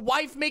video. The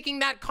wife making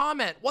that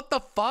comment. What the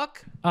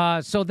fuck?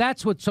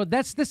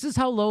 This is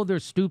how low they're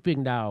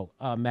stooping now,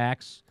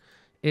 Max.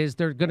 She's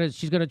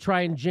gonna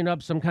try and gin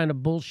up some kind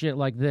of bullshit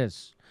like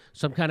this.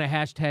 Some kind of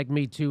hashtag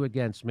Me Too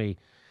against me.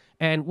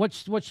 And what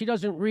she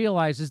doesn't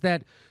realize is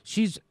that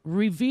she's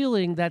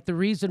revealing that the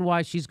reason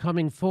why she's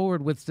coming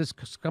forward with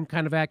some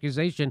kind of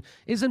accusation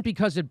isn't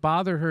because it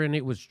bothered her and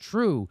it was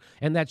true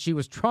and that she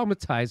was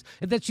traumatized,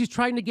 and that she's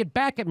trying to get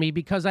back at me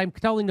because I'm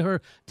telling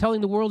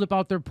the world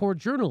about their poor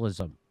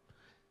journalism.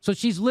 So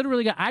she's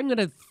literally, I'm going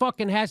to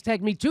fucking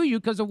hashtag Me Too you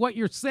because of what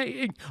you're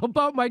saying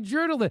about my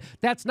journalism.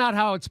 That's not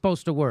how it's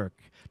supposed to work.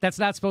 That's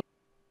not supposed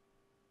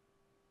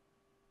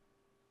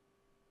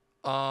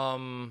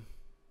to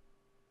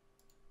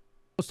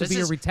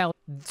be a retaliation.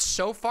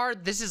 So far,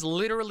 this is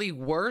literally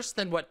worse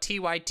than what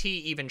TYT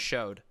even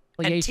showed.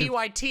 And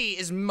TYT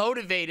is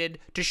motivated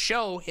to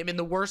show him in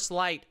the worst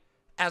light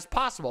as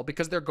possible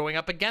because they're going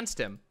up against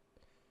him.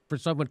 For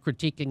someone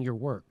critiquing your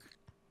work.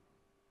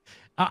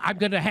 I'm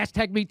going to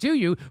hashtag Me Too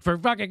you for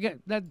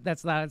fucking...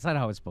 That's not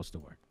how it's supposed to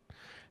work.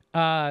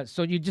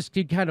 So you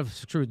kind of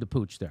screwed the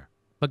pooch there.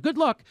 But good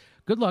luck.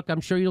 Good luck. I'm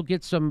sure you'll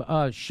get some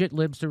shit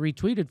libs to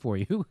retweet it for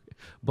you.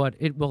 But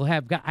it will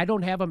have... I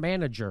don't have a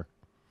manager.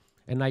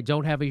 And I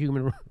don't have a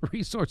human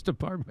resource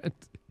department.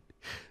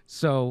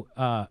 So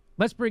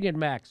let's bring in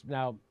Max.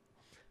 Now,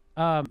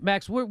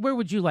 Max, where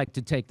would you like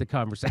to take the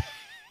conversation?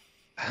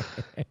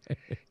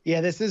 Yeah,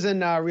 this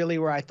isn't really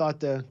where I thought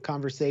the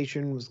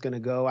conversation was going to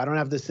go. I don't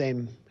have the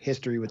same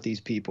history with these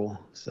people.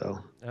 So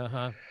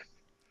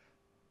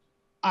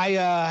I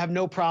have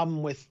no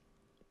problem with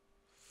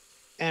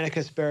Anna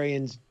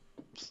Kasparian's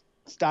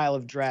style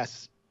of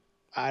dress.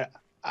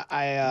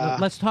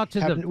 Let's talk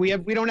to we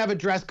don't have a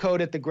dress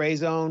code at the Gray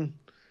Zone.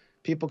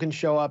 People can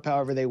show up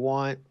however they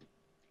want.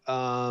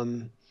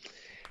 I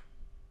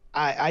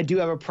do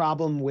have a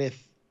problem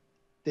with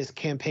this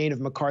campaign of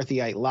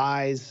McCarthyite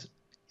lies,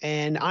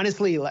 and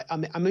honestly,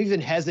 I'm even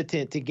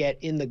hesitant to get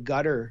in the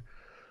gutter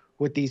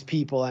with these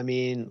people. I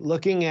mean,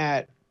 looking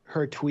at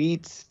her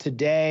tweets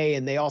today,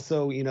 and they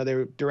also,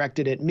 they're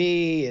directed at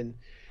me, and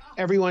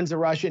everyone's a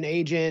Russian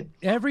agent.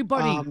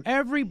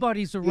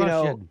 Everybody's a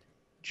Russian.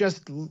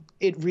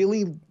 It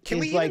really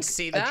is like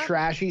a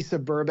trashy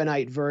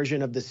suburbanite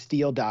version of the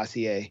Steele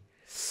dossier.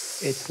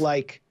 It's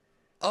like,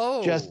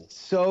 just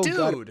so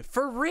dude,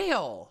 for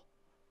real.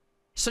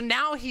 So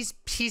now he's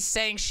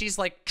saying she's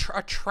like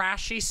a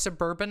trashy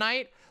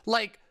suburbanite.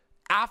 Like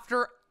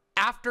after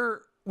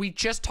we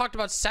just talked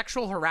about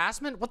sexual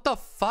harassment. What the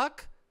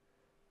fuck?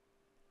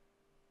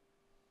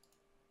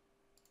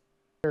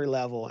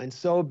 Level and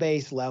so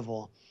base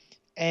level,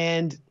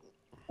 and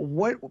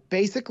what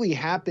basically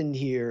happened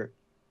here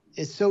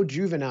is so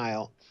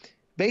juvenile.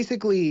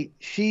 Basically,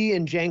 she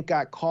and Cenk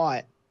got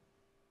caught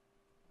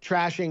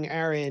trashing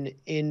Aaron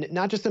in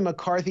not just a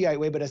McCarthyite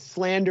way, but a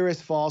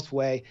slanderous, false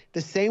way.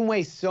 The same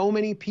way so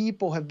many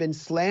people have been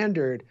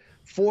slandered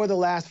for the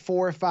last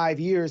 4 or 5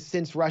 years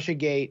since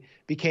Russiagate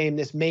became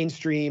this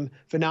mainstream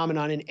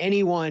phenomenon. And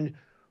anyone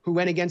who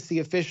went against the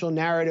official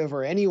narrative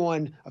or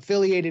anyone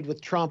affiliated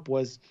with Trump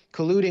was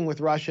colluding with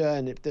Russia.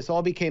 And if this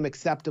all became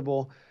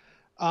acceptable,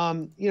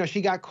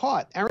 she got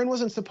caught. Aaron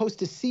wasn't supposed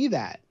to see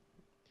that.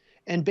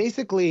 And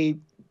basically,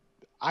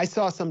 I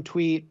saw some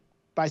tweet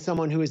by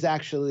someone who was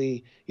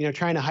actually,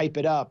 trying to hype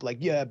it up, like,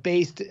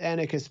 based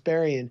Anna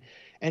Kasparian.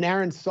 And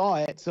Aaron saw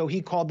it, so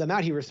he called them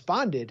out. He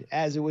responded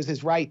as it was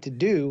his right to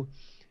do.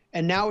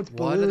 And now it's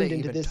ballooned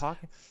into this.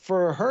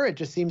 For her, it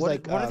just seems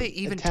like what are they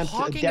even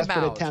talking a desperate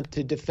about? attempt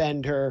to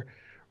defend her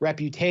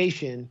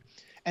reputation.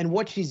 And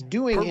what she's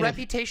doing. Her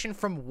reputation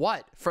from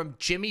what? From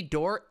Jimmy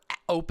Dore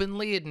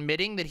openly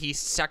admitting that he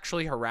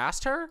sexually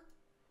harassed her?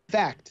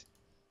 Fact,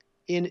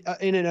 in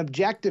an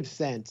objective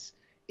sense,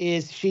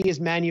 is she is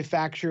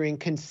manufacturing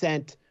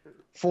consent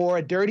for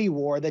a dirty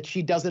war that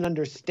she doesn't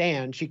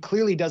understand. She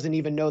clearly doesn't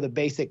even know the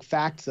basic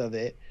facts of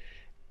it.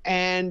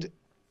 And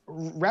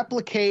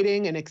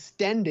replicating and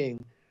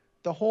extending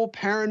the whole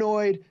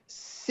paranoid,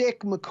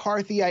 sick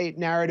McCarthyite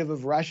narrative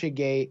of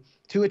Russiagate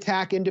to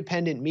attack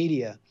independent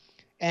media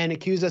and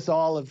accuse us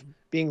all of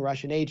being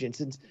Russian agents.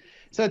 And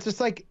so it's just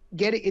like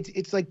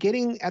it's like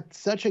getting at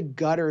such a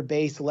gutter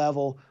base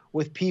level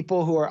with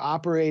people who are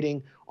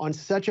operating on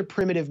such a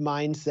primitive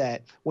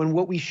mindset, when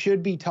what we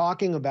should be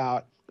talking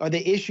about are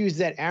the issues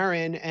that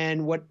Aaron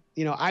and what,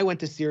 I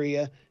went to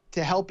Syria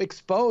to help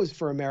expose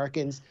for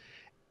Americans,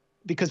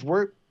 because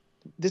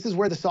this is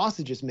where the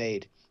sausage is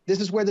made.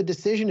 This is where the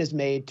decision is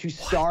made to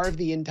starve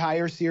the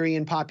entire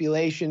Syrian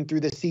population through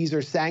the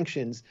Caesar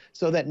sanctions,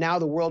 so that now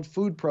the World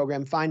Food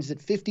Program finds that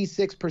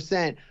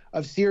 56%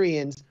 of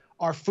Syrians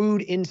are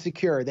food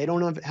insecure. They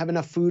don't have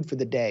enough food for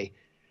the day.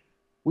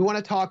 We want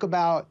to talk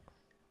about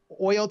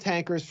oil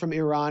tankers from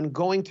Iran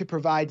going to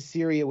provide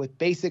Syria with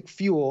basic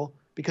fuel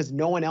because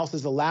no one else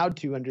is allowed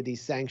to under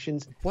these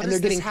sanctions, and they're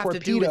getting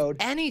torpedoed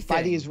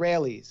by the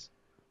Israelis.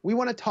 We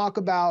want to talk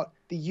about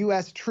the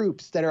U.S.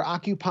 troops that are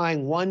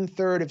occupying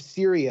 1/3 of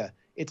Syria,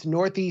 its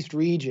northeast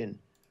region,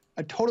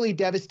 a totally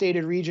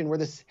devastated region where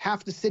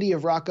half the city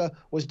of Raqqa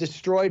was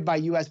destroyed by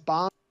U.S.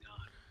 bombs.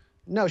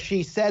 No,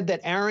 she said that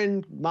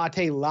Aaron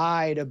Mate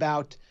lied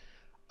about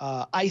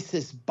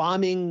ISIS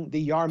bombing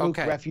the Yarmouk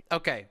refuge.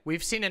 Okay,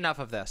 we've seen enough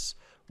of this.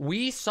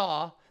 We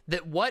saw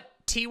that what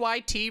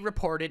TYT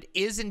reported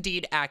is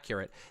indeed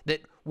accurate,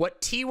 that what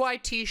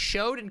TYT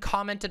showed and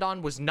commented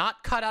on was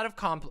not cut out of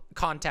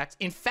context.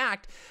 In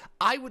fact,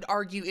 I would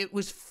argue it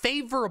was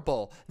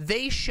favorable.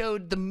 They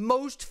showed the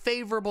most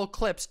favorable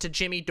clips to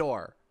Jimmy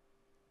Dore.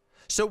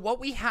 So what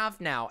we have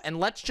now, and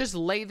let's just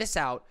lay this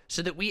out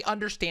so that we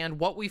understand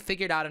what we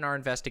figured out in our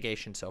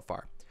investigation so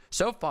far.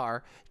 So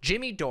far,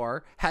 Jimmy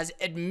Dore has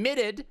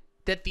admitted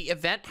that the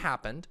event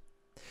happened.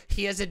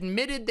 He has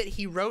admitted that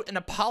he wrote an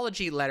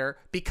apology letter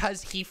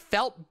because he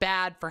felt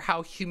bad for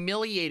how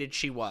humiliated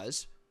she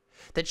was,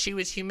 that she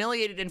was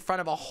humiliated in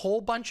front of a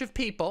whole bunch of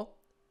people,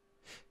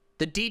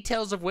 the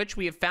details of which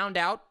we have found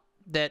out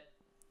that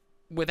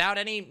without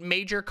any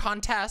major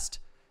contest,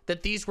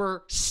 that these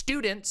were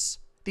students,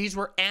 these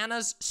were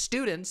Anna's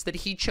students that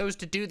he chose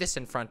to do this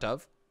in front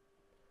of.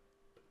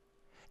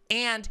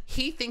 And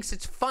he thinks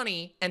it's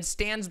funny and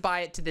stands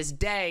by it to this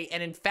day,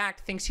 and in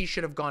fact thinks he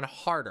should have gone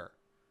harder.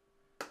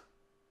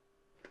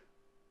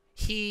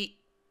 He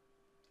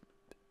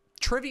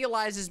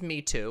trivializes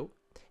Me Too,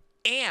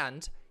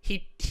 and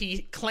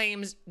he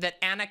claims that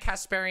Anna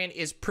Kasparian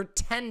is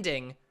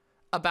pretending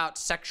about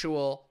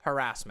sexual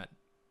harassment.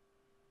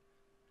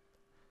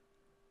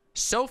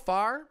 So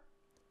far,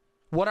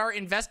 what our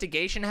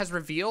investigation has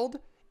revealed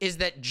is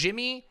that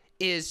Jimmy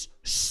is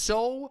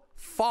so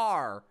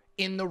far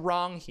in the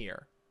wrong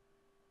here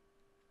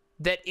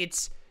that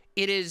it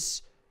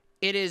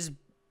is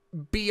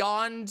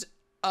beyond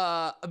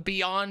a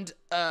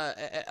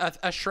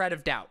shred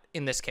of doubt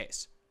in this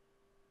case.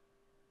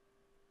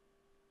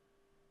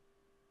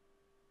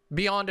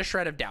 Beyond a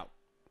shred of doubt.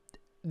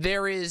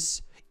 There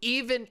is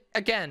even,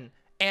 again,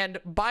 and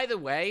by the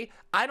way,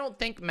 I don't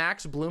think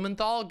Max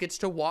Blumenthal gets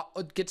to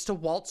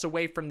waltz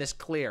away from this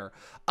clear.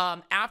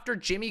 After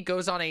Jimmy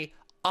goes on a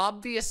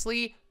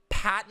obviously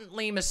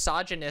patently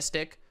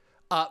misogynistic,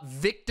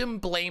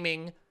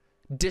 victim-blaming,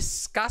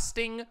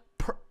 disgusting,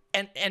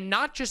 and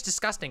not just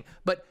disgusting,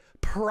 but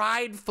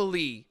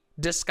pridefully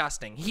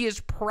disgusting. He is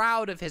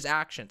proud of his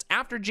actions.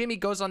 After Jimmy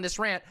goes on this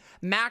rant,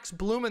 Max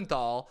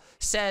Blumenthal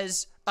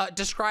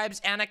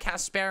describes Anna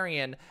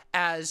Kasparian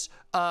as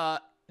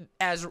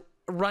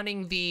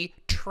running the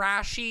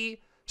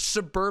trashy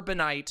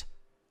suburbanite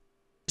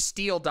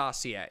Steele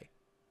dossier.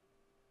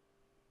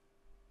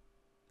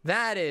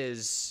 That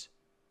is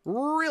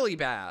really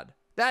bad.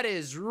 That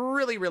is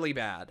really, really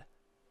bad.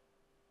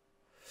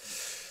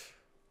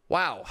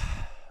 Wow.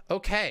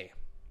 Okay.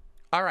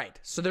 All right.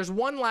 So there's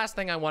one last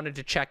thing I wanted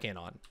to check in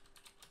on.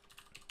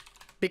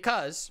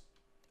 Because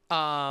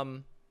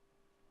I've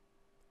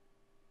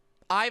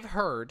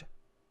heard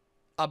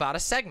about a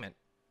segment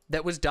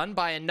that was done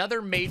by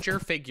another major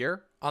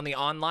figure on the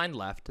online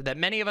left that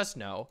many of us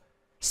know,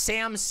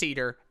 Sam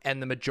Seder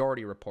and the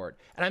Majority Report.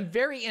 And I'm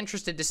very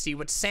interested to see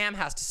what Sam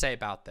has to say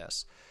about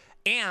this.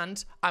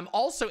 And I'm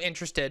also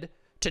interested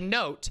to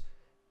note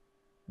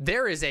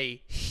there is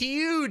a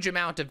huge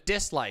amount of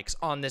dislikes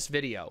on this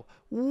video.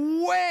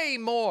 Way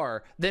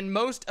more than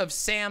most of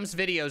Sam's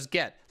videos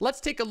get. Let's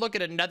take a look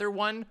at another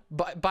one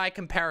by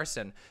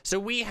comparison. So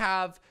we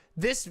have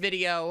this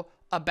video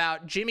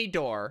about Jimmy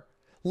Dore.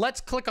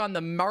 Let's click on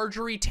the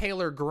Marjorie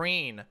Taylor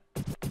Greene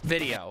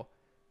video.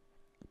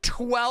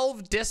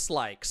 12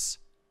 dislikes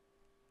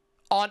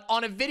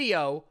on a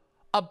video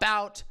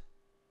about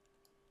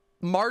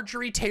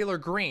Marjorie Taylor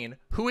Greene,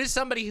 who is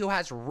somebody who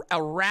has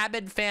a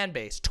rabid fan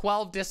base.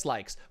 12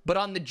 dislikes. But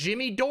on the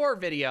Jimmy Dore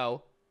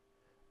video,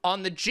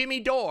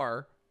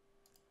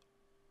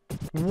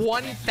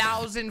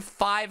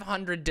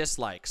 1,500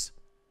 dislikes.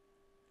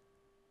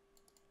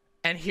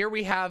 And here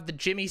we have the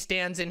Jimmy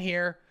stands in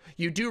here.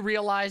 You do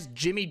realize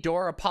Jimmy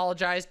Dore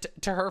apologized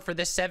to her for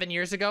this 7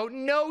 years ago?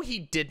 No, he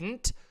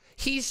didn't.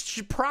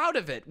 He's proud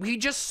of it. We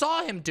just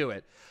saw him do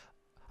it.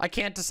 I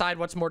can't decide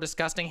what's more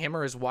disgusting, him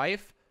or his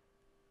wife.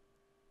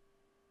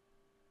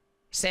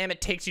 Sam,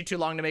 it takes you too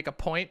long to make a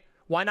point.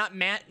 Why not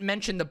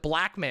mention the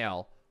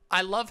blackmail?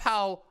 I love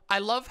how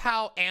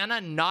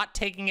Anna not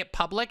taking it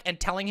public and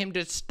telling him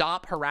to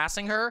stop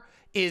harassing her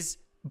is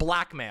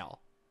blackmail.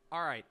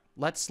 All right,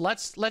 let's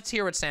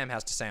hear what Sam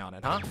has to say on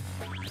it, huh?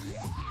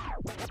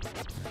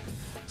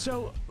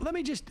 So let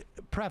me just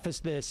preface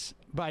this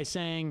by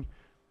saying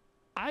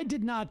I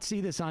did not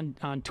see this on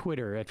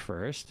Twitter at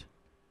first.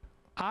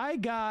 I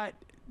got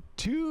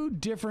 2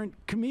 different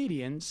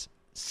comedians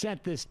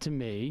sent this to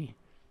me,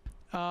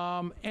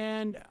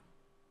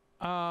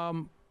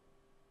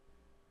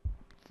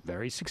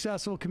 very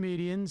successful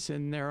comedians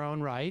in their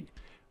own right,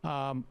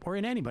 or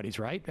in anybody's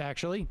right,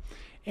 actually.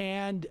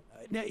 And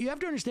now you have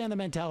to understand the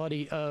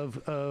mentality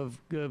of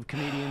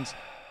comedians.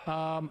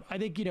 I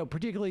think, you know,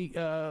 particularly.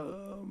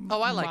 I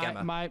like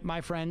Emma.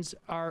 My friends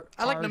are.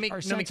 I like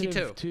are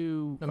sensitive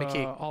to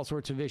all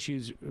sorts of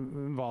issues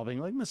involving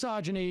like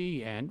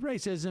misogyny and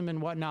racism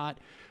and whatnot.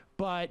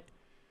 But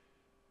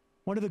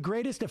one of the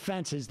greatest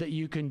offenses that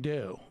you can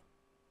do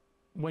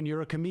when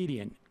you're a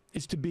comedian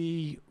is to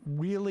be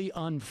really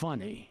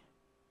unfunny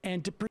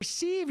and to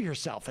perceive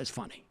yourself as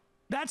funny.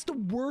 That's the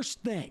worst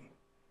thing.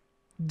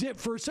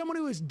 For someone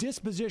who is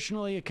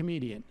dispositionally a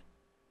comedian,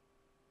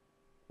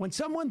 when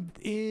someone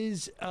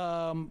is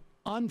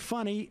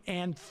unfunny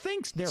and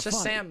thinks they're funny,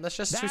 Sam. That's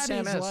just who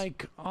Sam is.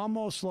 Like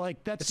almost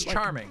like that's it's like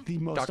charming. The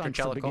most Dr.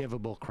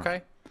 unforgivable crime.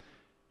 Okay.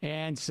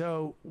 And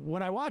so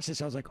when I watched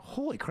this, I was like,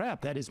 holy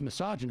crap, that is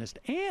misogynist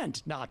and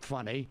not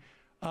funny.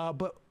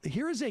 But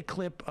here is a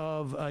clip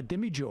of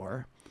Jimmy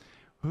Dore,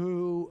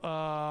 who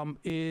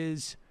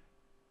this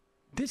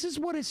is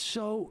what is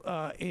so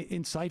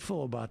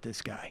insightful about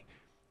this guy.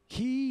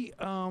 He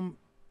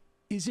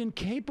is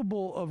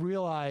incapable of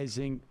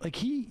realizing, like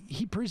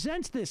he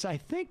presents this, I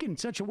think, in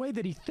such a way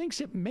that he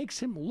thinks it makes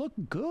him look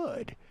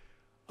good.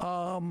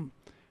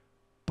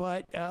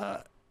 But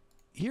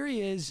here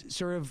he is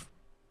sort of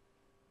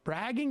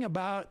bragging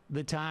about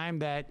the time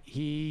that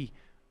he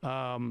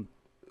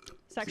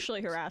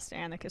sexually harassed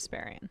Anna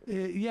Kasparian.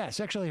 Yeah,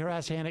 sexually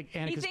harassed Anna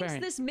Kasparian. He thinks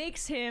this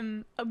makes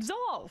him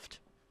absolved.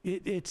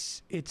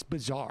 It's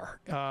bizarre.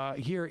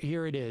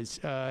 Here it is.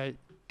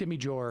 Jimmy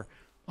Dore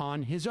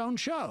on his own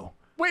show.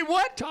 Wait,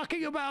 what?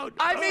 Talking about...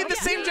 I made the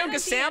same joke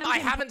as Sam. I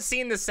haven't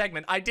seen this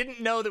segment. I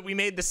didn't know that we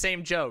made the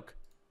same joke.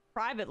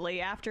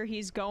 Privately, after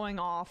he's going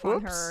off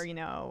on her, you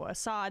know,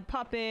 Assad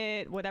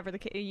puppet, whatever the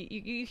case,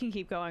 you can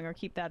keep going or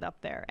keep that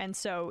up there. And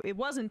so it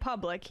wasn't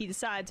public. He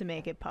decided to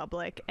make it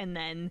public. And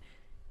then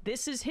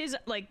this is his,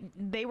 like,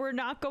 they were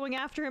not going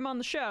after him on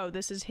the show.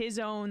 This is his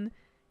own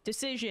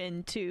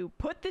decision to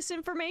put this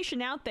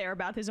information out there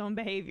about his own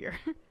behavior.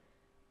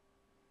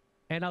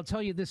 And I'll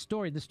tell you this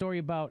story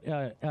about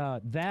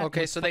that.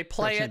 Okay, so they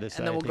play it, and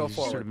then we'll go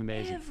forward. Sort of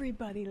amazing.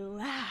 Everybody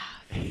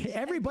laughed.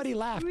 Everybody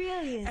laughed.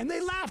 Brilliant. And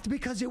they laughed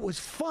because it was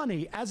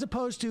funny, as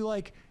opposed to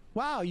like,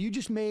 wow, you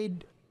just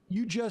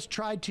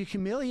tried to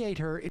humiliate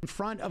her in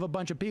front of a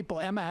bunch of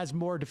people. Emma has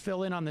more to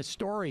fill in on this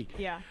story.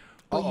 Yeah.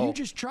 But you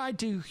just tried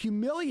to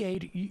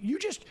humiliate. You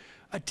just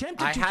attempted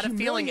to humiliate her. I had a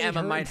feeling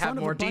Emma might have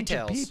more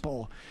details.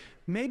 People.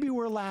 Maybe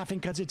we're laughing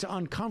because it's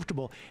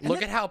uncomfortable.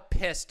 Look at how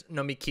pissed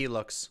Nomiki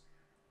looks.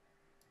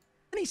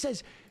 And he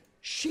says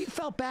she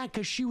felt bad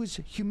because she was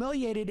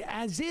humiliated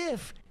as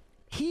if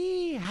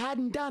he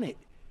hadn't done it.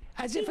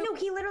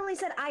 He literally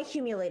said, I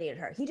humiliated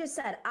her. He just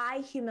said,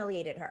 I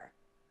humiliated her.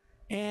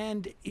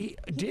 And he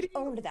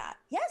owned that.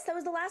 Yes, that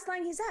was the last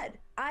line he said.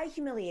 I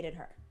humiliated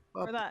her.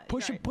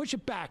 Push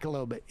it back a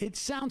little bit. It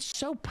sounds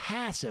so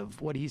passive,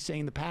 what he's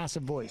saying, the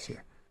passive voice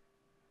here.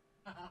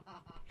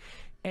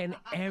 And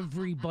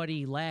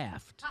everybody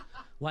laughed.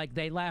 Like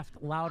they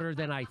laughed louder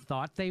than I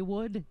thought they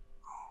would.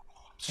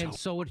 And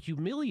so it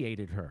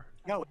humiliated her.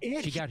 No,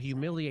 she got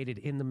humiliated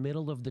in the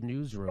middle of the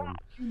newsroom.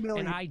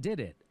 And I did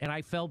it. And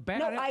I felt bad.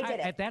 No, I did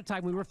it. At that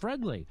time, we were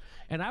friendly.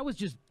 And I was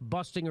just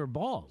busting her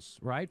balls,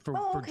 right?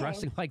 For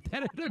dressing like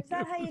that. Is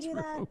that how you do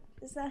that?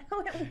 Is that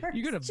how it works?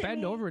 You're going to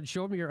bend over and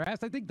show me your ass?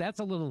 I think that's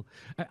a little...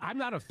 I'm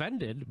not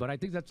offended, but I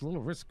think that's a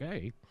little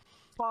risque.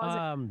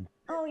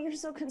 Oh, you're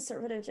so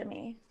conservative,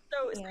 Jimmy.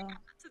 So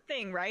that's the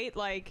thing, right?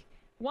 Like,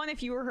 one,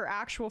 if you were her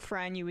actual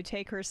friend, you would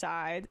take her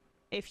side.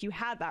 If you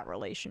had that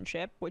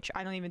relationship, which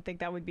I don't even think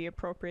that would be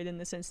appropriate in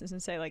this instance,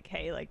 and say like,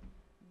 hey, like,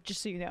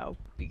 just so you know,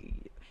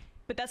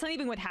 but that's not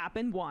even what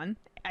happened. One,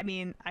 I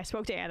mean, I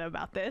spoke to Anna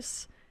about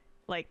this,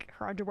 like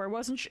her underwear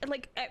wasn't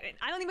like,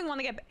 I don't even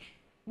want to get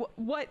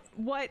what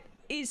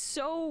is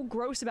so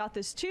gross about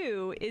this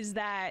too is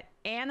that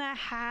Anna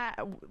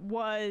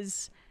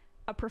was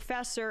a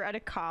professor at a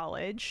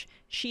college.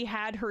 She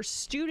had her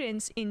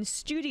students in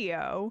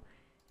studio.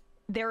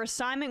 Their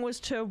assignment was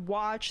to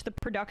watch the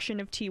production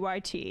of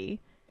TYT.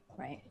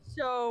 Right.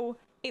 So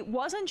it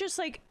wasn't just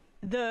like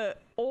the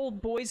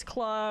old boys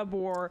club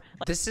or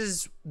like, this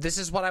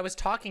is what I was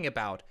talking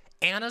about.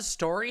 Anna's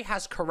story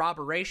has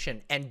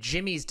corroboration and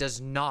Jimmy's does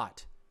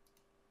not.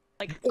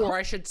 Like, or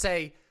I should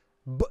say,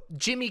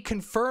 Jimmy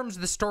confirms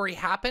the story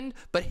happened,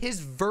 but his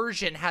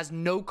version has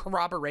no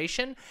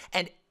corroboration,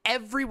 and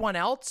everyone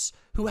else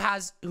who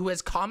has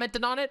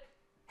commented on it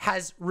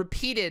has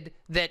repeated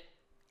that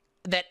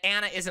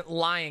Anna isn't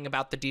lying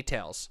about the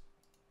details.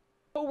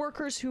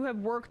 Co-workers who have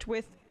worked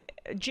with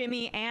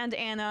Jimmy and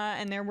Anna,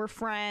 and there were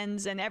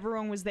friends, and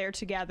everyone was there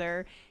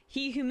together.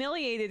 He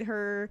humiliated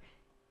her,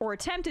 or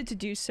attempted to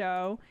do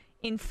so,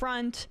 in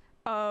front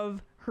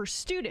of her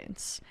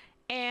students.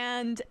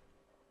 And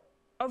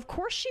of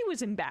course she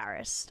was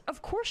embarrassed.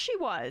 Of course she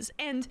was.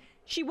 And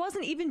she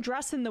wasn't even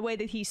dressed in the way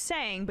that he's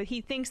saying, but he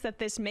thinks that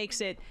this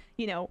makes it,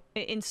 you know,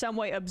 in some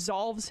way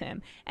absolves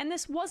him. And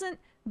this wasn't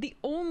the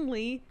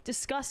only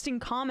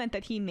disgusting comment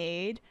that he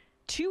made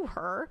to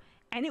her,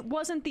 and it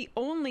wasn't the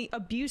only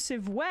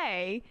abusive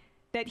way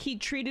that he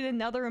treated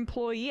another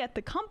employee at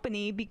the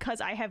company,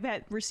 because I have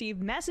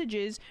received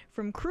messages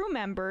from crew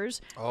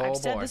members, I've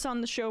said this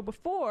on the show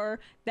before,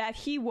 that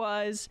he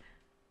was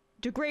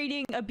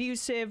degrading,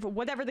 abusive,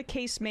 whatever the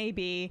case may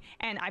be,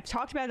 and I've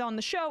talked about it on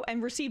the show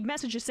and received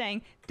messages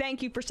saying,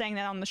 thank you for saying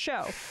that on the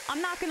show.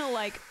 I'm not gonna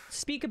like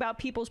speak about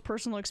people's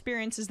personal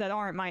experiences that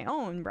aren't my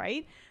own,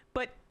 right?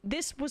 But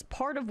this was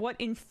part of what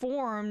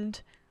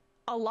informed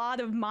a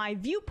lot of my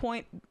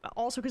viewpoint,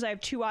 also because I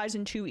have 2 eyes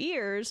and 2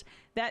 ears,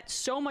 that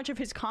so much of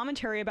his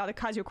commentary about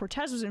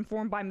Ocasio-Cortez was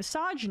informed by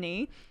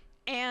misogyny,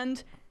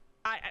 and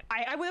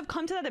I would have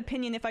come to that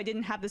opinion if I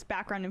didn't have this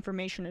background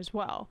information as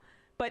well.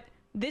 But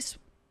this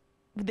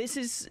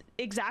is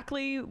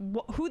exactly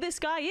who this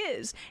guy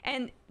is,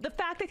 and the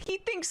fact that he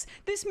thinks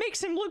this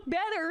makes him look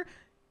better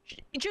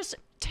just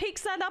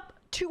takes that up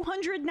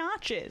 200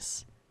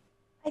 notches.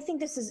 I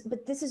think this is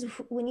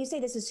when you say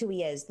this is who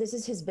he is, this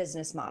is his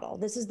business model.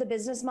 This is the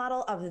business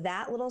model of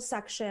that little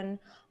section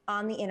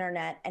on the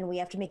internet, and we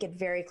have to make it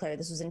very clear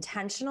this was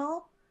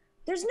intentional.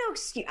 There's no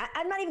excuse.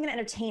 I'm not even going to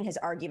entertain his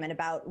argument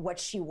about what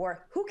she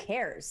wore. Who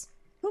cares?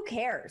 Who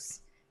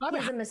cares?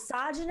 He's a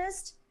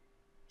misogynist.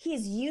 He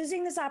is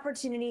using this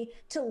opportunity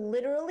to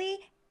literally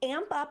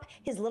amp up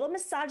his little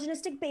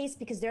misogynistic base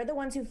because they're the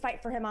ones who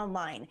fight for him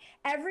online.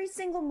 Every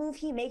single move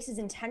he makes is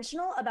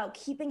intentional about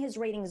keeping his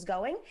ratings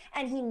going,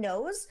 and he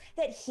knows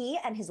that he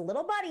and his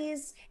little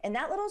buddies in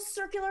that little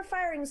circular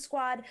firing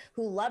squad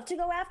who love to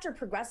go after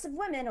progressive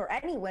women or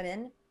any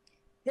women,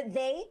 that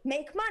they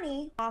make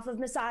money off of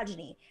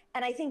misogyny.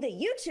 And I think that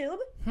YouTube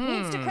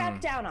needs to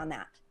crack down on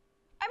that.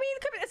 I mean,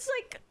 it's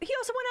like he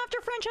also went after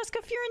Francesca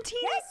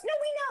Fiorentini. Yes, no,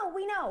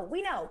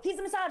 we know. He's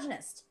a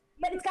misogynist,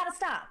 but it's got to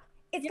stop.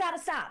 It's got to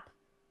stop.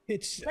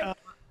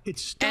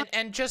 It's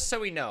and just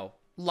so we know,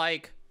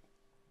 like,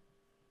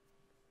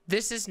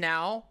 this is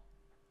now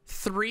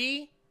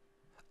 3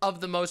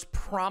 of the most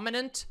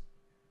prominent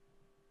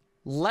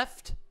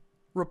left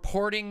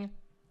reporting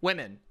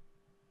women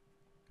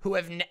who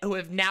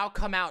have now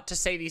come out to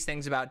say these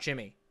things about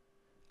Jimmy.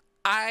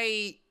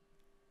 I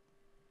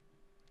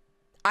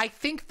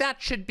think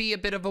that should be a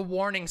bit of a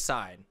warning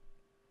sign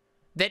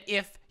that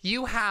if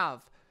you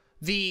have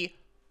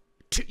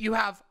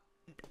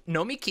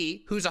Nomi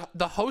Key, who's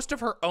the host of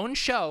her own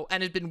show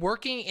and has been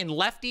working in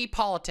lefty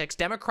politics,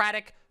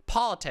 Democratic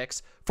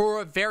politics,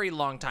 for a very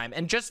long time.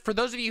 And just for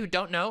those of you who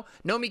don't know,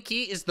 Nomi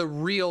Key is the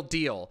real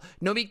deal.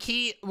 Nomi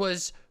Key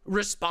was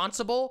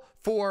responsible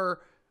for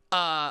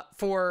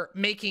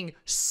making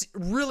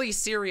really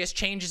serious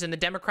changes in the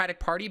Democratic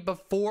Party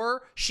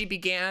before she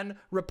began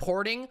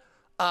reporting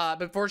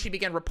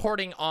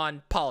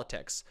on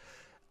politics.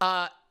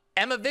 Emma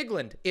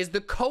Vigeland is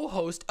the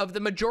co-host of the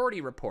Majority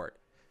Report.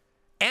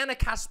 Anna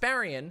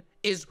Kasparian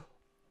is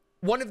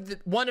one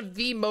of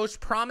the most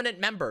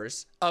prominent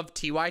members of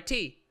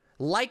TYT.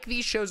 Like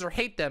these shows or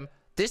hate them,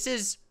 this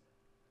is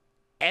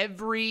not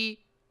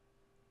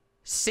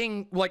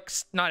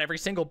every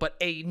single, but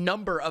a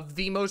number of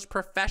the most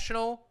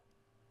professional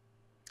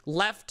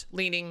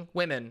left-leaning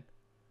women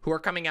who are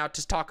coming out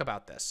to talk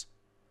about this.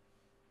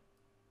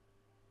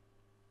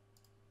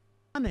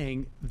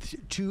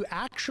 To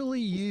actually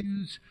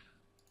use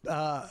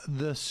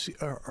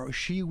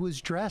she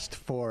was dressed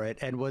for it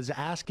and was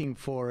asking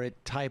for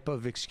it type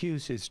of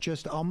excuse is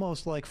just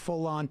almost like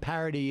full-on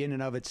parody in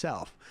and of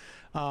itself.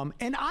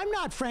 And I'm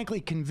not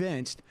frankly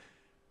convinced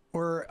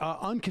or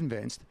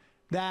unconvinced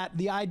that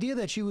the idea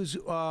that she was,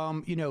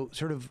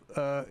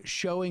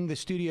 showing the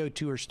studio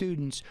to her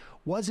students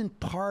wasn't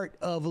part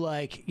of,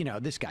 like,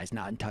 this guy's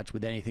not in touch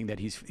with anything that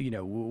he's,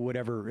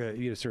 whatever,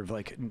 sort of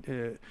like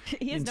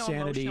he has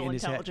insanity no in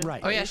his head.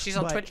 Right. Oh yeah, she's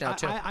on Twitch now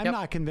too. I'm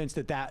not convinced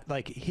that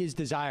like his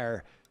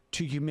desire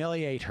to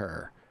humiliate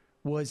her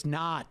was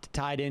not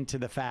tied into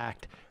the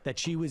fact that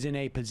she was in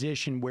a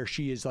position where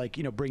she is like,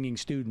 bringing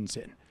students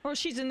in. Well,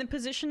 she's in the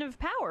position of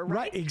power,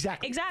 right?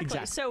 Exactly.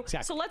 So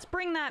let's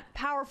bring that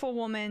powerful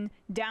woman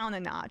down a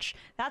notch.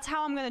 That's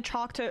how I'm going to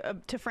talk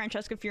to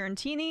Francesca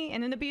Fiorentini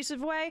in an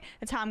abusive way.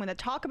 That's how I'm going to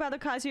talk about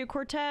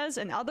Ocasio-Cortez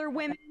and other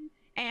women.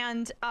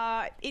 And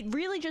it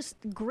really just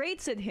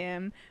grates at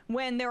him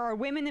when there are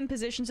women in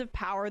positions of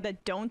power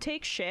that don't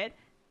take shit,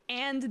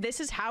 and this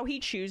is how he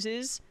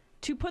chooses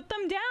to put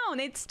them down.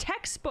 It's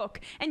textbook.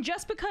 And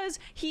just because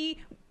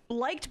he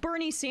liked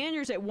Bernie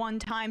Sanders at one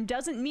time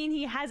doesn't mean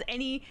he has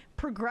any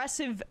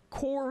progressive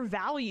core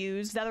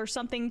values that are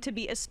something to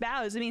be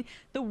espoused. I mean,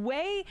 the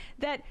way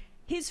that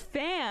his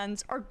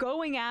fans are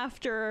going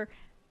after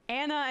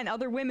Anna and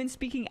other women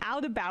speaking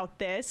out about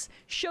this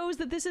shows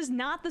that this is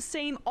not the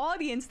same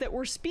audience that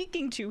we're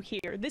speaking to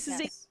here. This is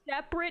a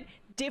separate,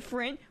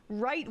 different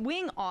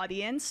right-wing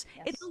audience.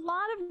 It's a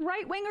lot of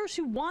right-wingers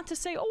who want to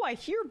say, oh, I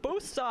hear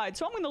both sides,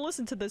 so I'm going to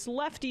listen to this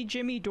lefty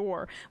Jimmy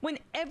Dore, when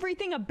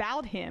everything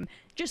about him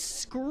just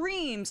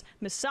screams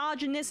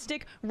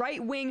misogynistic,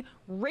 right-wing,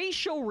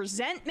 racial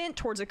resentment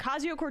towards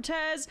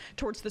Ocasio-Cortez,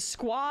 towards the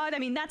squad. I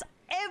mean, that's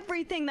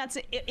everything that's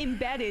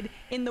embedded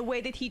in the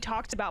way that he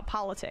talks about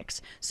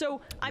politics.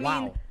 So, I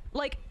mean,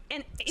 like,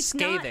 and it's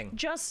scathing. Not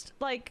just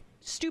like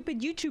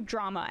stupid YouTube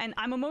drama, and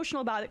I'm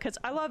emotional about it because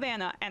I love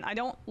Anna and I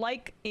don't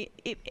like it,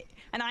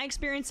 and I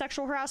experience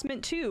sexual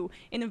harassment too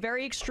in a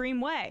very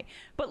extreme way.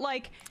 But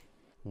like,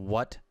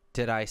 what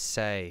did I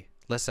say?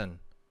 Listen,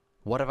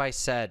 what have I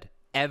said?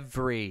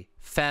 Every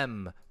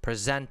femme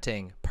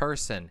presenting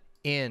person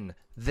in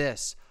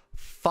this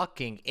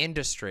fucking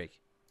industry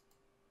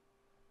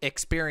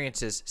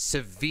experiences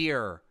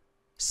severe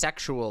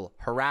sexual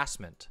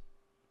harassment,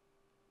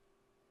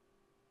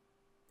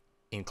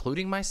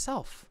 including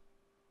myself.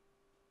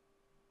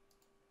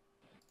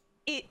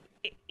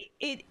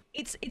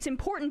 It's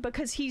important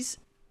because he's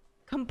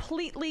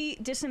completely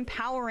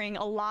disempowering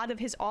a lot of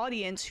his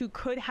audience who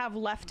could have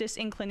leftist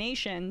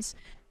inclinations,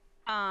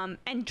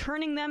 and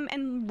turning them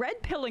and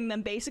red pilling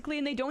them basically,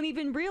 and they don't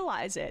even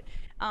realize it.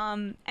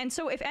 And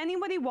so if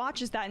anybody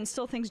watches that and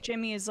still thinks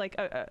Jimmy is like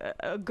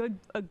a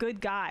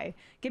good guy,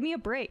 give me a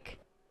break.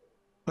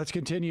 Let's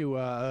continue.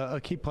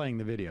 Keep playing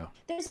the video.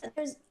 There's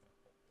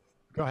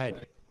Go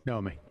ahead,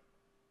 Naomi.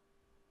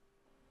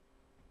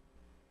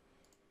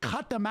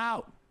 Cut them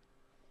out.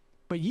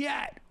 But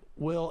yet,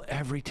 will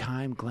every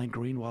time Glenn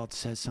Greenwald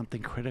says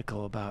something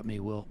critical about me,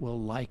 we'll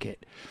like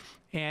it.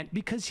 And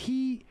because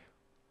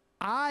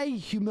I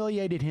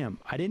humiliated him.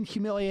 I didn't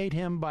humiliate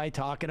him by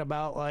talking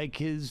about like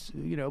his,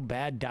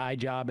 bad dye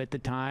job at the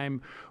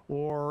time,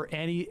 or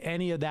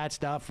any of that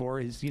stuff, or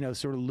his,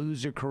 sort of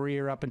loser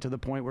career up until the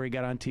point where he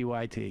got on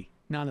TYT.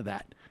 None of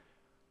that.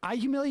 I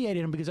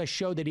humiliated him because I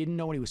showed that he didn't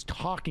know what he was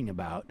talking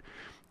about,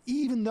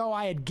 even though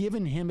I had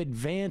given him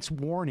advance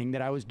warning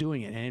that I was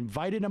doing it and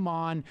invited him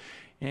on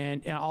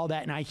and all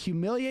that. And I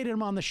humiliated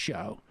him on the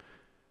show,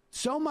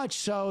 so much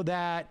so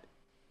that,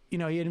 he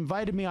had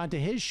invited me onto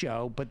his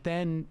show, but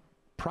then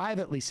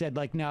privately said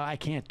like, no, I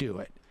can't do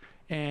it.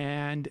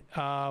 And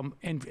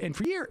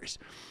for years.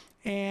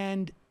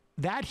 And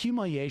that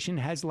humiliation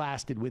has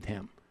lasted with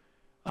him.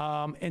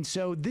 And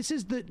so this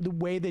is the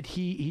way that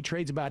he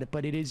trades about it,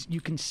 but it is,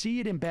 you can see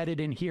it embedded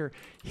in here,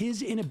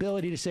 his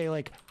inability to say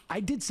like, I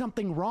did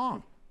something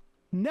wrong.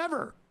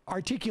 Never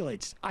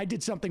articulates, I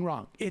did something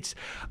wrong. It's,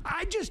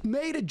 I just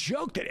made a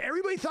joke that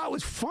everybody thought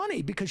was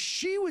funny because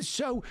she was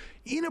so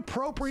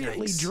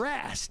inappropriately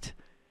dressed.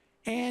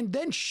 And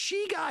then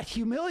she got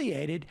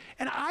humiliated,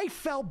 and I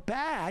felt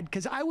bad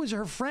because I was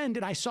her friend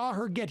and I saw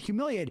her get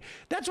humiliated.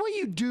 That's what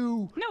you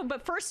do. No,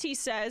 but first he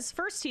says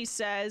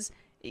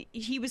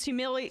she was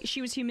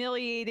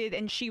humiliated,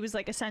 and she was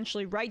like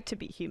essentially right to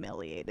be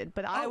humiliated.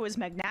 But I was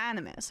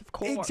magnanimous, of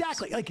course.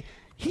 Exactly. Like,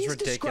 he's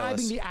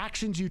describing the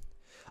actions you.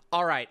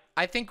 All right,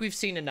 I think we've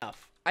seen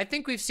enough. I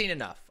think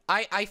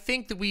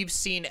that we've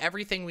seen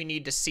everything we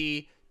need to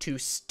see to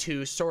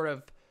sort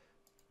of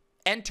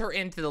enter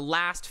into the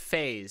last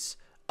phase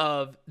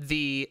of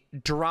the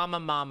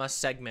DramaMama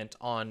segment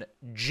on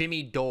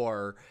Jimmy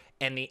Dore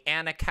and the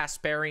Anna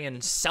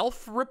Kasparian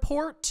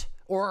self-report,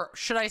 or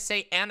should I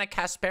say Anna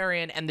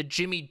Kasparian and the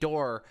Jimmy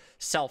Dore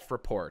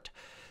self-report.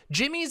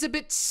 Jimmy's a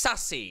bit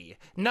sussy.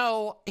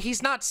 No,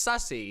 he's not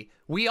sussy.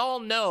 We all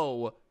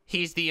know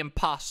he's the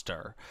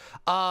imposter.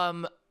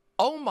 Oh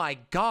my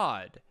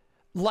God.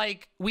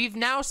 Like, we've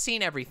now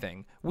seen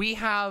everything. We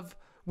have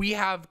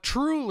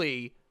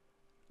truly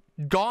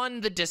gone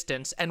the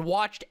distance and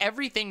watched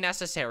everything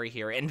necessary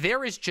here, and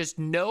there is just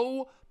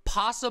no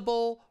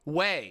possible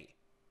way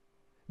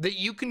that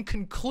you can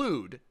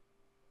conclude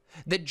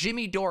that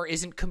Jimmy Dore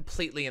isn't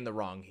completely in the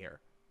wrong here.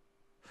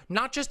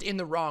 Not just in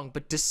the wrong,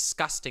 but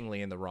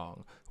disgustingly in the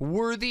wrong.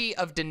 Worthy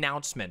of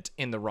denouncement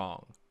in the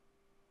wrong.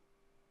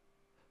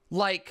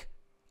 Like,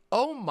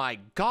 oh my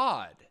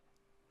God.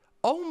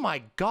 Oh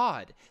my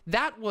God.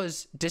 That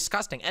was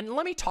disgusting. And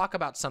let me talk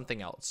about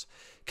something else.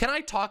 Can I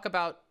talk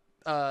about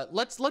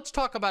let's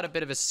talk about a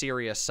bit of a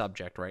serious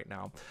subject right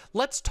now.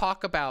 Let's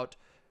talk about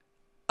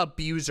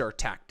abuser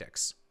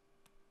tactics.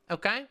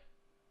 okay?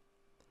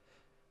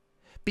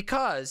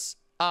 Because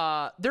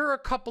there are a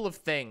couple of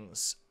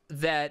things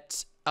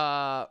that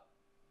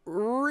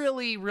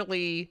really,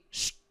 really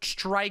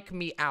strike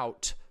me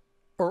out.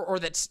 Or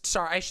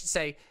I should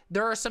say,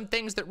 there are some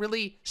things that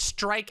really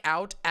strike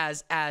out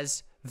as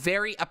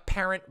very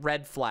apparent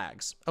red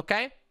flags,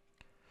 okay?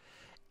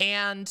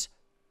 And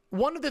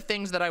one of the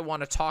things that I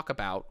want to talk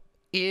about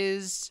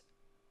is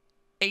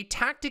a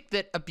tactic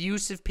that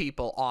abusive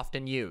people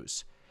often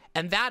use,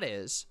 and that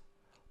is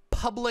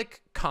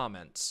public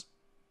comments,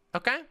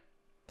 okay?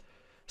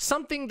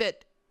 Something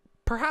that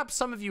perhaps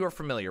some of you are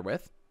familiar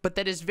with, but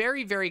that is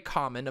very, very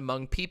common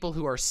among people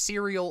who are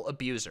serial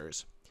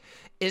abusers,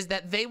 is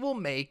that they will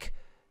make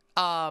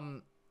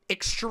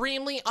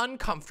extremely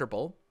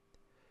uncomfortable,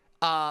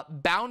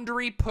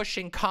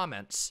 boundary-pushing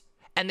comments,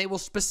 and they will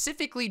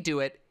specifically do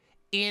it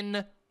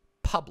in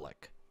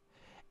public.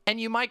 And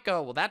you might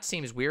go, well, that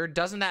seems weird.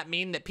 Doesn't that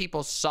mean that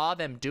people saw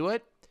them do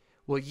it?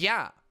 Well,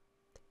 yeah.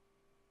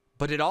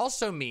 But it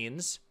also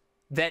means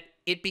that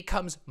it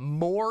becomes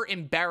more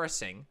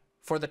embarrassing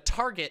for the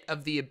target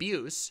of the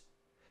abuse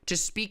to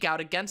speak out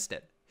against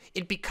it.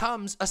 It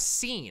becomes a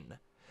scene.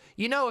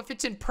 You know, if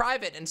it's in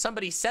private and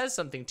somebody says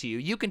something to you,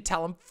 you can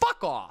tell them,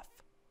 fuck off,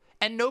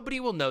 and nobody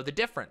will know the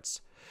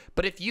difference.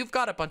 But if you've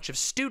got a bunch of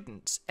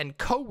students and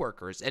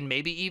coworkers and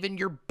maybe even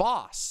your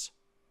boss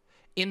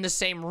in the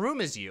same room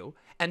as you,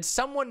 and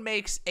someone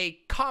makes a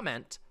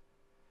comment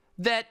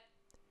that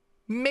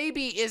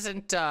maybe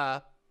isn't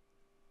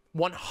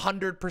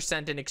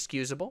 100%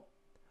 inexcusable,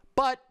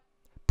 but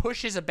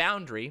pushes a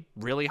boundary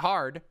really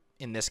hard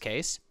in this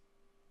case,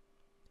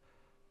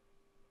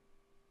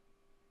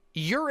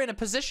 you're in a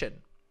position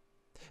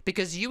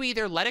because you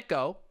either let it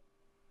go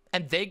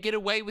and they get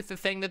away with the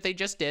thing that they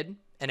just did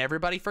and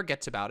everybody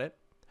forgets about it,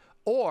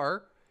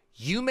 or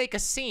you make a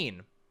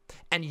scene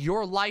and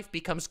your life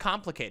becomes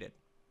complicated.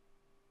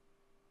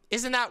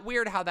 Isn't that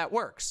weird how that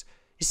works?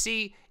 You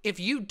see, if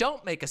you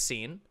don't make a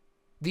scene,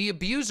 the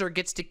abuser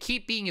gets to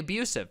keep being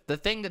abusive, the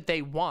thing that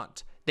they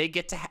want. They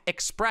get to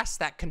express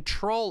that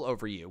control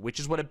over you, which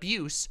is what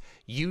abuse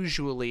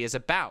usually is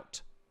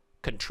about.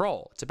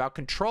 Control. It's about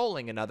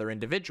controlling another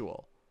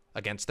individual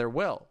against their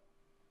will.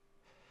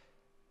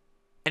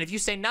 And if you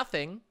say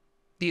nothing,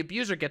 the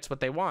abuser gets what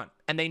they want.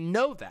 And they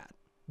know that.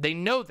 They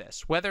know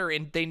this, whether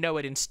they know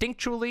it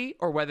instinctually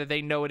or whether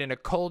they know it in a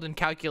cold and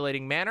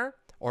calculating manner,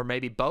 or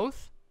maybe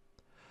both.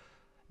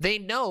 They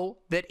know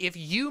that if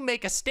you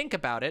make a stink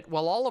about it,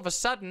 well, all of a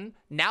sudden,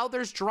 now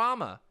there's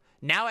drama.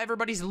 Now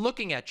everybody's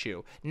looking at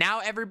you. Now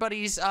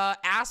everybody's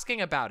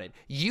asking about it.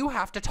 You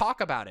have to talk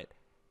about it.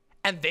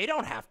 And they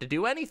don't have to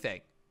do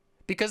anything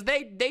because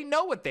they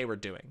know what they were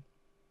doing.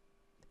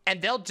 And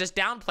they'll just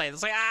downplay it.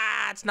 It's like,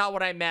 it's not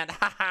what I meant.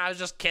 I was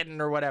just kidding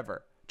or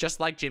whatever.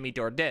 Just like Jimmy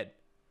Dore did.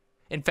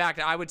 In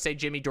fact, I would say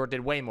Jimmy Dore did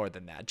way more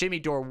than that.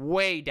 Jimmy Dore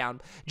way down.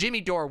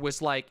 Jimmy Dore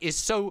was like,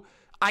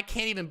 I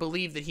can't even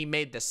believe that he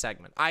made this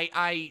segment.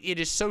 It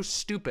is so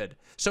stupid,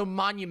 so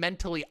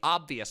monumentally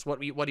obvious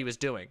what he was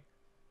doing.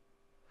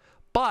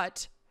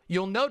 But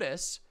you'll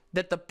notice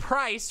that the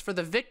price for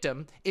the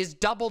victim is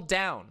doubled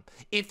down.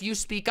 If you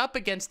speak up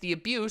against the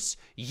abuse,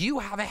 you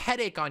have a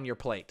headache on your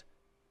plate.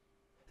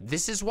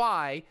 This is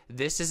why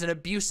this is an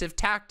abusive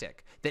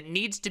tactic that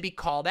needs to be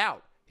called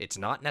out. It's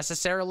not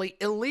necessarily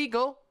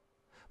illegal,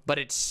 but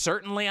it's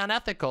certainly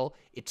unethical.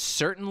 It's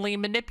certainly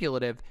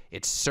manipulative.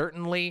 It's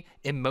certainly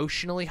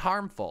emotionally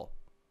harmful.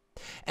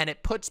 And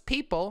it puts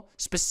people,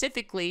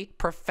 specifically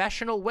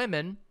professional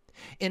women,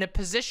 in a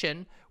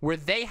position where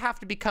they have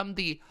to become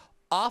the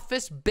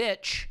office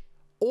bitch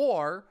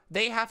or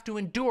they have to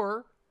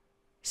endure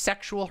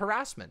sexual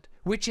harassment,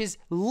 which is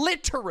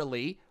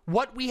literally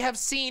what we have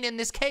seen in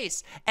this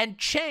case. And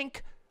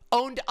Cenk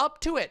owned up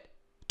to it,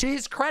 to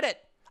his credit.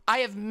 I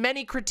have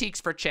many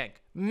critiques for Cenk,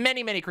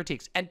 many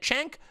critiques. And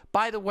Cenk,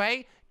 by the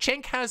way,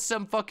 Cenk has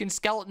some fucking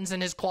skeletons in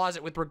his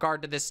closet with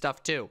regard to this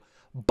stuff too.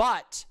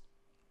 But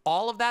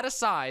all of that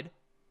aside,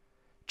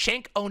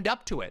 Cenk owned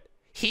up to it.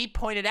 He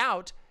pointed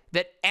out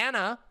that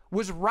Anna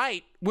was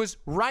right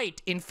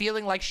in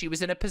feeling like she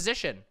was in a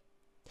position.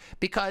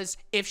 Because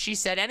if she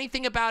said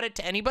anything about it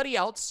to anybody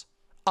else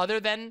other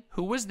than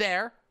who was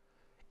there,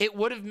 it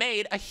would have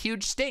made a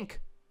huge stink.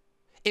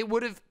 It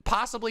would have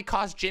possibly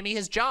cost Jimmy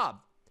his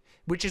job,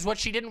 which is what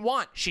she didn't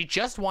want. She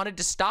just wanted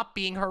to stop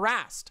being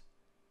harassed.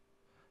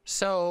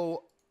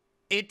 So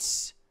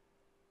it's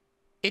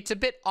a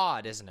bit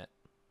odd, isn't it?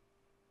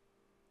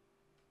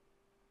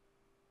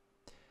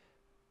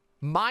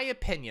 My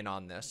opinion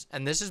on this,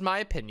 and this is my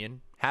opinion,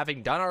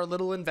 having done our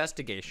little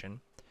investigation,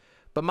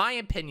 but my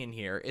opinion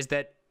here is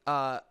that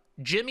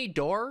Jimmy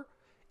Dore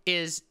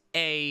is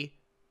a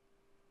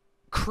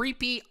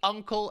creepy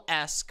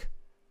uncle-esque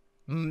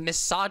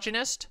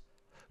misogynist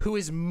who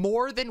is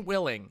more than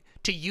willing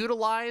to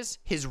utilize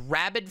his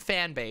rabid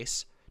fan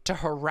base to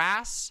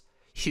harass,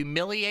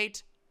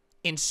 humiliate,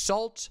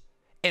 insult,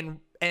 and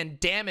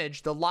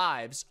damage the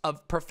lives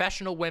of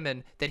professional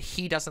women that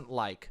he doesn't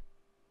like.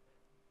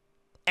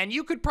 And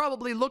you could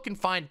probably look and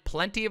find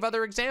plenty of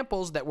other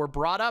examples that were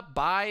brought up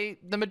by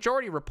the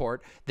Majority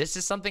Report. This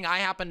is something I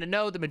happen to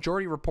know the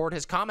Majority Report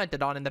has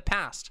commented on in the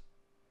past.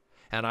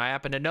 And I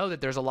happen to know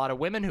that there's a lot of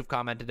women who've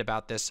commented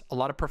about this, a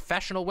lot of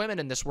professional women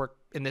in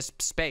this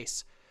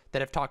space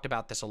that have talked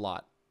about this a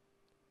lot.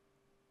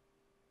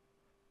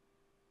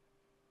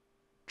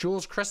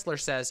 Jules Chrysler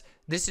says,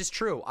 this is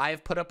true. I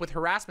have put up with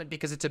harassment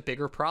because it's a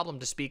bigger problem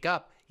to speak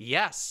up.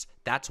 Yes,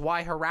 that's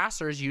why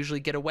harassers usually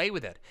get away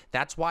with it.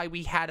 That's why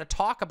we had a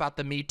talk about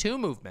the Me Too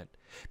movement,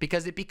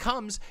 because it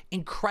becomes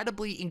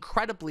incredibly,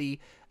 incredibly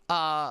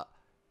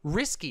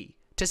risky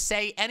to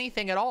say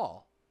anything at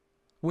all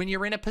when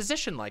you're in a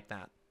position like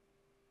that.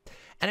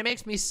 And it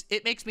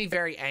makes me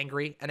very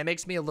angry, and it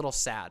makes me a little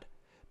sad,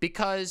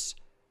 because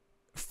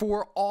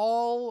for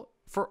all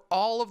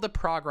of the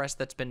progress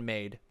that's been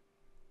made,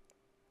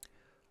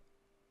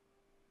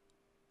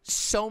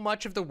 so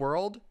much of the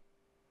world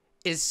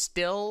is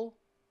still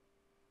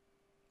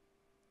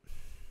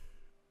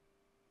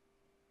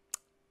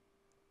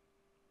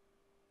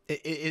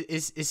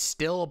is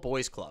still a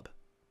boys' club.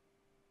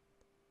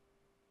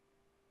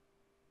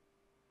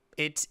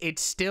 It's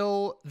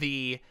still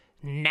the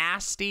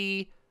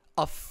nasty,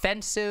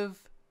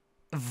 offensive,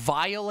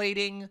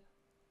 violating,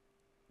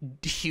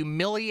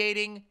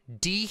 humiliating,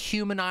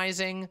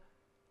 dehumanizing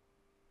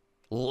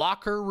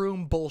locker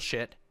room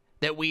bullshit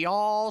that we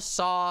all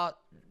saw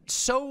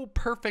so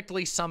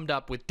perfectly summed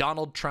up with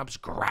Donald Trump's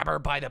 "grab her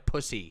by the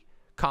pussy"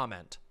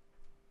 comment.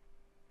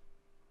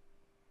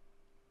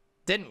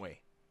 Didn't we?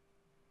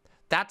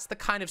 That's the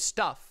kind of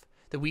stuff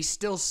that we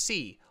still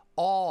see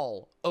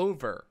all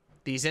over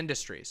these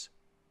industries.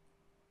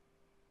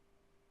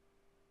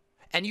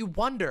 And you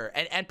wonder,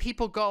 and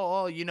people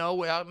go, oh, you know,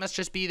 well, it must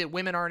just be that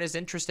women aren't as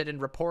interested in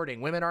reporting.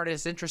 Women aren't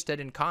as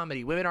interested in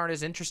comedy. Women aren't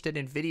as interested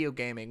in video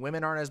gaming.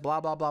 Women aren't as blah,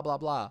 blah, blah, blah,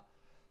 blah.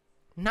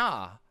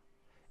 Nah.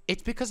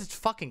 It's because it's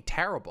fucking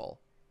terrible.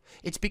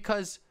 It's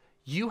because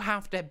you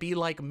have to be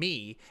like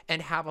me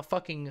and have a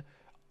fucking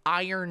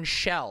iron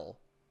shell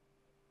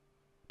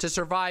to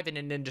survive in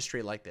an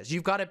industry like this.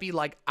 You've got to be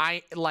like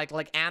Anna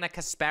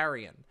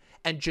Kasparian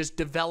and just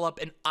develop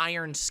an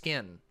iron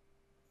skin.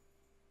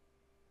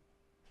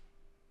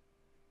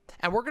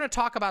 And we're going to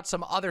talk about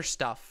some other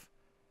stuff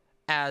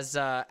as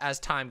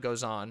time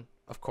goes on,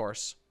 of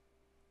course.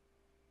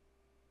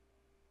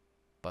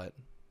 But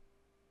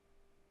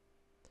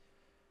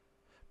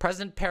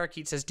President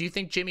Parakeet says, do you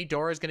think Jimmy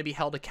Dore is going to be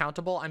held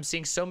accountable? I'm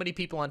seeing so many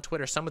people on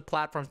Twitter, some with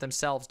platforms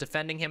themselves,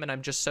 defending him, and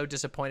I'm just so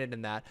disappointed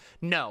in that.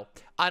 No,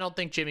 I don't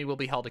think Jimmy will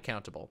be held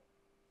accountable.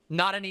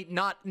 Not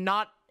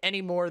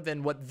any more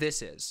than what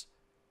this is.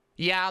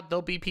 Yeah,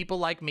 there'll be people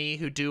like me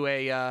who do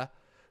a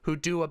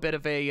bit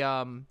of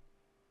a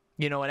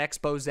you know, an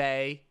expose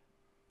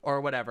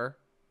or whatever.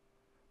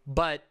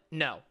 But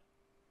no.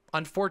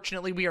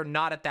 Unfortunately, we are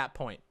not at that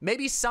point.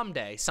 Maybe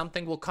someday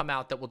something will come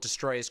out that will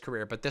destroy his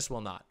career, but this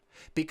will not.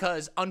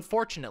 Because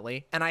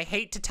unfortunately, and I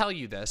hate to tell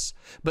you this,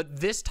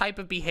 but this type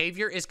of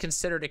behavior is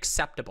considered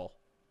acceptable.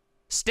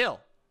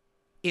 Still,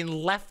 in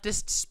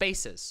leftist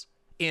spaces.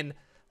 In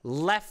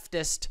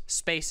leftist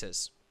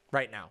spaces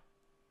right now.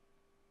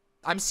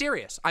 I'm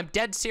serious. I'm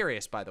dead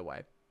serious, by the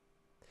way.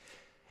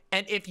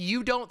 And if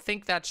you don't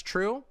think that's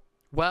true,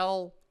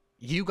 well,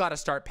 you got to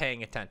start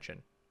paying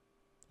attention.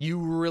 You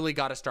really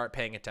got to start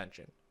paying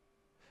attention.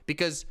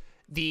 Because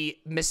the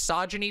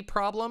misogyny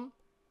problem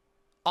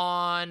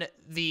on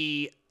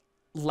the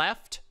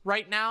left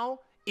right now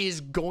is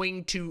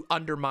going to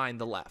undermine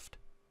the left.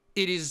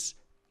 It is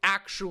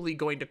actually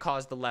going to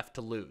cause the left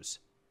to lose,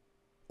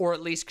 or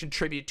at least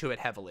contribute to it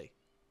heavily.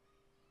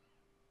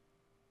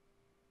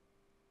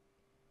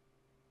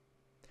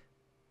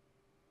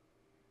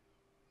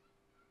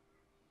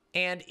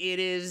 And it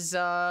is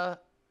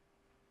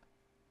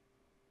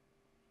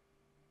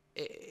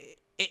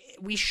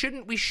we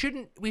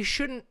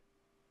shouldn't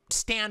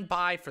stand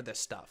by for this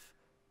stuff.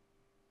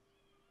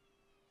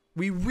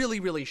 We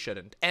really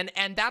shouldn't.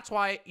 And that's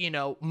why, you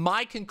know,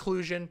 my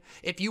conclusion,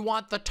 if you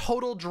want the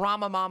total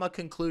DramaMama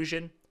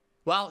conclusion,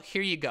 well,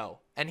 here you go.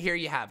 And here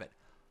you have it.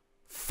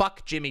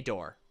 Fuck Jimmy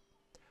Dore.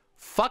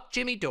 Fuck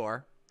Jimmy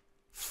Dore.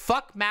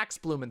 Fuck Max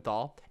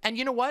Blumenthal. And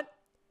you know what?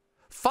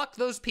 Fuck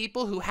those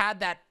people who had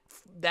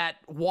that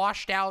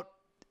washed out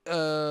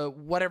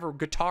whatever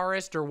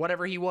guitarist or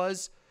whatever he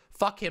was.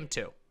 Fuck him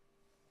too.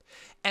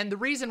 And the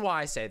reason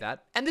why I say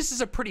that, and this is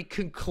a pretty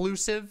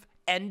conclusive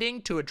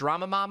ending to a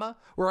DramaMama,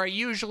 where I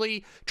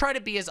usually try to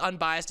be as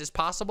unbiased as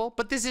possible,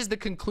 but this is the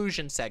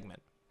conclusion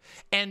segment.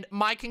 And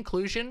my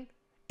conclusion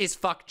is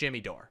fuck Jimmy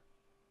Dore.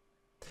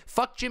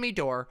 Fuck Jimmy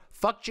Dore.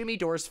 Fuck Jimmy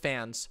Dore's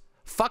fans.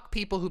 Fuck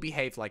people who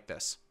behave like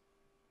this.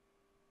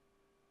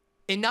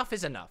 Enough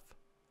is enough.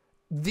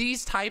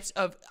 These types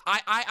of...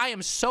 I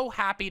am so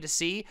happy to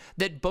see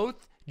that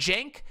both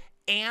Cenk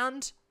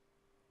and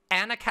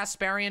Anna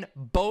Kasparian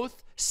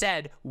both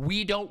said,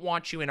 we don't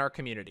want you in our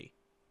community.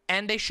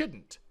 And they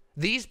shouldn't.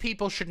 These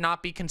people should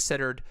not be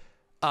considered,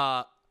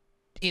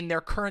 in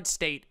their current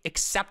state,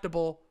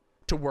 acceptable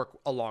to work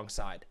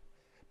alongside.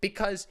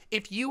 Because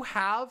if you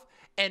have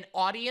an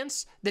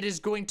audience that is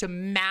going to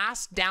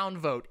mass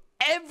downvote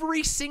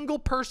every single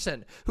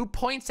person who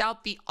points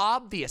out the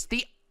obvious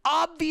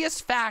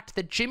fact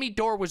that Jimmy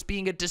Dore was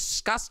being a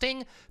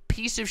disgusting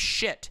piece of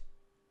shit.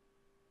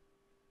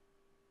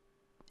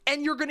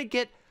 And you're going to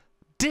get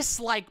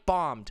dislike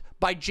bombed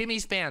by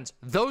Jimmy's fans.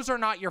 Those are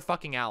not your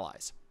fucking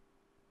allies.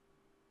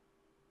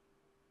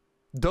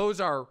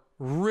 Those are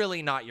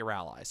really not your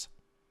allies.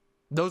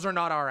 Those are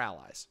not our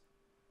allies.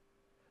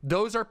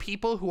 Those are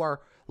people who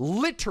are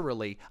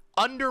literally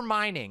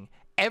undermining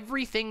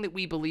everything that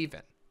we believe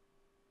in.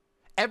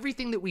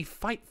 Everything that we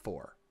fight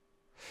for.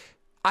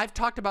 I've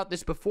talked about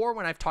this before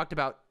when I've talked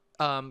about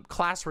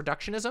class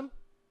reductionism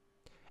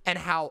and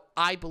how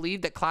I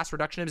believe that class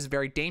reductionism is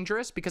very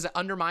dangerous because it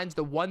undermines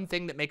the one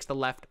thing that makes the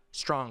left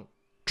strong,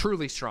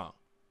 truly strong,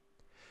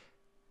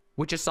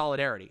 which is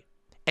solidarity.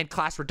 And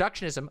class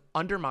reductionism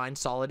undermines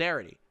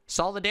solidarity.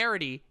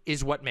 Solidarity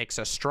is what makes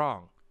us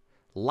strong.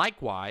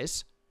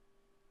 Likewise,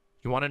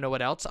 you want to know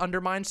what else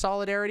undermines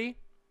solidarity?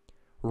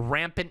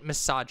 Rampant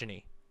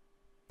misogyny.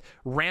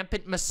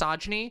 Rampant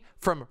misogyny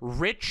from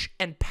rich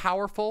and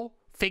powerful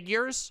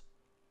figures,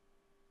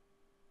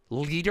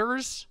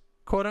 leaders,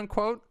 quote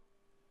unquote,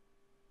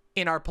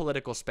 in our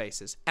political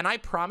spaces. And I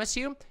promise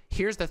you,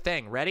 here's the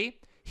thing. Ready?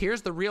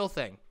 Here's the real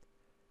thing.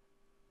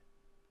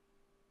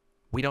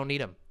 We don't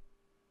need them.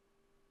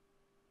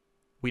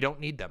 We don't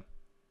need them.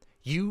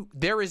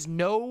 There is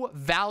no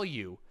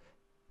value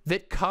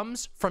that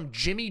comes from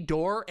Jimmy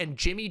Dore and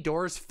Jimmy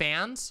Dore's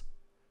fans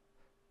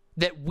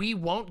that we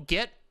won't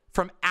get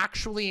from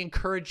actually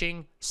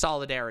encouraging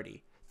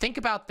solidarity. Think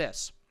about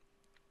this.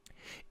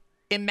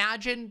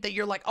 Imagine that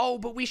you're like, oh,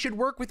 but we should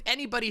work with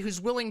anybody who's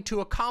willing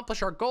to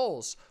accomplish our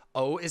goals.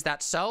 Oh, is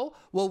that so?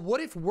 Well,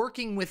 what if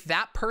working with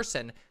that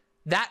person,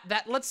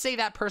 let's say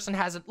that person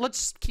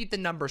let's keep the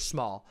number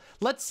small.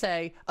 Let's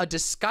say a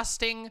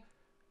disgusting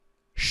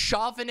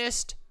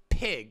chauvinist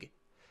pig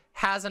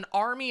has an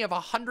army of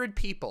 100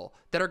 people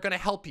that are going to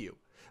help you.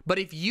 But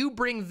if you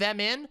bring them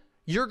in,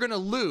 you're going to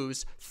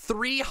lose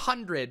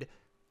 300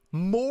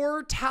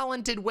 more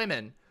talented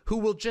women who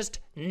will just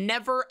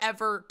never,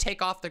 ever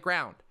take off the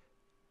ground.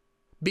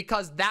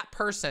 Because that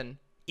person,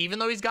 even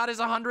though he's got his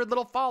 100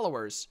 little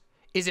followers,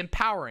 is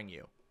empowering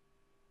you.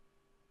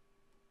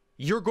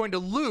 You're going to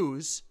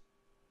lose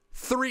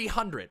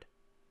 300.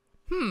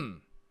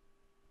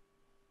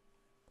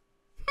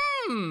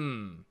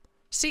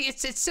 See,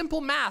 it's simple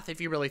math if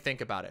you really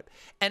think about it.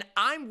 And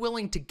I'm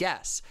willing to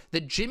guess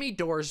that Jimmy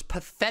Dore's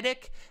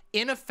pathetic,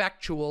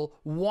 ineffectual,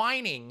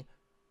 whining,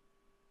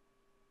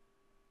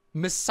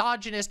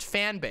 misogynist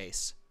fan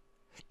base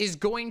is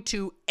going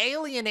to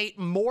alienate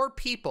more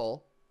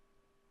people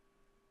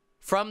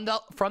from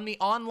the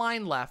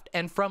online left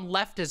and from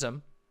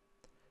leftism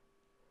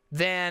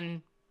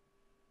than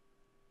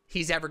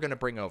he's ever going to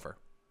bring over.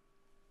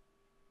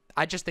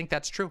 I just think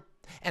that's true.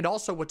 And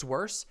also what's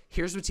worse,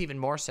 here's what's even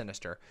more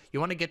sinister. You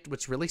want to get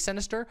what's really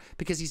sinister?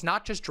 Because he's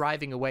not just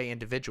driving away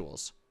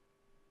individuals.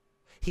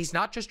 He's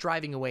not just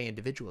driving away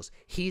individuals.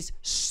 He's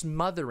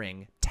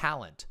smothering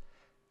talent.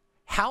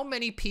 How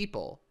many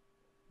people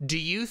do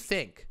you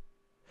think...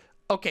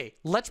 Okay,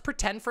 let's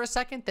pretend for a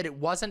second that it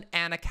wasn't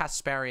Anna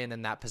Kasparian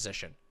in that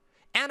position.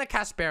 Anna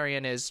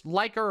Kasparian is,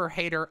 like her or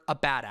hate her, a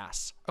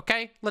badass.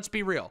 Okay? Let's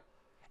be real.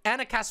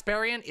 Anna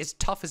Kasparian is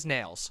tough as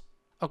nails.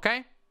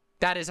 Okay?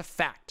 That is a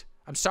fact.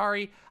 I'm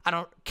sorry. I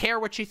don't care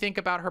what you think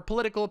about her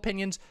political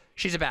opinions.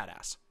 She's a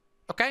badass.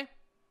 Okay?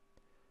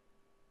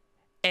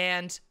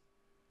 And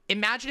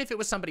imagine if it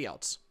was somebody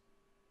else.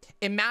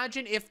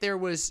 Imagine if there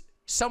was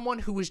someone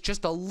who was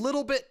just a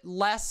little bit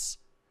less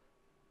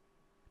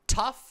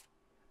tough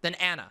than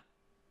Anna.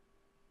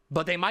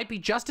 But they might be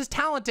just as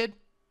talented.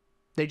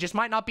 They just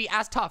might not be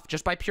as tough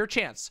just by pure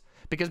chance.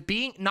 Because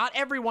not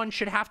everyone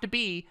should have to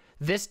be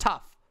this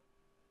tough.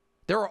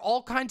 There are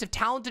all kinds of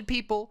talented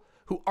people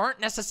who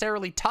aren't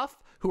necessarily tough,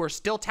 who are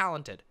still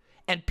talented.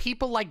 And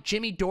people like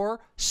Jimmy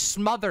Dore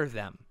smother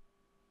them.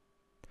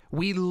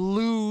 We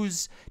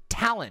lose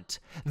talent.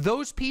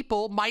 Those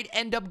people might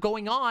end up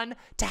going on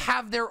to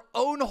have their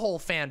own whole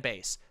fan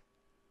base.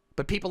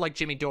 But people like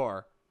Jimmy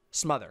Dore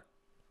smother.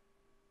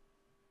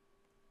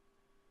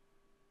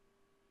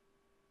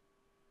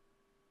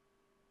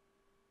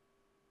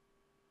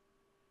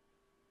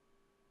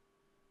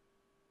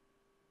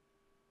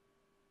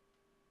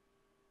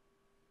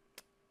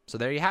 So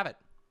there you have it.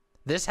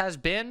 This has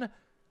been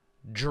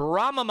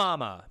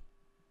DramaMama.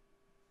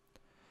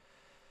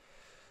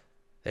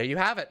 There you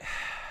have it.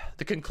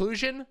 The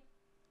conclusion,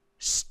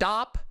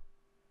 stop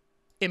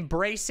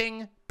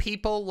embracing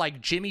people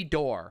like Jimmy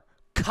Dore.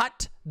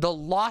 Cut the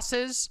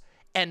losses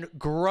and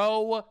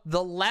grow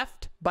the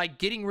left by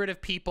getting rid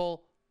of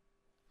people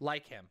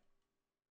like him.